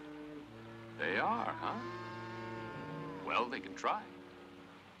river. They are, huh? Well, they can try.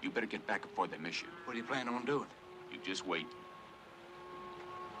 You better get back before they miss you. What do you plan on doing? You just wait.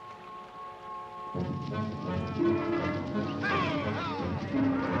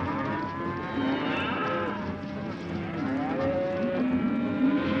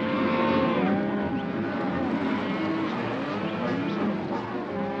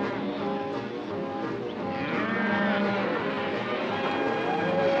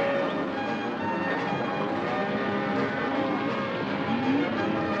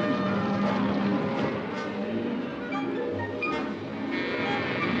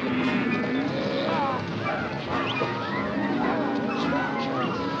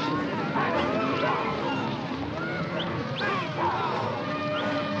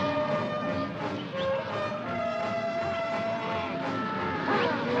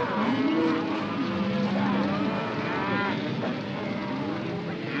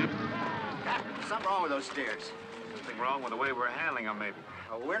 Something wrong with those steers. Something wrong with the way we're handling them, maybe.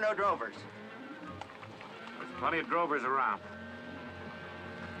 Oh, we're no drovers. There's plenty of drovers around.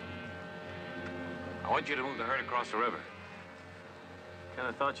 I want you to move the herd across the river. Kind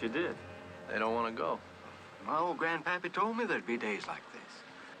of thought you did. They don't want to go. My old grandpappy told me there'd be days like this.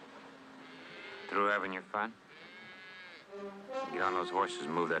 Through having your fun? Get on those horses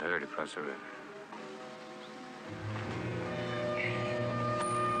and move that herd across the river.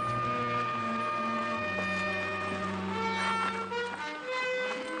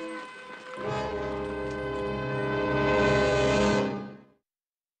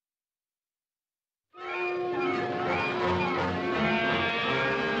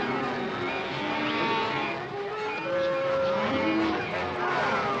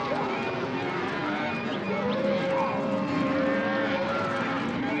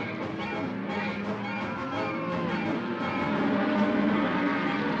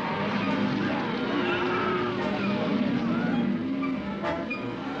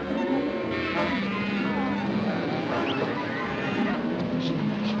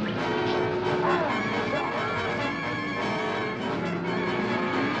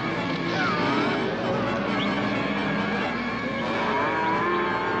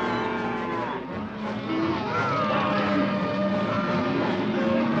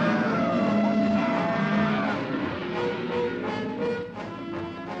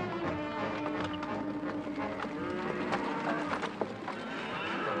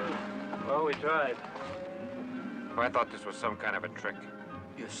 Well, we tried. Well, I thought this was some kind of a trick.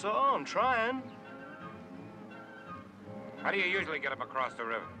 You saw him trying. How do you usually get them across the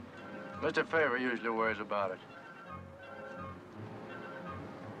river? Mr. Favor usually worries about it.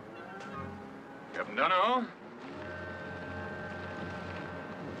 Captain Donahoe?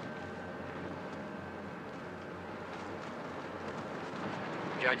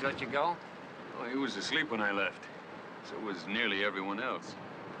 Judge let you go? Oh, he was asleep when I left. So was nearly everyone else.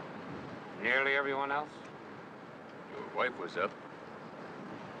 Nearly everyone else? Your wife was up.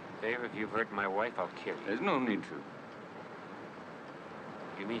 Dave, if you've hurt my wife, I'll kill you. There's no need to.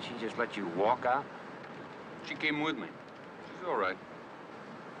 You mean she just let you walk out? She came with me. She's all right.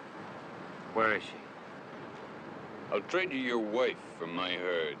 Where is she? I'll trade you your wife for my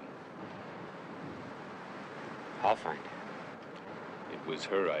herd. I'll find her. It was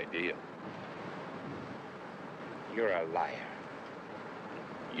her idea. You're a liar.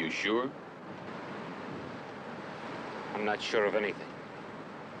 You sure? I'm not sure of anything.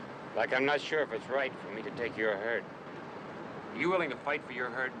 Like I'm not sure if it's right for me to take your herd. Are you willing to fight for your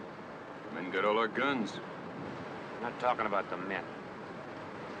herd? The men got all our guns. I'm not talking about the men.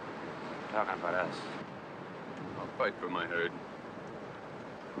 I'm talking about us. I'll fight for my herd.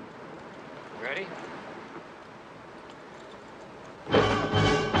 Ready?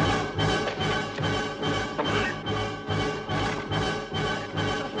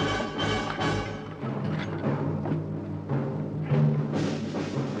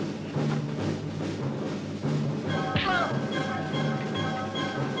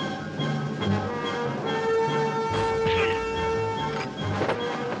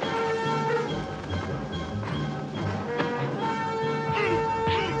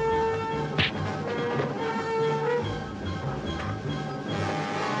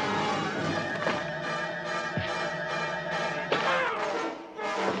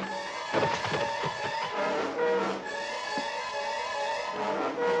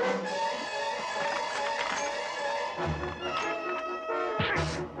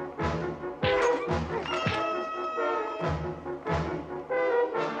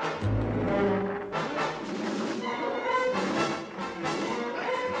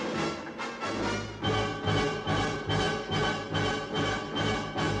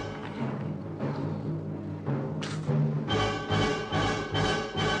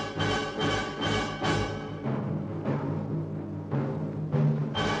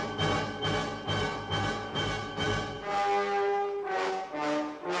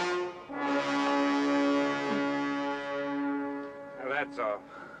 That's all.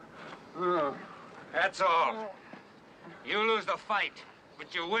 That's all. You lose the fight,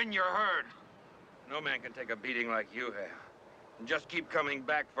 but you win your herd. No man can take a beating like you have. And just keep coming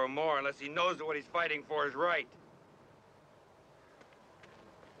back for more unless he knows that what he's fighting for is right.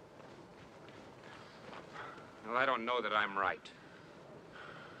 Well, I don't know that I'm right.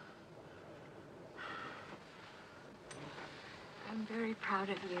 I'm very proud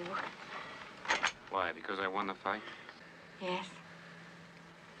of you. Why, because I won the fight? Yes.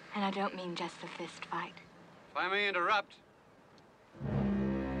 And I don't mean just the fist fight. If I may interrupt,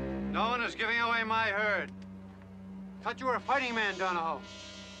 no one is giving away my herd. Thought you were a fighting man, Donahoe.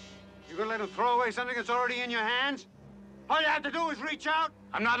 You gonna let him throw away something that's already in your hands? All you have to do is reach out.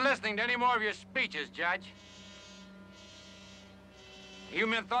 I'm not listening to any more of your speeches, Judge. You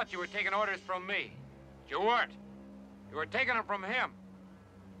men thought you were taking orders from me. But you weren't. You were taking them from him.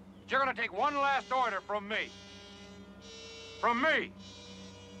 But you're gonna take one last order from me. From me.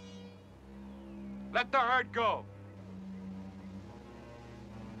 Let the herd go.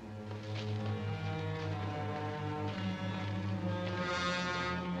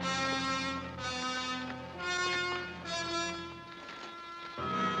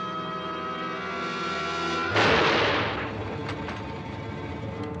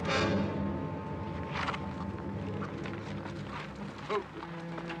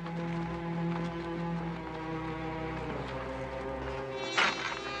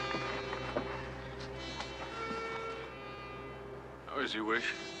 As you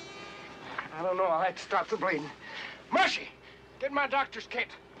wish. I don't know. I'll have to stop the bleeding. Mushy, get my doctor's kit.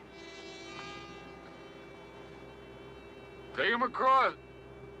 Take him across.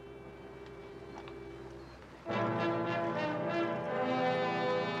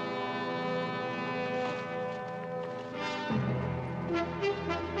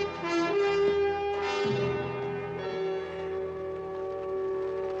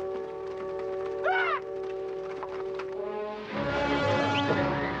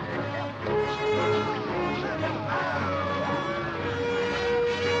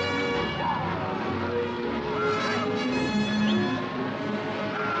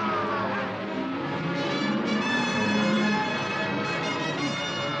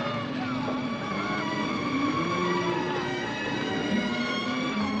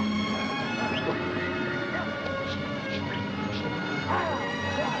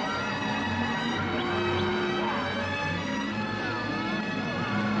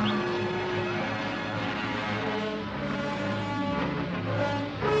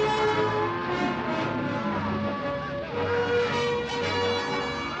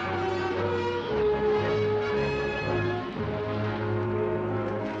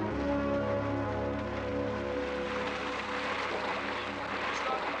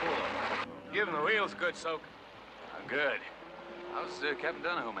 Give him the wheels, good soak. Good. How's Captain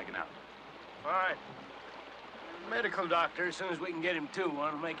Donahoe making out? Fine. Medical doctor, as soon as we can get him to,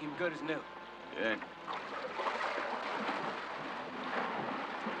 want to make him good as new. Yeah.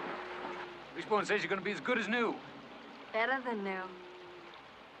 Wishbone says you're gonna be as good as new. Better than new.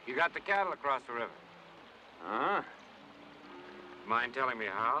 You got the cattle across the river. Uh-huh. Mind telling me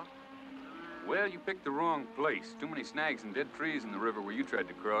how? Well, you picked the wrong place. Too many snags and dead trees in the river where you tried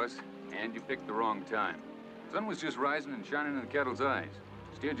to cross, and you picked the wrong time. The sun was just rising and shining in the cattle's eyes.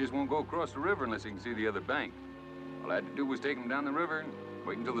 Steer just won't go across the river unless he can see the other bank. All I had to do was take him down the river and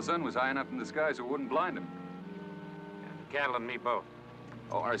wait until the sun was high enough in the sky so it wouldn't blind him. The cattle and me both.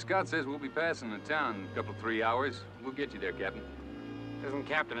 Oh, our scout says we'll be passing the town in a couple, 3 hours. We'll get you there, Captain. Isn't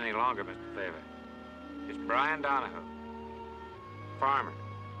Captain any longer, Mr. Favor. It's Brian Donahoe. Farmer.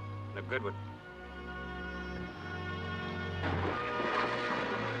 And a good one.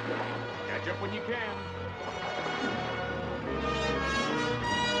 Catch up when you can.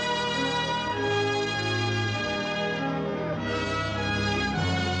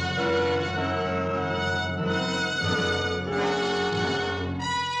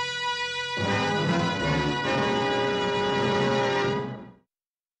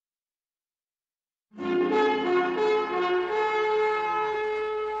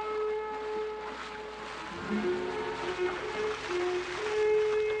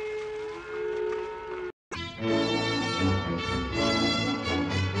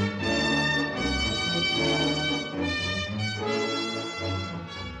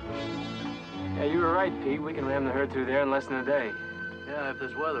 Pete, we can ram the herd through there in less than a day. Yeah, if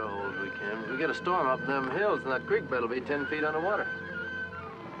this weather holds, we can. If we get a storm up in them hills, and that creek bed will be 10 feet underwater.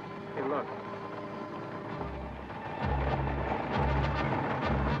 Hey, look.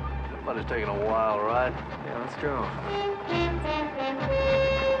 Somebody's taking a wild ride. Yeah, let's go.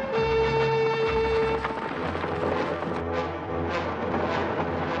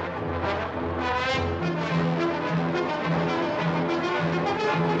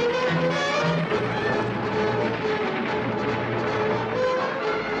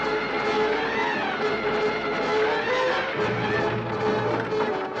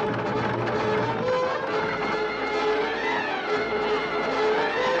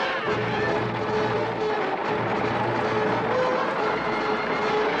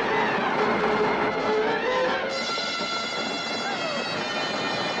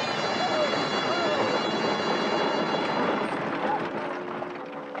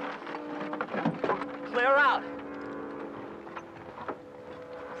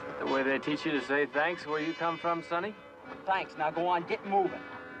 The way they teach you to say thanks where you come from, Sonny? Thanks. Now go on, get moving.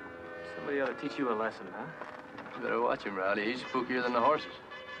 Somebody ought to teach you a lesson, huh? You better watch him, Rowdy. He's spookier than the horses.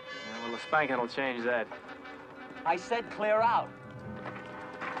 Yeah, well, the spanking will change that. I said clear out.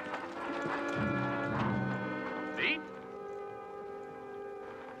 Pete?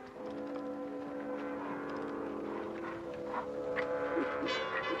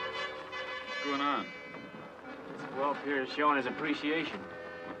 What's going on? Well, Pierce showing his appreciation.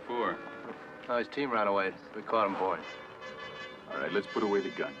 What for? Oh, his team ran away. We caught him for it. All right, let's put away the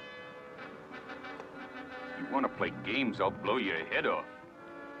gun. You want to play games, I'll blow your head off.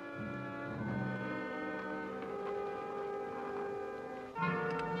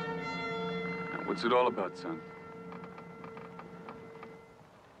 Now, what's it all about, son?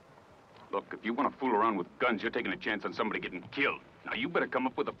 Look, if you want to fool around with guns, you're taking a chance on somebody getting killed. Now, you better come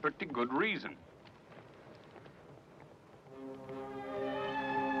up with a pretty good reason.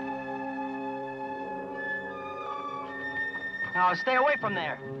 Now stay away from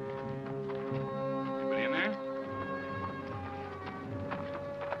there. Anybody in there?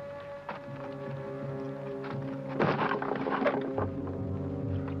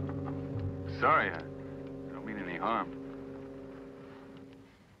 Sorry, I don't mean any harm.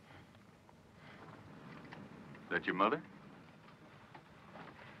 Is that your mother?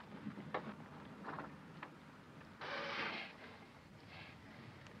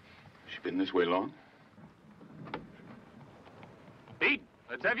 She been this way long? Pete,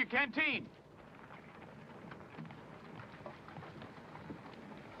 let's have your canteen.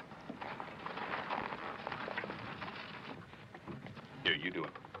 Here, you do it.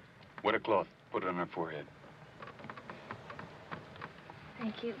 Wet a cloth. Put it on her forehead.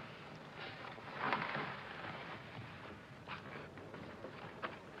 Thank you.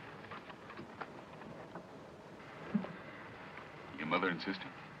 Your mother and sister?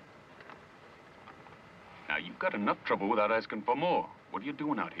 Now, you've got enough trouble without asking for more. What are you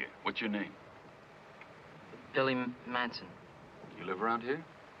doing out here? What's your name? Billy Manson. You live around here?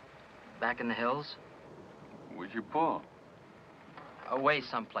 Back in the hills? Where's your pa? Away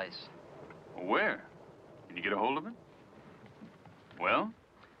someplace. Where? Can you get a hold of him? Well?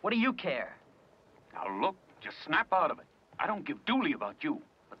 What do you care? Now, look, just snap out of it. I don't give dooley about you.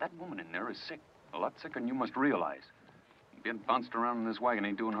 But that woman in there is sick. A lot sicker than you must realize. Being bounced around in this wagon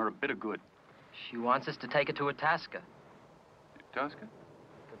ain't doing her a bit of good. She wants us to take her to Itasca. Itasca?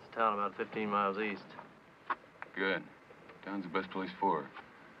 That's a town about 15 miles east. Good. Town's the best place for her.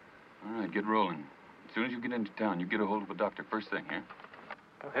 All right, get rolling. As soon as you get into town, you get a hold of a doctor first thing, here.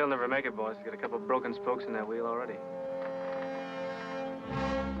 Oh, he'll never make it, boss. He's got a couple of broken spokes in that wheel already.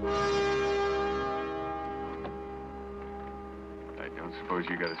 I don't suppose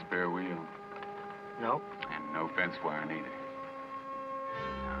you got a spare wheel? Nope. And no fence wire neither.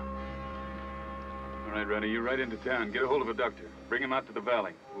 All right, Ronnie, you right into town. Get a hold of a doctor. Bring him out to the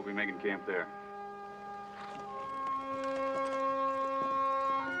valley. We'll be making camp there.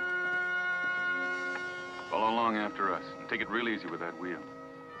 Follow along after us and take it real easy with that wheel.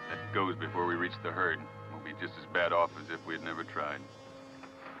 That goes before we reach the herd. We'll be just as bad off as if we had never tried.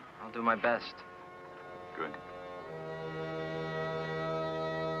 I'll do my best. Good.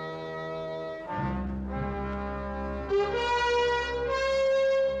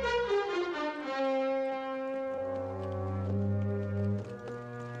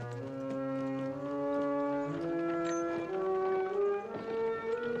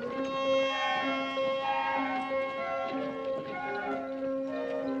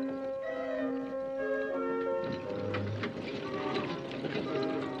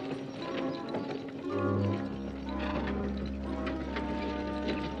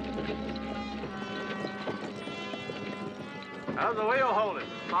 How's the wheel holding?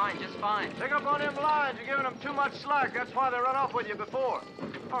 Fine, just fine. Pick up on them lines. You're giving them too much slack. That's why they run off with you before.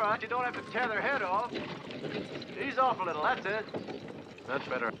 All right, you don't have to tear their head off. Ease off a little, that's it. That's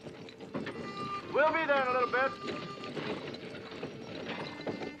better. We'll be there in a little bit.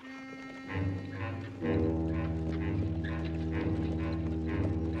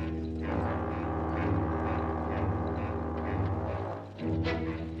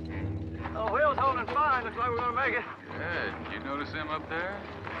 Oh, wheel's holding fine. Looks like we're gonna make it. Good. Did you notice him up there?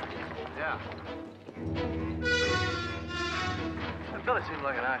 Yeah. That fella seems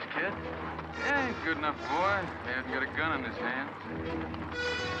like a nice kid. Yeah, he's good enough boy. He hasn't got a gun in his hand.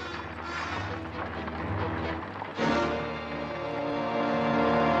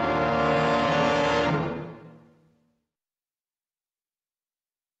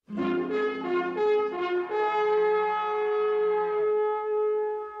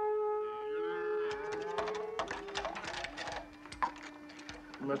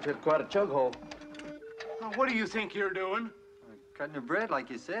 You must have quite a chug hole. Now, what do you think you're doing? Cutting your bread, like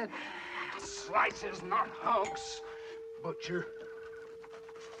you said. Slices, not hunks. Butcher.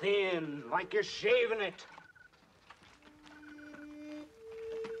 Thin, like you're shaving it.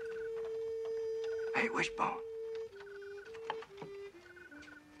 Hey, Wishbone.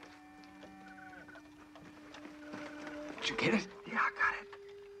 Did you get it? Yeah, I got it.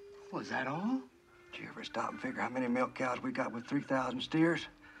 Was that all? Did you ever stop and figure how many milk cows we got with 3,000 steers?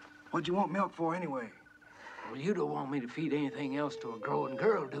 What'd you want milk for anyway? Well, you don't want me to feed anything else to a growing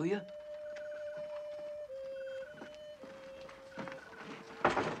girl, do you?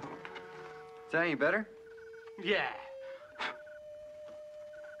 Is that any better? Yeah.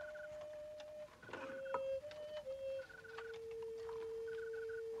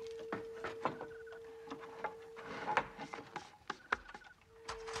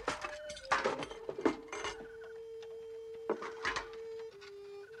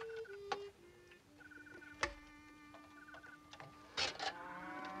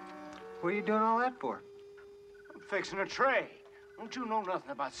 What are you doing all that for? I'm fixing a tray. Don't you know nothing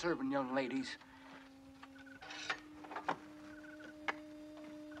about serving young ladies?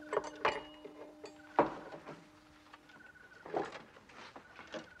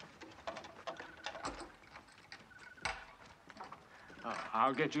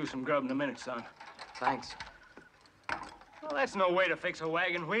 I'll get you some grub in a minute, son. Thanks. Well, that's no way to fix a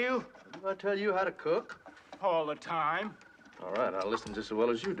wagon wheel. Didn't I tell you how to cook? All the time. All right, I'll listen just as well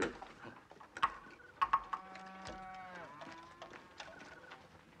as you do.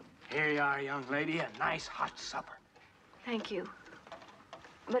 Here you are, young lady, a nice hot supper. Thank you.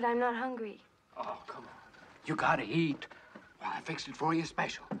 But I'm not hungry. Oh, come on. You gotta eat. Well, I fixed it for you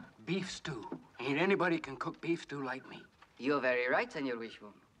special. Beef stew. Ain't anybody can cook beef stew like me. You're very right, Senor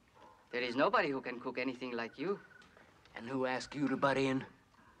Wishbone. There is nobody who can cook anything like you. And who asked you to butt in?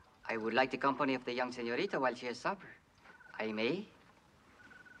 I would like the company of the young senorita while she has supper. I may?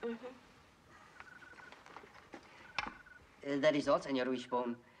 That is all, Senor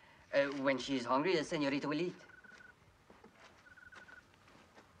Wishbone. When she is hungry, the senorita will eat.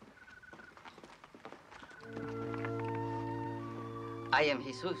 I am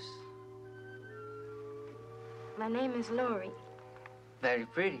Jesus. My name is Lori. Very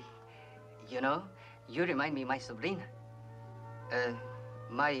pretty. You know, you remind me of my sobrina. The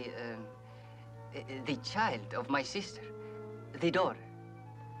child of my sister. The daughter.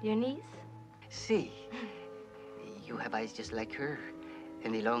 Your niece? See, you have eyes just like her,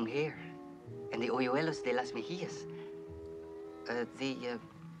 and the long hair, and the hoyuelos de las mejillas.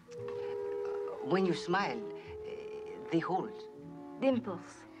 When you smile, they hold.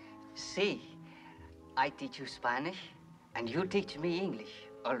 Dimples. See, I teach you Spanish, and you teach me English,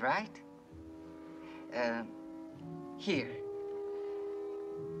 all right? Here.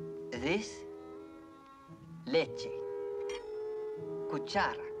 This, leche.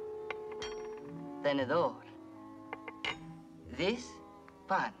 Cuchara. Tenedor. This,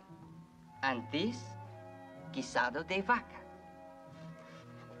 pan. And this, guisado de vaca.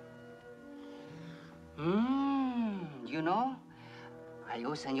 You know, I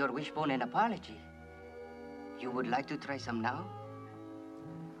owe Senor Wishbone an apology. You would like to try some now?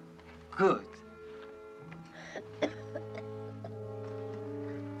 Good.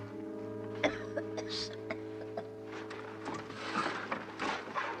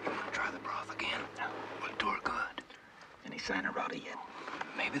 Try the broth again. We'll do her good. Any sign of Roddy yet?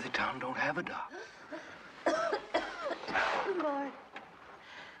 Maybe the town don't have a doc. Lord.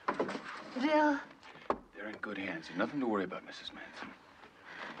 Bill. They're in good hands. Nothing to worry about, Mrs. Manson.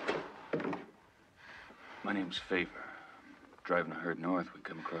 My name's Favor. Driving a herd north, we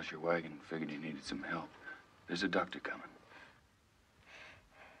come across your wagon and figured you needed some help. There's a doctor coming.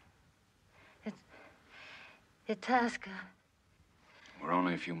 Itasca. We're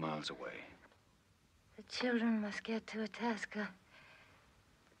only a few miles away. The children must get to Itasca.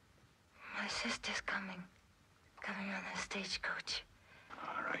 My sister's coming. Coming on the stagecoach.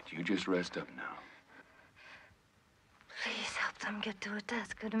 All right, you just rest up now. Please help them get to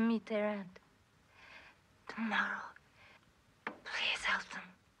Itasca to meet their aunt. Tomorrow. Please help them.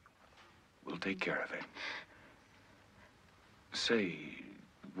 We'll take care of it. Say,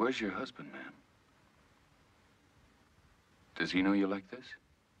 where's your husband, ma'am? Does he know you like this?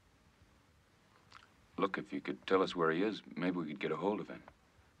 Look, if you could tell us where he is, maybe we could get a hold of him.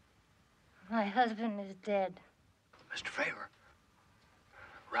 My husband is dead. Mr. Favor,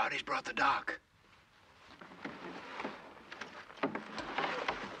 Rowdy's brought the doc.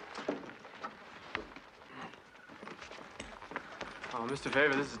 Oh, Mr.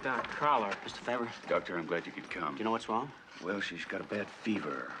 Favor, this is Doc Crowler. Mr. Favor? Doctor, I'm glad you could come. Do you know what's wrong? Well, she's got a bad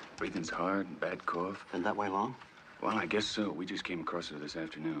fever. Breathing's hard, bad cough. Been that way long? Well, I guess so. We just came across her this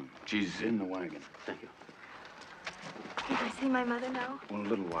afternoon. She's in the wagon. Thank you. Can I see my mother now? Well, a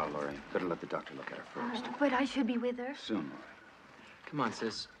little while, Laurie. Better let the doctor look at her first. But I should be with her. Soon, Laurie. Come on,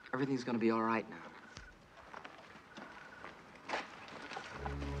 sis. Everything's gonna be all right now.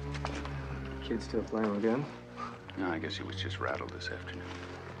 Kid's still playing with guns? No, I guess he was just rattled this afternoon.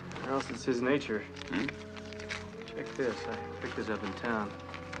 Or else it's his nature. Hmm? Check this. I picked this up in town.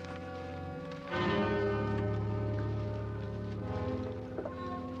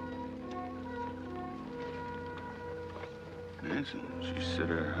 Yes, and she said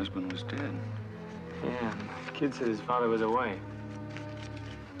her husband was dead. Yeah, and the kid said his father was away.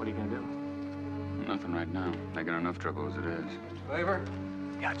 What are you gonna do? Nothing right now. I got enough trouble as it is. Favor?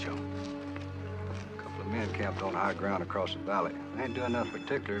 Yeah, Joe. A couple of men camped on high ground across the valley. I ain't doing nothing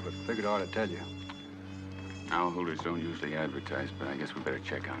particular, but figured I ought to tell you. Owl holders don't usually advertise, but I guess we better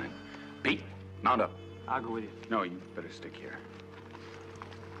check on it. Pete, mount up. I'll go with you. No, you better stick here.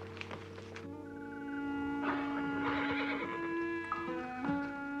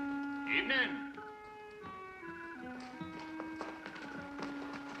 Evening.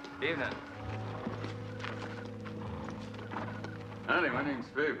 Evening. Howdy, my name's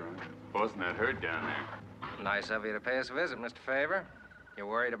Favor. I'm bossing that herd down there. Nice of you to pay us a visit, Mr. Favor. You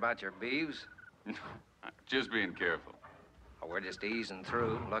worried about your beeves? Just being careful. Oh, we're just easing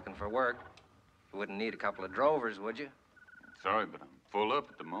through, looking for work. You wouldn't need a couple of drovers, would you? Sorry, but I'm full up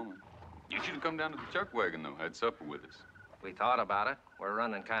at the moment. You should have come down to the chuck wagon, though. Had supper with us. We thought about it. We're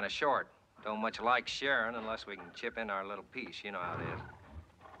running kind of short. Don't much like sharing unless we can chip in our little piece. You know how it is.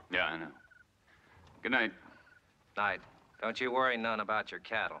 Yeah, I know. Good night. Night. Don't you worry none about your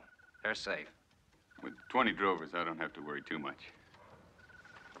cattle. They're safe. With 20 drovers, I don't have to worry too much.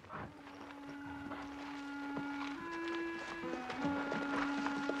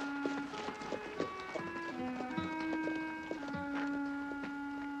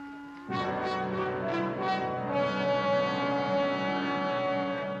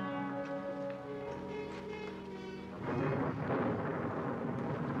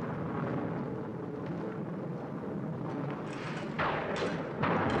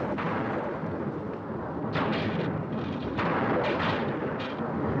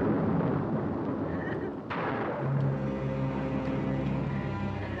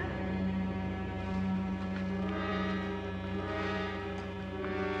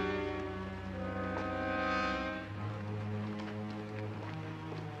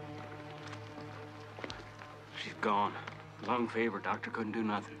 She's gone. Lung fever. Doctor couldn't do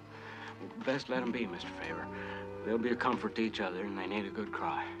nothing. Best let them be, Mr. Favor. They'll be a comfort to each other, and they need a good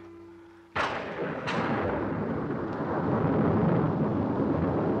cry.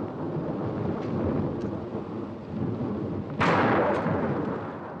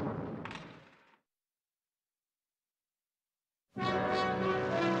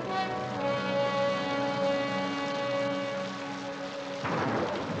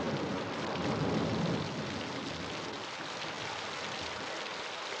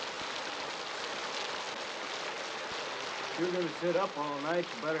 If you're gonna sit up all night,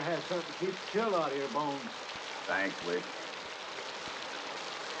 you better have something to keep the chill out of your bones. Thanks, Wick.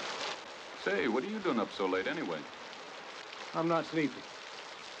 Say, what are you doing up so late anyway? I'm not sleepy.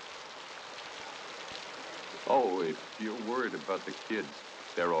 Oh, if you're worried about the kids,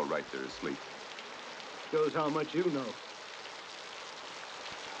 they're all right. They're asleep. Shows how much you know.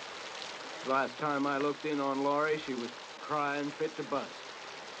 Last time I looked in on Laurie, she was crying fit to bust.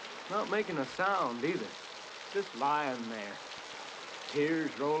 Not making a sound either. Just lying there.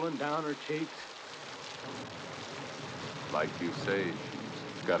 Tears rolling down her cheeks. Like you say,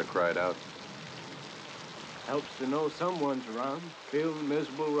 she's got to cry it out. Helps to know someone's around, feeling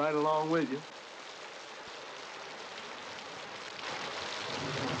miserable right along with you.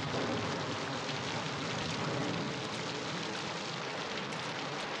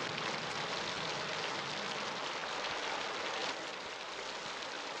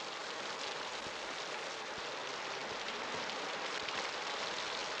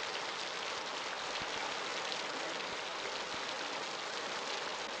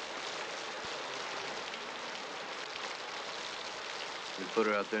 We put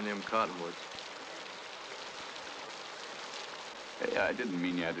her out there in them cottonwoods. Hey, I didn't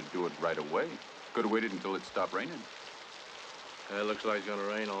mean you had to do it right away. Could have waited until it stopped raining. It looks like it's gonna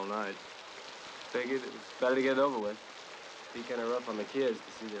rain all night. Figured it was better to get it over with. Be kind of rough on the kids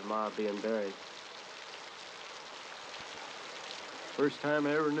to see their ma being buried. First time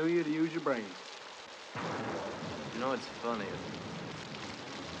I ever knew you to use your brains. You know, it's funny.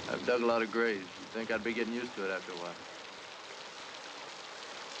 I've dug a lot of graves. You'd think I'd be getting used to it after a while.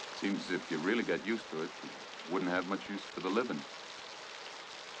 Seems as if you really got used to it, you wouldn't have much use for the living.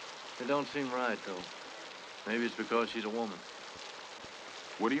 It don't seem right, though. Maybe it's because she's a woman.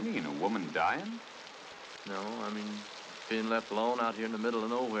 What do you mean, a woman dying? No, I mean, being left alone out here in the middle of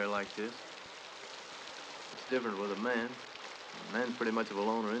nowhere like this. It's different with a man. A man's pretty much of a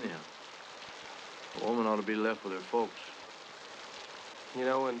loner anyhow. A woman ought to be left with her folks. You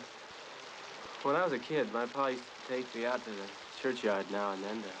know, when I was a kid, my pa used to take me out to the churchyard now and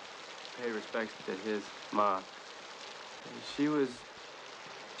then to pay respects to his ma. And she was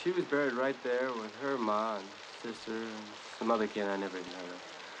buried right there with her ma and sister and some other kid I never even heard of.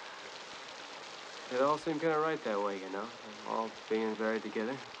 It all seemed kind of right that way, you know, them all being buried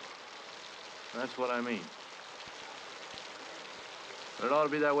together. That's what I mean. But it ought to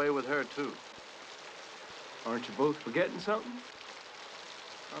be that way with her, too. Aren't you both forgetting something?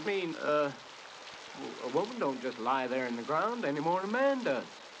 I mean, a woman don't just lie there in the ground any more than a man does.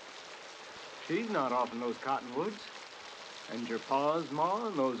 She's not off in those cottonwoods. And your pa's ma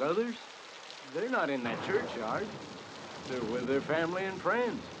and those others, they're not in that churchyard. They're with their family and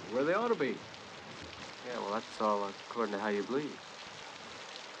friends, where they ought to be. Yeah, well, that's all according to how you believe.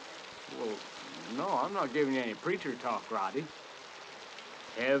 Well, no, I'm not giving you any preacher talk, Roddy.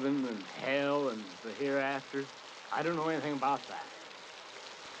 Heaven and hell and the hereafter, I don't know anything about that.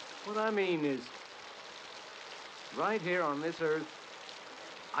 What I mean is, right here on this earth,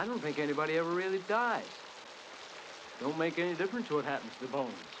 I don't think anybody ever really dies. Don't make any difference what happens to the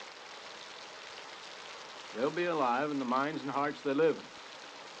bones. They'll be alive in the minds and hearts they live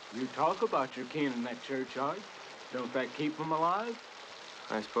in. You talk about your kin in that churchyard. Don't that keep them alive?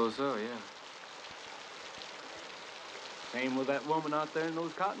 I suppose so, yeah. Same with that woman out there in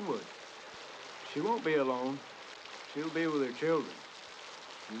those cottonwoods. She won't be alone. She'll be with her children.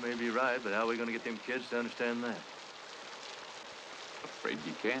 You may be right, but how are we going to get them kids to understand that? Afraid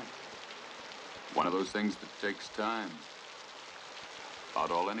you can't. One of those things that takes time. About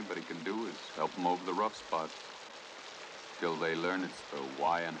all anybody can do is help them over the rough spots. Till they learn it's the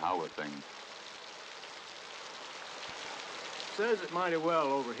why and how of things. Says it mighty well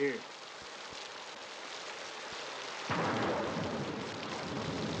over here.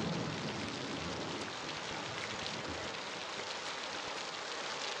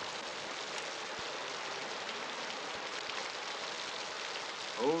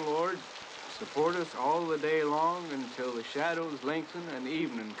 O Lord, support us all the day long until the shadows lengthen and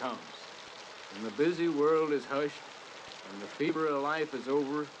evening comes, and the busy world is hushed, and the fever of life is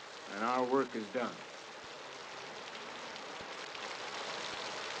over, and our work is done.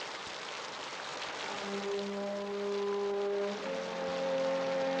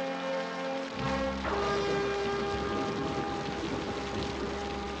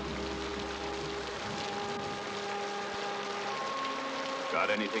 Got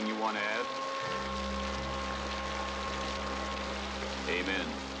anything you want to add? Amen.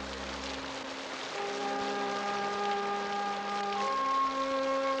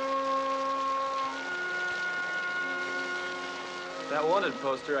 That wanted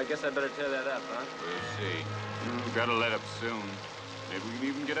poster, I guess I better tear that up, huh? We'll see. Gotta let up soon. Maybe we can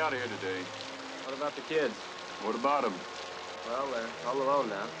even get out of here today. What about the kids? What about them? Well, they're all alone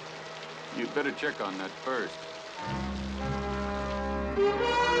now. You'd better check on that first.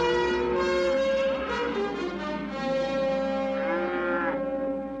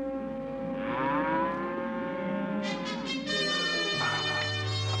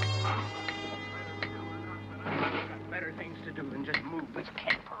 Better things to do than just move this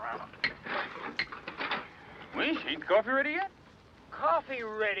camp around. Wish, ain't coffee ready yet? Coffee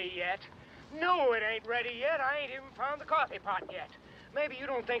ready yet? No, it ain't ready yet. I ain't even found the coffee pot yet. Maybe you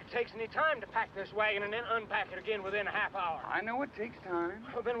don't think it takes any time to pack this wagon and then unpack it again within a half hour. I know it takes time.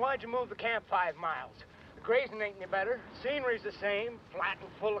 Well, then why'd you move the camp 5 miles? The grazing ain't any better. Scenery's the same, flat and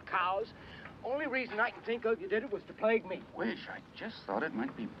full of cows. Only reason I can think of you did it was to plague me. Wish, I just thought it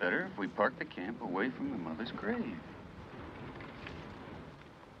might be better if we parked the camp away from the mother's grave.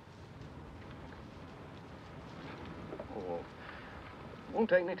 Oh, won't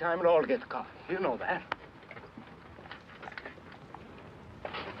take any time at all to get the coffee. You know that.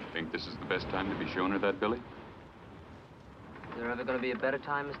 Think this is the best time to be showing her that, Billy? Is there ever going to be a better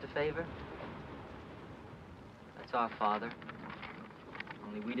time, Mr. Favor? That's our father.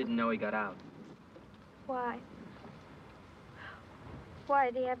 Only we didn't know he got out. Why? Why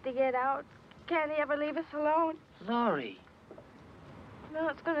did he have to get out? Can't he ever leave us alone? Laurie. Now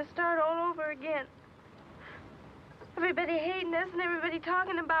it's going to start all over again. Everybody hating us and everybody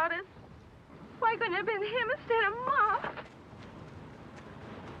talking about us. Why couldn't it have been him instead of Ma?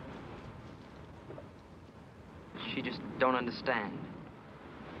 she just don't understand.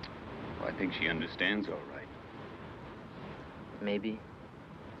 Well, I think she understands all right. Maybe.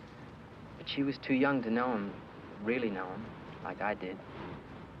 But she was too young to know him, really know him, like I did.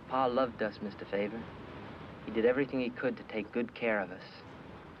 Pa loved us, Mr. Favor. He did everything he could to take good care of us.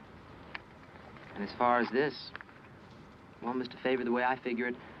 And as far as this, well, Mr. Favor, the way I figure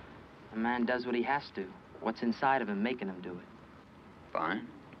it, a man does what he has to. What's inside of him making him do it. Fine,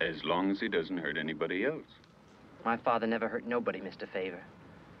 as long as he doesn't hurt anybody else. My father never hurt nobody, Mr. Favor.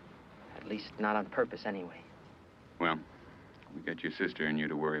 At least not on purpose, anyway. Well, we got your sister and you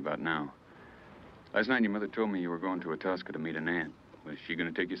to worry about now. Last night, your mother told me you were going to Atasca to meet an aunt. Was she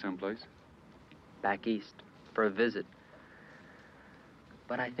going to take you someplace? Back east, for a visit.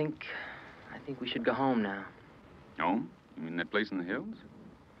 But I think we should go home now. Home? You mean that place in the hills?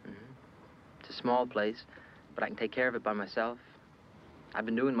 It's a small place, but I can take care of it by myself. I've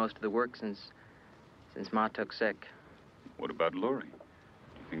been doing most of the work since Ma took sick. What about Lori? Do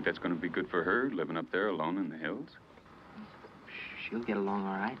you think that's going to be good for her, living up there alone in the hills? She'll get along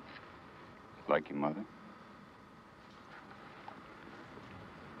all right. Like your mother?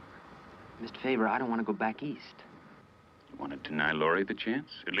 Mr. Favor, I don't want to go back east. You want to deny Lori the chance?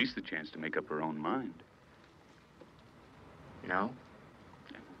 At least the chance to make up her own mind. No.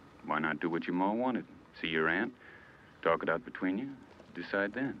 Why not do what your ma wanted? See your aunt, talk it out between you,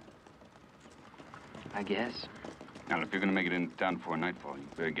 decide then. I guess. Now, if you're going to make it into town before nightfall, you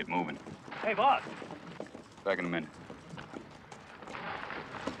better get moving. Hey, boss. Back in a minute.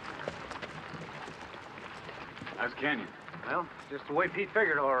 How's Canyon? Well, just the way Pete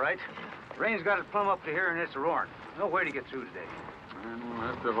figured, all right. Rain's got it plumb up to here, and it's roaring. No way to get through today. And we'll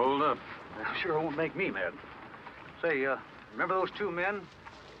have to hold up. Well, sure won't make me mad. Say, remember those two men?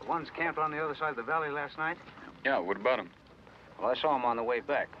 The ones camped on the other side of the valley last night? Yeah, what about them? Well, I saw them on the way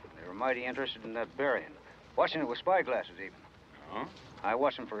back. They were mighty interested in that burying. Watching it with spyglasses, even. Oh? I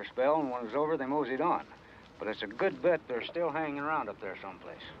watched them for a spell, and when it was over, they moseyed on. But it's a good bet they're still hanging around up there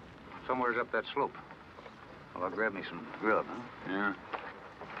someplace. Somewhere's up that slope. Well, I'll grab me some grub, huh? Yeah.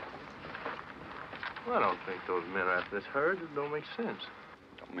 Well, I don't think those men are after this herd. It don't make sense.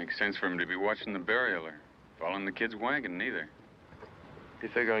 Don't make sense for him to be watching the burial or following the kid's wagon, neither. You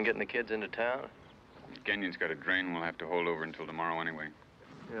figure on getting the kids into town? Kenyon's got a drain we'll have to hold over until tomorrow anyway.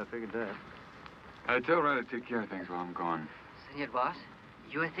 Yeah, I figured that. I tell Ryder to take care of things while I'm gone. Senor Boss,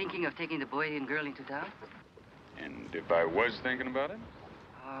 you are thinking of taking the boy and girl into town? And if I was thinking about it?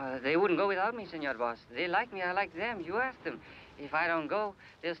 They wouldn't go without me, Senor Boss. They like me, I like them. You ask them. If I don't go,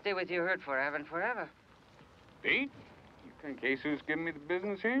 they'll stay with your herd forever and forever. Pete? You think Jesus giving me the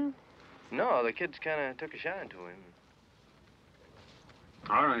business here? No, the kids kind of took a shine to him.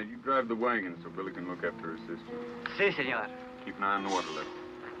 All right, you drive the wagon so Billy can look after her sister. Si, senor. Keep an eye on the water level.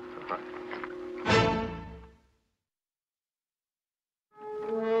 Bye.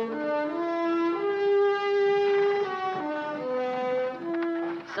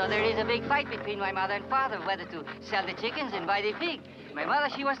 So there is a big fight between my mother and father whether to sell the chickens and buy the pig. My mother,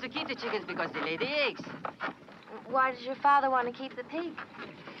 she wants to keep the chickens because they lay the eggs. Why does your father want to keep the pig?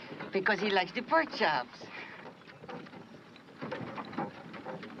 Because he likes the pork chops.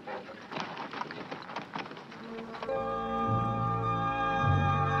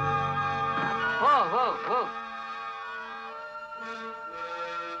 Whoa, whoa, whoa.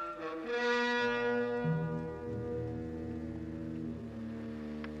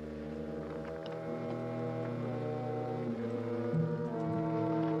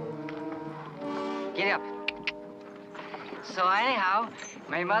 Get up. So anyhow,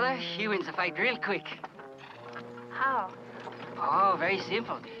 my mother, she wins the fight real quick. How? Oh, very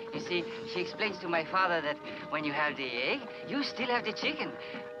simple. You see, she explains to my father that when you have the egg, you still have the chicken.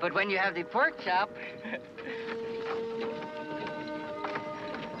 But when you have the pork chop...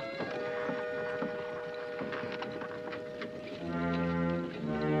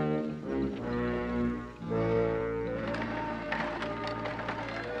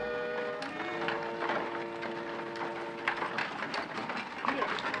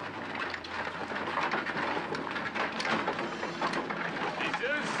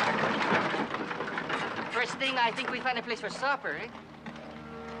 First thing, I think we find a place for supper, eh?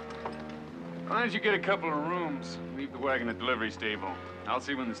 Why don't you get a couple of rooms? Leave the wagon at the delivery stable. I'll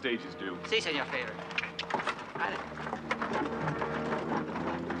see when the stage is due. Si, senor Favor.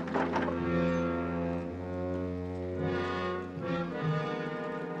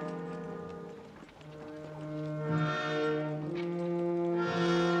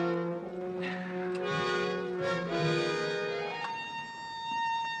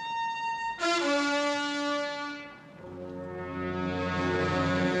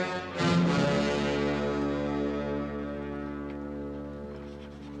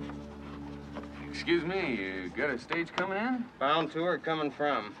 Excuse me, you got a stage coming in? Bound to or coming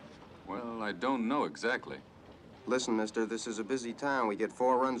from? Well, I don't know exactly. Listen, mister, this is a busy town. We get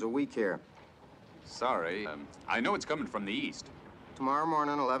 4 runs a week here. Sorry. I know it's coming from the east. Tomorrow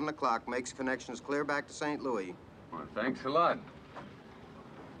morning, 11 o'clock, makes connections clear back to St. Louis. Well, thanks a lot.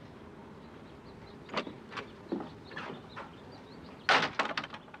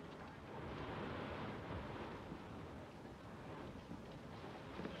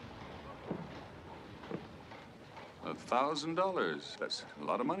 $1,000. That's a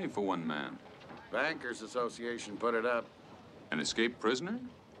lot of money for one man. Bankers Association put it up. An escaped prisoner?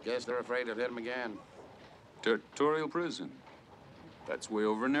 Guess they're afraid of him again. Territorial prison. That's way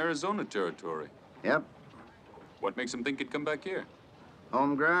over in Arizona territory. Yep. What makes him think he'd come back here?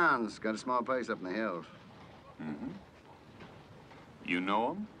 Home grounds. Got a small place up in the hills. Mm-hmm. You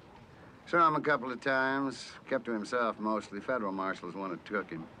know him? Saw him a couple of times. Kept to himself mostly. Federal marshals one that took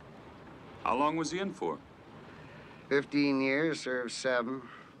him. How long was he in for? 15 years, served 7.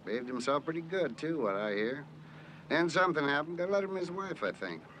 Behaved himself pretty good, too, what I hear. Then something happened. Got a letter from his wife, I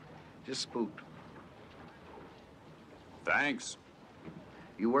think. Just spooked. Thanks.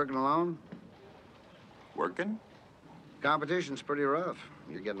 You working alone? Working? Competition's pretty rough.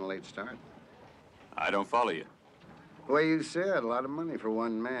 You're getting a late start. I don't follow you. The way you said, a lot of money for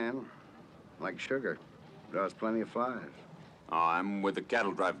one man. Like sugar. Draws plenty of flies. Oh, I'm with a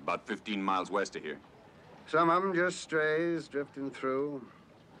cattle drive about 15 miles west of here. Some of them just strays drifting through.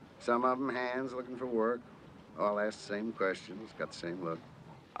 Some of them hands looking for work. All ask the same questions, got the same look.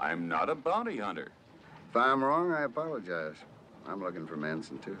 I'm not a bounty hunter. If I'm wrong, I apologize. I'm looking for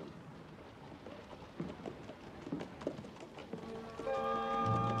Manson, too.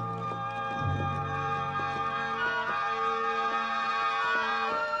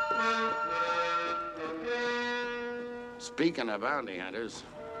 Speaking of bounty hunters,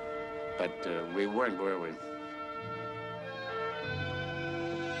 but we weren't, were we?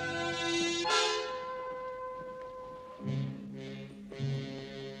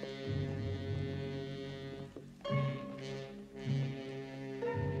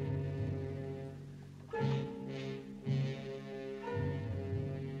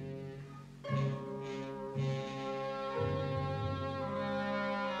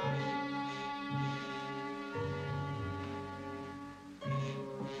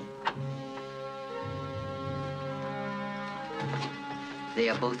 They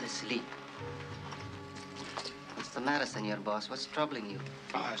are both asleep. What's the matter, Senor Boss? What's troubling you?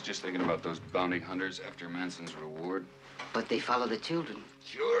 Oh, I was just thinking about those bounty hunters after Manson's reward. But they follow the children.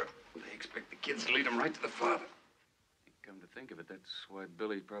 Sure. They expect the kids to lead them right to the father. Come to think of it, that's why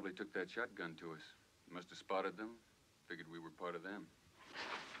Billy probably took that shotgun to us. He must have spotted them, figured we were part of them.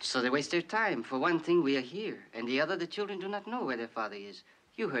 So they waste their time. For one thing, we are here. And the other, the children do not know where their father is.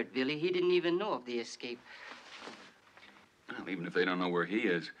 You heard Billy. He didn't even know of the escape. Well, even if they don't know where he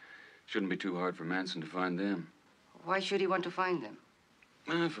is, shouldn't be too hard for Manson to find them. Why should he want to find them?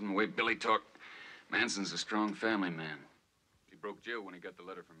 From the way Billy talked, Manson's a strong family man. He broke jail when he got the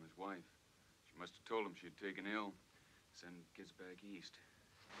letter from his wife. She must have told him she'd taken ill, send kids back east.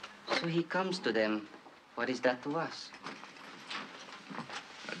 So he comes to them. What is that to us?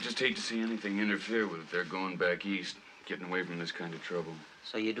 I'd just hate to see anything interfere with their going back east, getting away from this kind of trouble.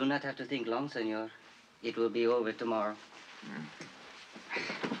 So you do not have to think long, senor. It will be over tomorrow.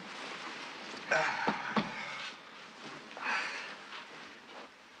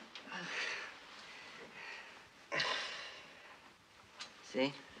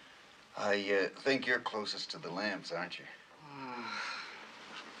 See? I think you're closest to the lamps, aren't you?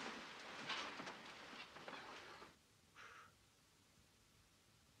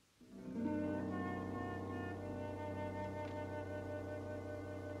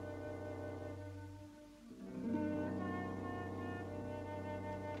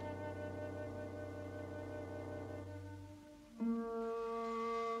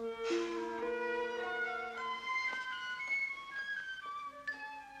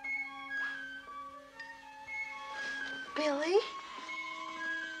 Billy?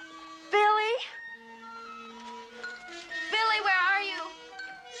 Billy? Billy, where are you?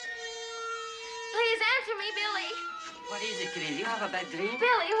 Please answer me, Billy. What is it, Clint? You have a bad dream?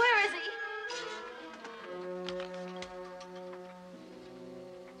 Billy, where is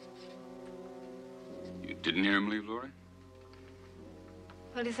he? You didn't hear him leave, Lori?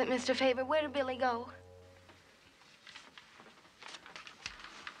 What is it, Mr. Favor? Where did Billy go?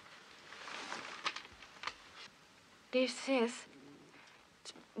 Dear sis,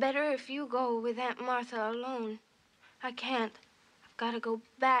 it's better if you go with Aunt Martha alone. I can't. I've got to go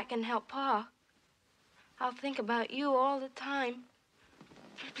back and help Pa. I'll think about you all the time.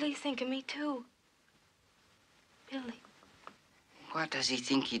 Please think of me, too. Billy. What does he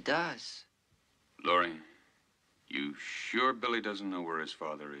think he does? Laurie, you sure Billy doesn't know where his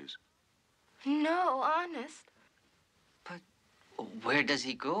father is? No, honest. Where does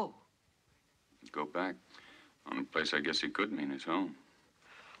he go? Go back. Only place I guess he could mean his home.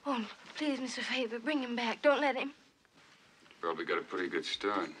 Oh, please, Mr. Favor, bring him back. Don't let him. Probably got a pretty good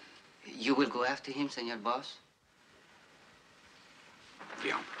start. You will go after him, Senor Boss?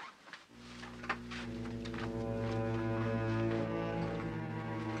 Yeah.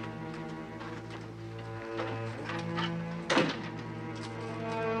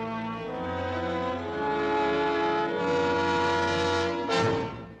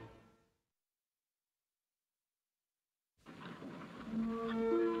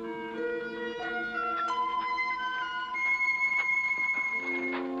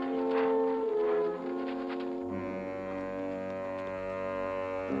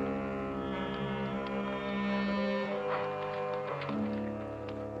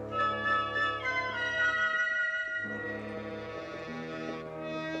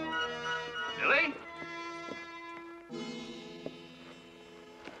 Billy?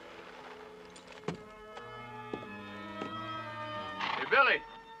 Hey, Billy.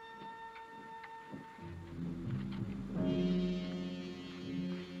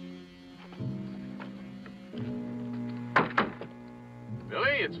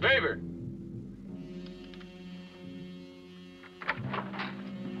 Billy, it's Favor.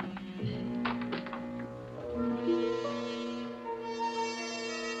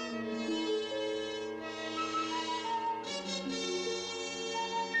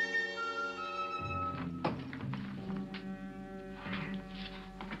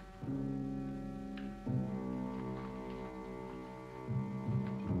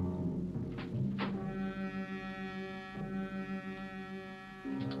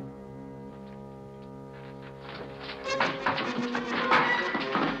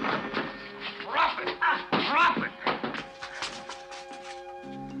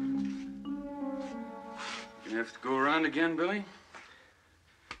 You have to go around again, Billy?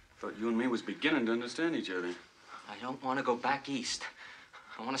 Thought you and me was beginning to understand each other. I don't want to go back east.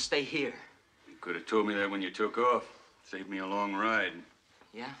 I want to stay here. You could have told me that when you took off. Saved me a long ride.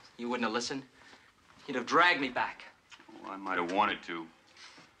 Yeah? You wouldn't have listened? You'd have dragged me back. Oh, I might have wanted to.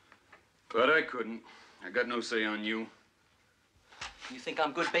 But I couldn't. I got no say on you. You think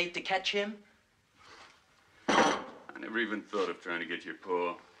I'm good bait to catch him? I never even thought of trying to get your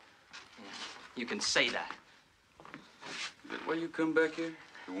paw. Yeah, you can say that. Is that why you come back here?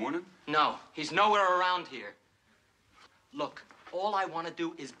 To warn him? No, he's nowhere around here. Look, all I want to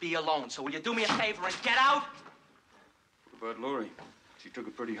do is be alone. So will you do me a favor and get out? What about Laurie? She took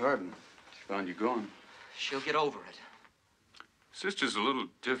it pretty hard and she found you gone. She'll get over it. Sister's a little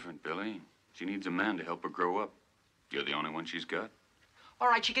different, Billy. She needs a man to help her grow up. You're the only one she's got. All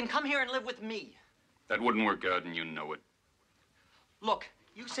right, she can come here and live with me. That wouldn't work out, and you know it. Look,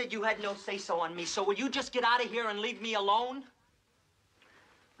 you said you had no say-so on me, so will you just get out of here and leave me alone?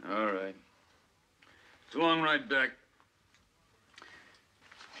 All right. It's a long ride back.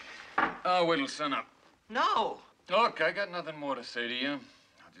 I'll wait till sunup. No. Look, I got nothing more to say to you.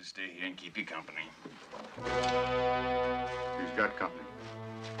 I'll just stay here and keep you company. Who's got company?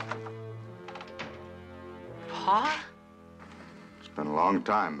 Pa? It's been a long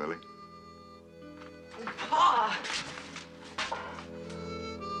time, Billy. Pa!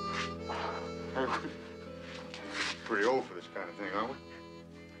 Pretty old for this kind of thing, aren't we?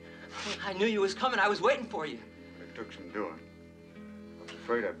 I knew you was coming. I was waiting for you. It took some doing. I was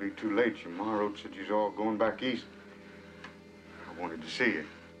afraid I'd be too late. Your ma wrote said you was all going back east. I wanted to see you.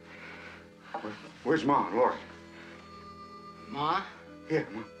 Where's Ma and Laurie? Ma? Yeah,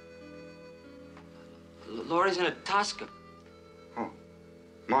 Ma. Laurie's in a Tosca. Oh,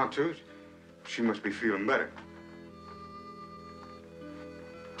 Ma too? She must be feeling better.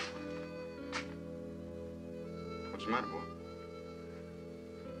 What's the matter, boy?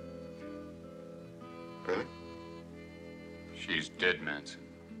 Billy? She's dead, Manson.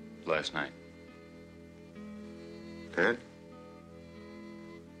 Last night. Dead?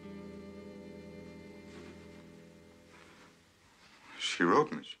 She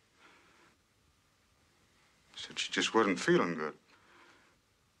wrote me. Said she just wasn't feeling good.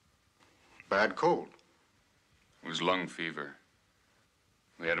 Bad cold. It was lung fever.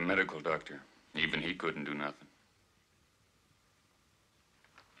 We had a medical doctor. Even he couldn't do nothing.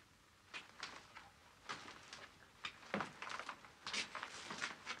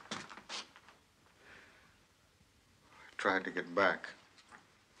 Tried to get back.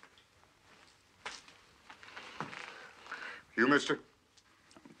 You, mister?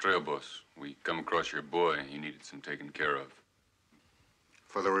 I'm Trail boss, we come across your boy. He needed some taken care of.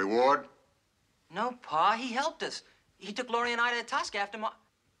 For the reward? No, Pa. He helped us. He took Laurie and I to the tusk after Ma...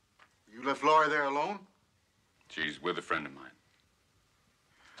 You left Laurie there alone? She's with a friend of mine.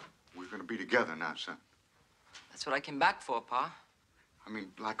 We're gonna be together now, son. That's what I came back for, Pa. I mean,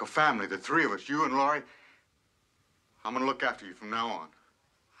 like a family, the three of us, you and Laurie. I'm gonna look after you from now on.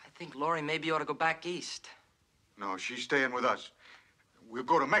 I think Laurie maybe ought to go back east. No, she's staying with us. We'll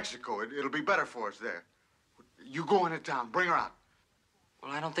go to Mexico. It'll be better for us there. You go into town. Bring her out.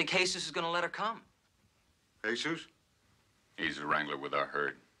 Well, I don't think Jesus is going to let her come. Jesus? He's a wrangler with our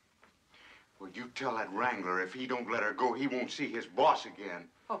herd. Well, you tell that wrangler if he don't let her go, he won't see his boss again.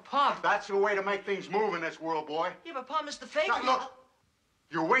 Oh, Pa. That's the way to make things move in this world, boy. Yeah, but Pa, Mr. Faker... Now, look,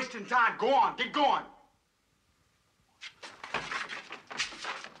 you're wasting time. Go on. Get going.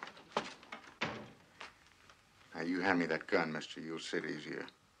 Now, you hand me that gun, mister. You'll sit easier.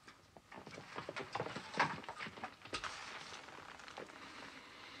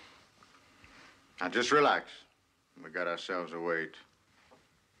 Now, just relax. We got ourselves a wait.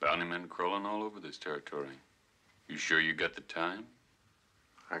 Bounty men crawling all over this territory. You sure you got the time?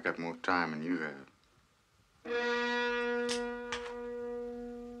 I got more time than you have.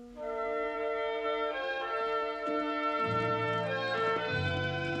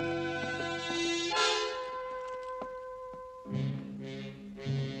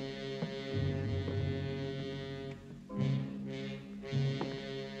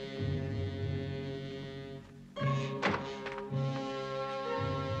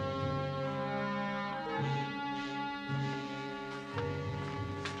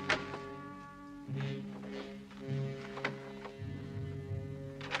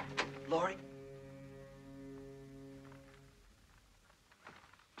 Laurie?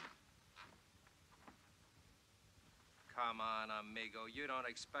 Come on, amigo. You don't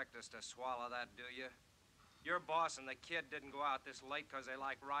expect us to swallow that, do you? Your boss and the kid didn't go out this late because they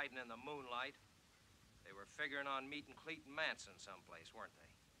like riding in the moonlight. They were figuring on meeting Cleton Manson someplace, weren't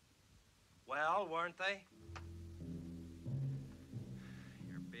they? Well, weren't they?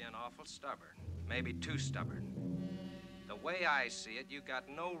 You're being awful stubborn. Maybe too stubborn. The way I see it, you got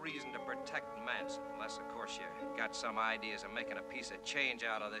no reason to protect Manson, unless, of course, you got some ideas of making a piece of change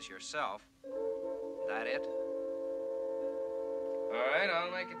out of this yourself. That it? All right, I'll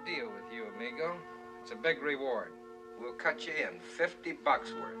make a deal with you, amigo. It's a big reward. We'll cut you in $50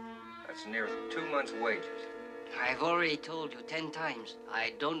 worth. That's near 2 months' wages. I've already told you 10 times.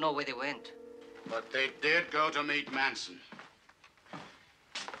 I don't know where they went. But they did go to meet Manson.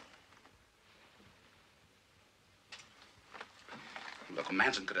 Look,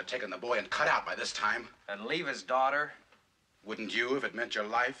 Manson could have taken the boy and cut out by this time. And leave his daughter? Wouldn't you if it meant your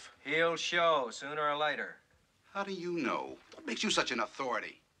life? He'll show sooner or later. How do you know? What makes you such an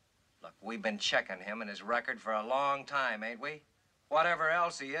authority? Look, we've been checking him and his record for a long time, ain't we? Whatever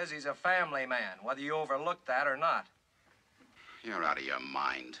else he is, he's a family man, whether you overlook that or not. You're out of your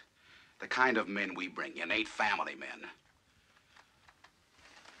mind. The kind of men we bring in ain't family men.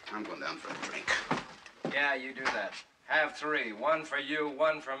 I'm going down for a drink. Yeah, you do that. Have 3. 1 for you,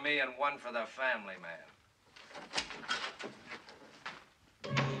 1 for me, and 1 for the family man.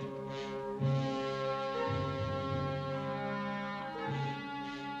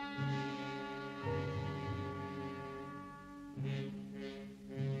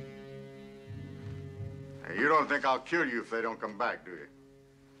 Hey, you don't think I'll kill you if they don't come back, do you?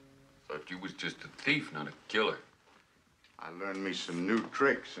 Thought you was just a thief, not a killer. I learned me some new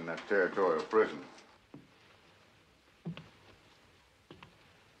tricks in that territorial prison.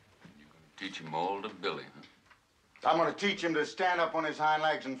 Teach him all to Billy, huh? I'm gonna teach him to stand up on his hind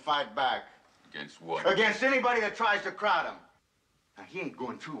legs and fight back. Against what? Against anybody that tries to crowd him. Now, he ain't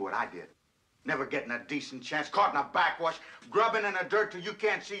going through what I did. Never getting a decent chance, caught in a backwash, grubbing in the dirt till you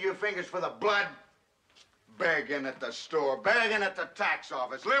can't see your fingers for the blood. Begging at the store, begging at the tax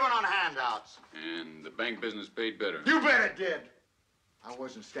office, living on handouts. And the bank business paid better. You bet it did. I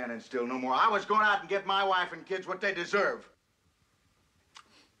wasn't standing still no more. I was going out and get my wife and kids what they deserve.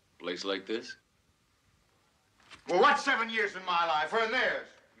 Place like this? Well, what's 7 years in my life, or in theirs?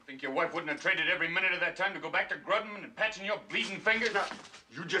 You think your wife wouldn't have traded every minute of that time to go back to grubbing and patching your bleeding fingers? Now,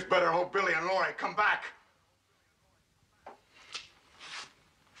 you just better hope Billy and Laurie come back.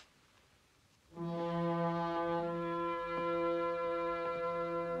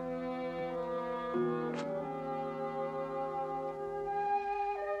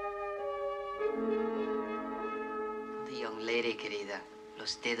 The young lady, querida.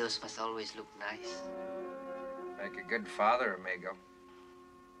 Los dedos must always look nice. Make a good father, amigo.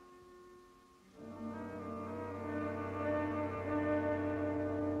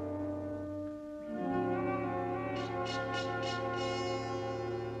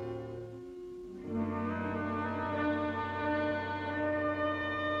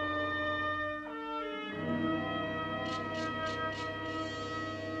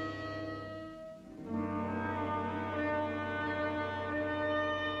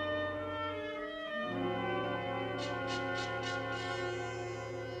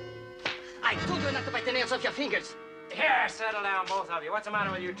 told you not to bite the nails off your fingers. Here, settle down, both of you. What's the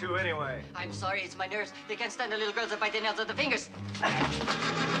matter with you two, anyway? I'm sorry, it's my nerves. They can't stand the little girls that bite the nails off the fingers.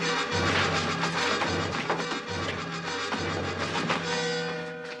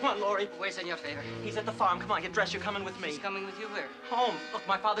 Come on, Laurie. Where's Senor Favor? He's at the farm. Come on, get dressed. You're coming with me. He's coming with you where? Home. Look,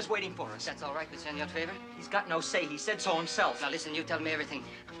 my father's waiting for us. That's all right with Senor Favor? He's got no say. He said so himself. Now listen, you tell me everything.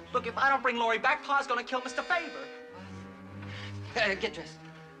 Look, if I don't bring Laurie back, Pa's gonna kill Mr. Favor. Get dressed.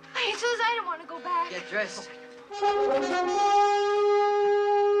 Jesus, I don't want to go back. Get dressed.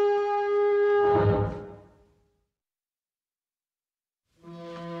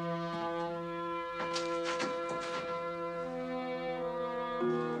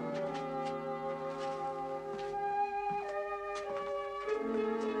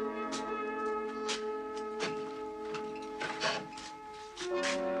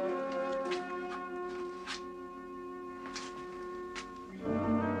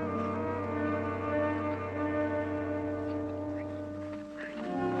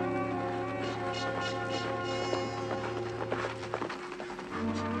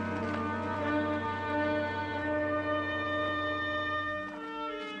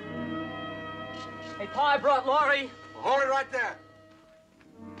 Hey, Pa, I brought Laurie. Well, hold it right there.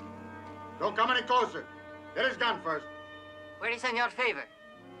 Don't come any closer. Get his gun first. Where is Senor Favor?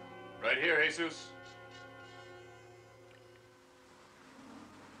 Right here, Jesus.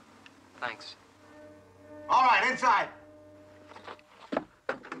 Thanks. All right, inside.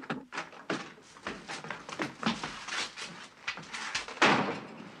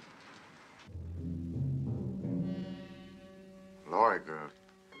 Laurie, girl.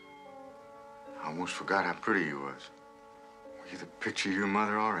 I almost forgot how pretty you was. Were you the picture of your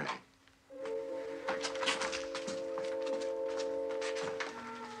mother already? I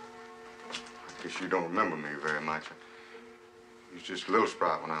guess you don't remember me very much. You was just a little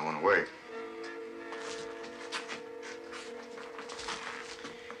sprout when I went away.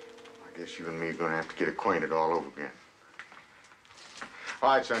 I guess you and me are gonna have to get acquainted all over again.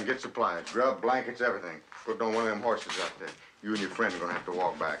 All right, son, get supplies. Grub, blankets, everything. Put on one of them horses out there. You and your friend are gonna have to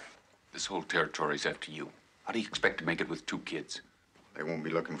walk back. This whole territory's after you. How do you expect to make it with 2 kids? They won't be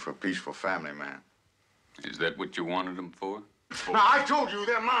looking for a peaceful family, man. Is that what you wanted them for? Now, I told you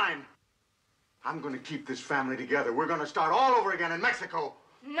they're mine. I'm gonna keep this family together. We're gonna start all over again in Mexico.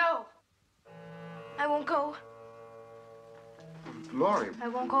 No. I won't go. Laurie. I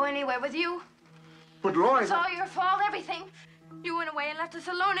won't go anywhere with you. But Laurie... It's all your fault, everything. You went away and left us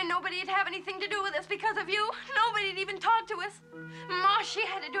alone, and nobody'd have anything to do with us because of you. Nobody'd even talk to us. Ma, she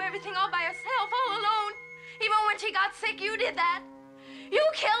had to do everything all by herself, all alone. Even when she got sick, you did that. You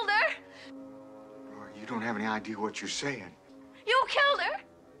killed her. Laurie, you don't have any idea what you're saying. You killed her.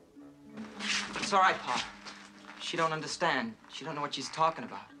 It's all right, Pa. She don't understand. She don't know what she's talking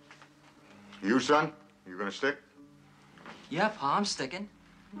about. You, son? You gonna stick? Yeah, Pa, I'm sticking.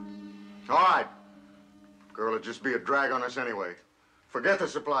 All right. Girl, it'd just be a drag on us anyway. Forget the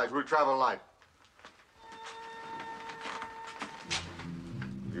supplies. We'll travel light.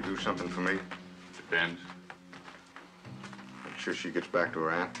 You do something for me? Depends. Make sure she gets back to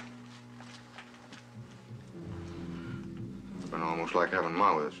her aunt. It's been almost like having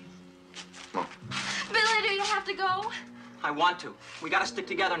Ma with us. Come on. Billy, do you have to go? I want to. We gotta stick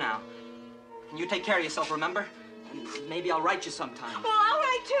together now. And you take care of yourself, remember? And maybe I'll write you sometime. Well, I'll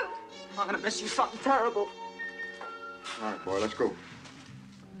write too. I'm gonna miss you something terrible. All right, boy, let's go.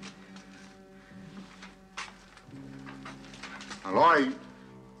 Now, Laurie,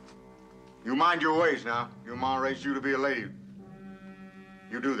 you mind your ways now. Your Ma raised you to be a lady.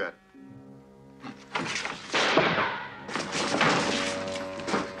 You do that.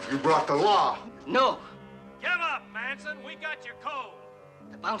 You brought the law. No. Give up, Manson. We got your code.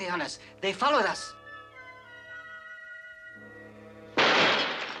 The bounty hunters, they followed us.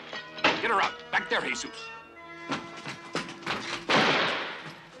 Get her out. Back there, Jesus.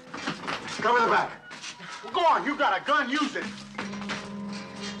 Cover the back. Well, go on. You got a gun. Use it.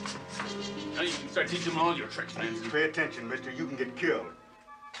 Now you can start teaching them all your tricks, man. Pay attention, mister. You can get killed.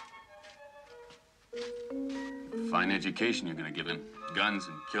 Fine education you're gonna give him. Guns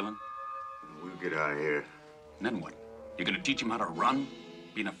and killing. We'll get out of here. And then what? You're gonna teach him how to run?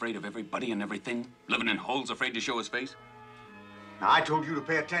 Being afraid of everybody and everything? Living in holes, afraid to show his face? Now, I told you to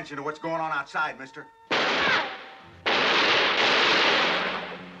pay attention to what's going on outside, mister.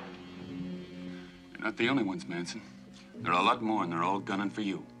 You're not the only ones, Manson. There are a lot more, and they're all gunning for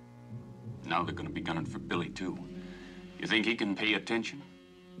you. Now they're gonna be gunning for Billy, too. You think he can pay attention?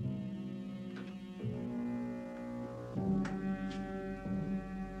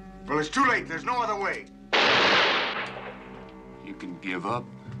 Well, it's too late. There's no other way. You can give up.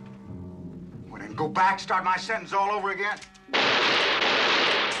 then go back, start my sentence all over again?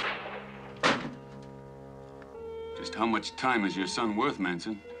 Just how much time is your son worth,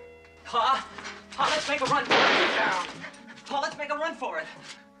 Manson? Pa, let's make a run for it. Pa, let's make a run for it.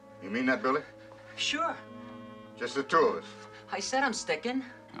 You mean that, Billy? Sure. Just the two of us. I said I'm sticking.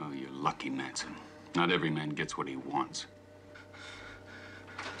 Oh, you're lucky, Manson. Not every man gets what he wants.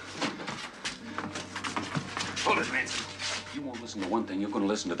 Hold it, Manson. You won't listen to one thing, you're going to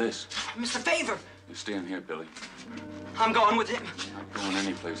listen to this. Mr. Favor! You stay in here, Billy. I'm going with him. You're not going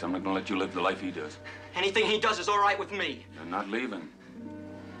anyplace. I'm not going to let you live the life he does. Anything he does is all right with me. You're not leaving.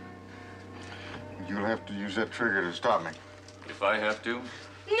 You'll have to use that trigger to stop me. If I have to?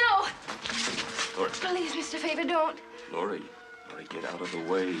 No! Lori. Please, Mr. Favor, don't. Lori, get out of the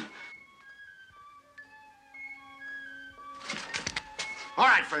way. All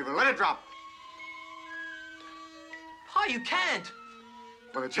right, Favor, let it drop. Pa, you can't.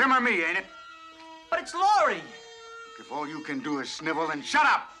 Well, it's him or me, ain't it? But it's Lori. If all you can do is snivel, then shut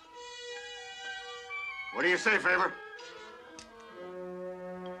up. What do you say, Favor?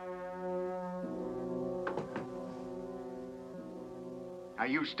 Now,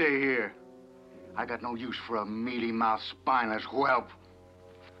 you stay here. I got no use for a mealy-mouthed, spineless whelp.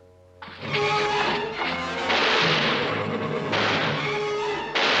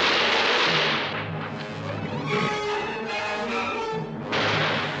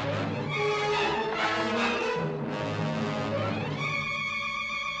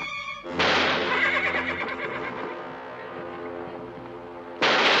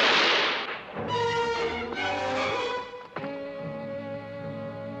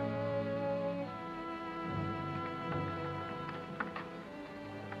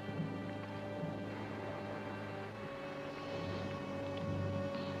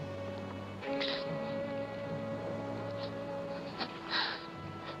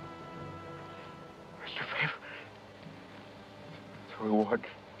 Reward.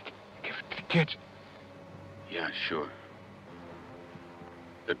 Give it to the kids. Yeah, sure.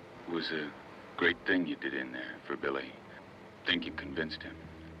 That was a great thing you did in there for Billy. Think you convinced him.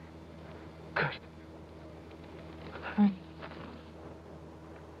 Good.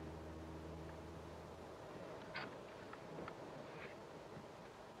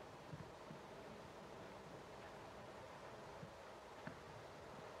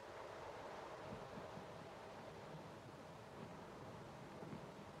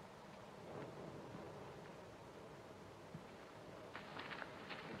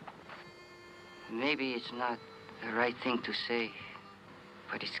 Maybe it's not the right thing to say,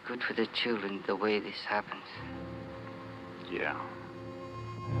 but it's good for the children the way this happens. Yeah.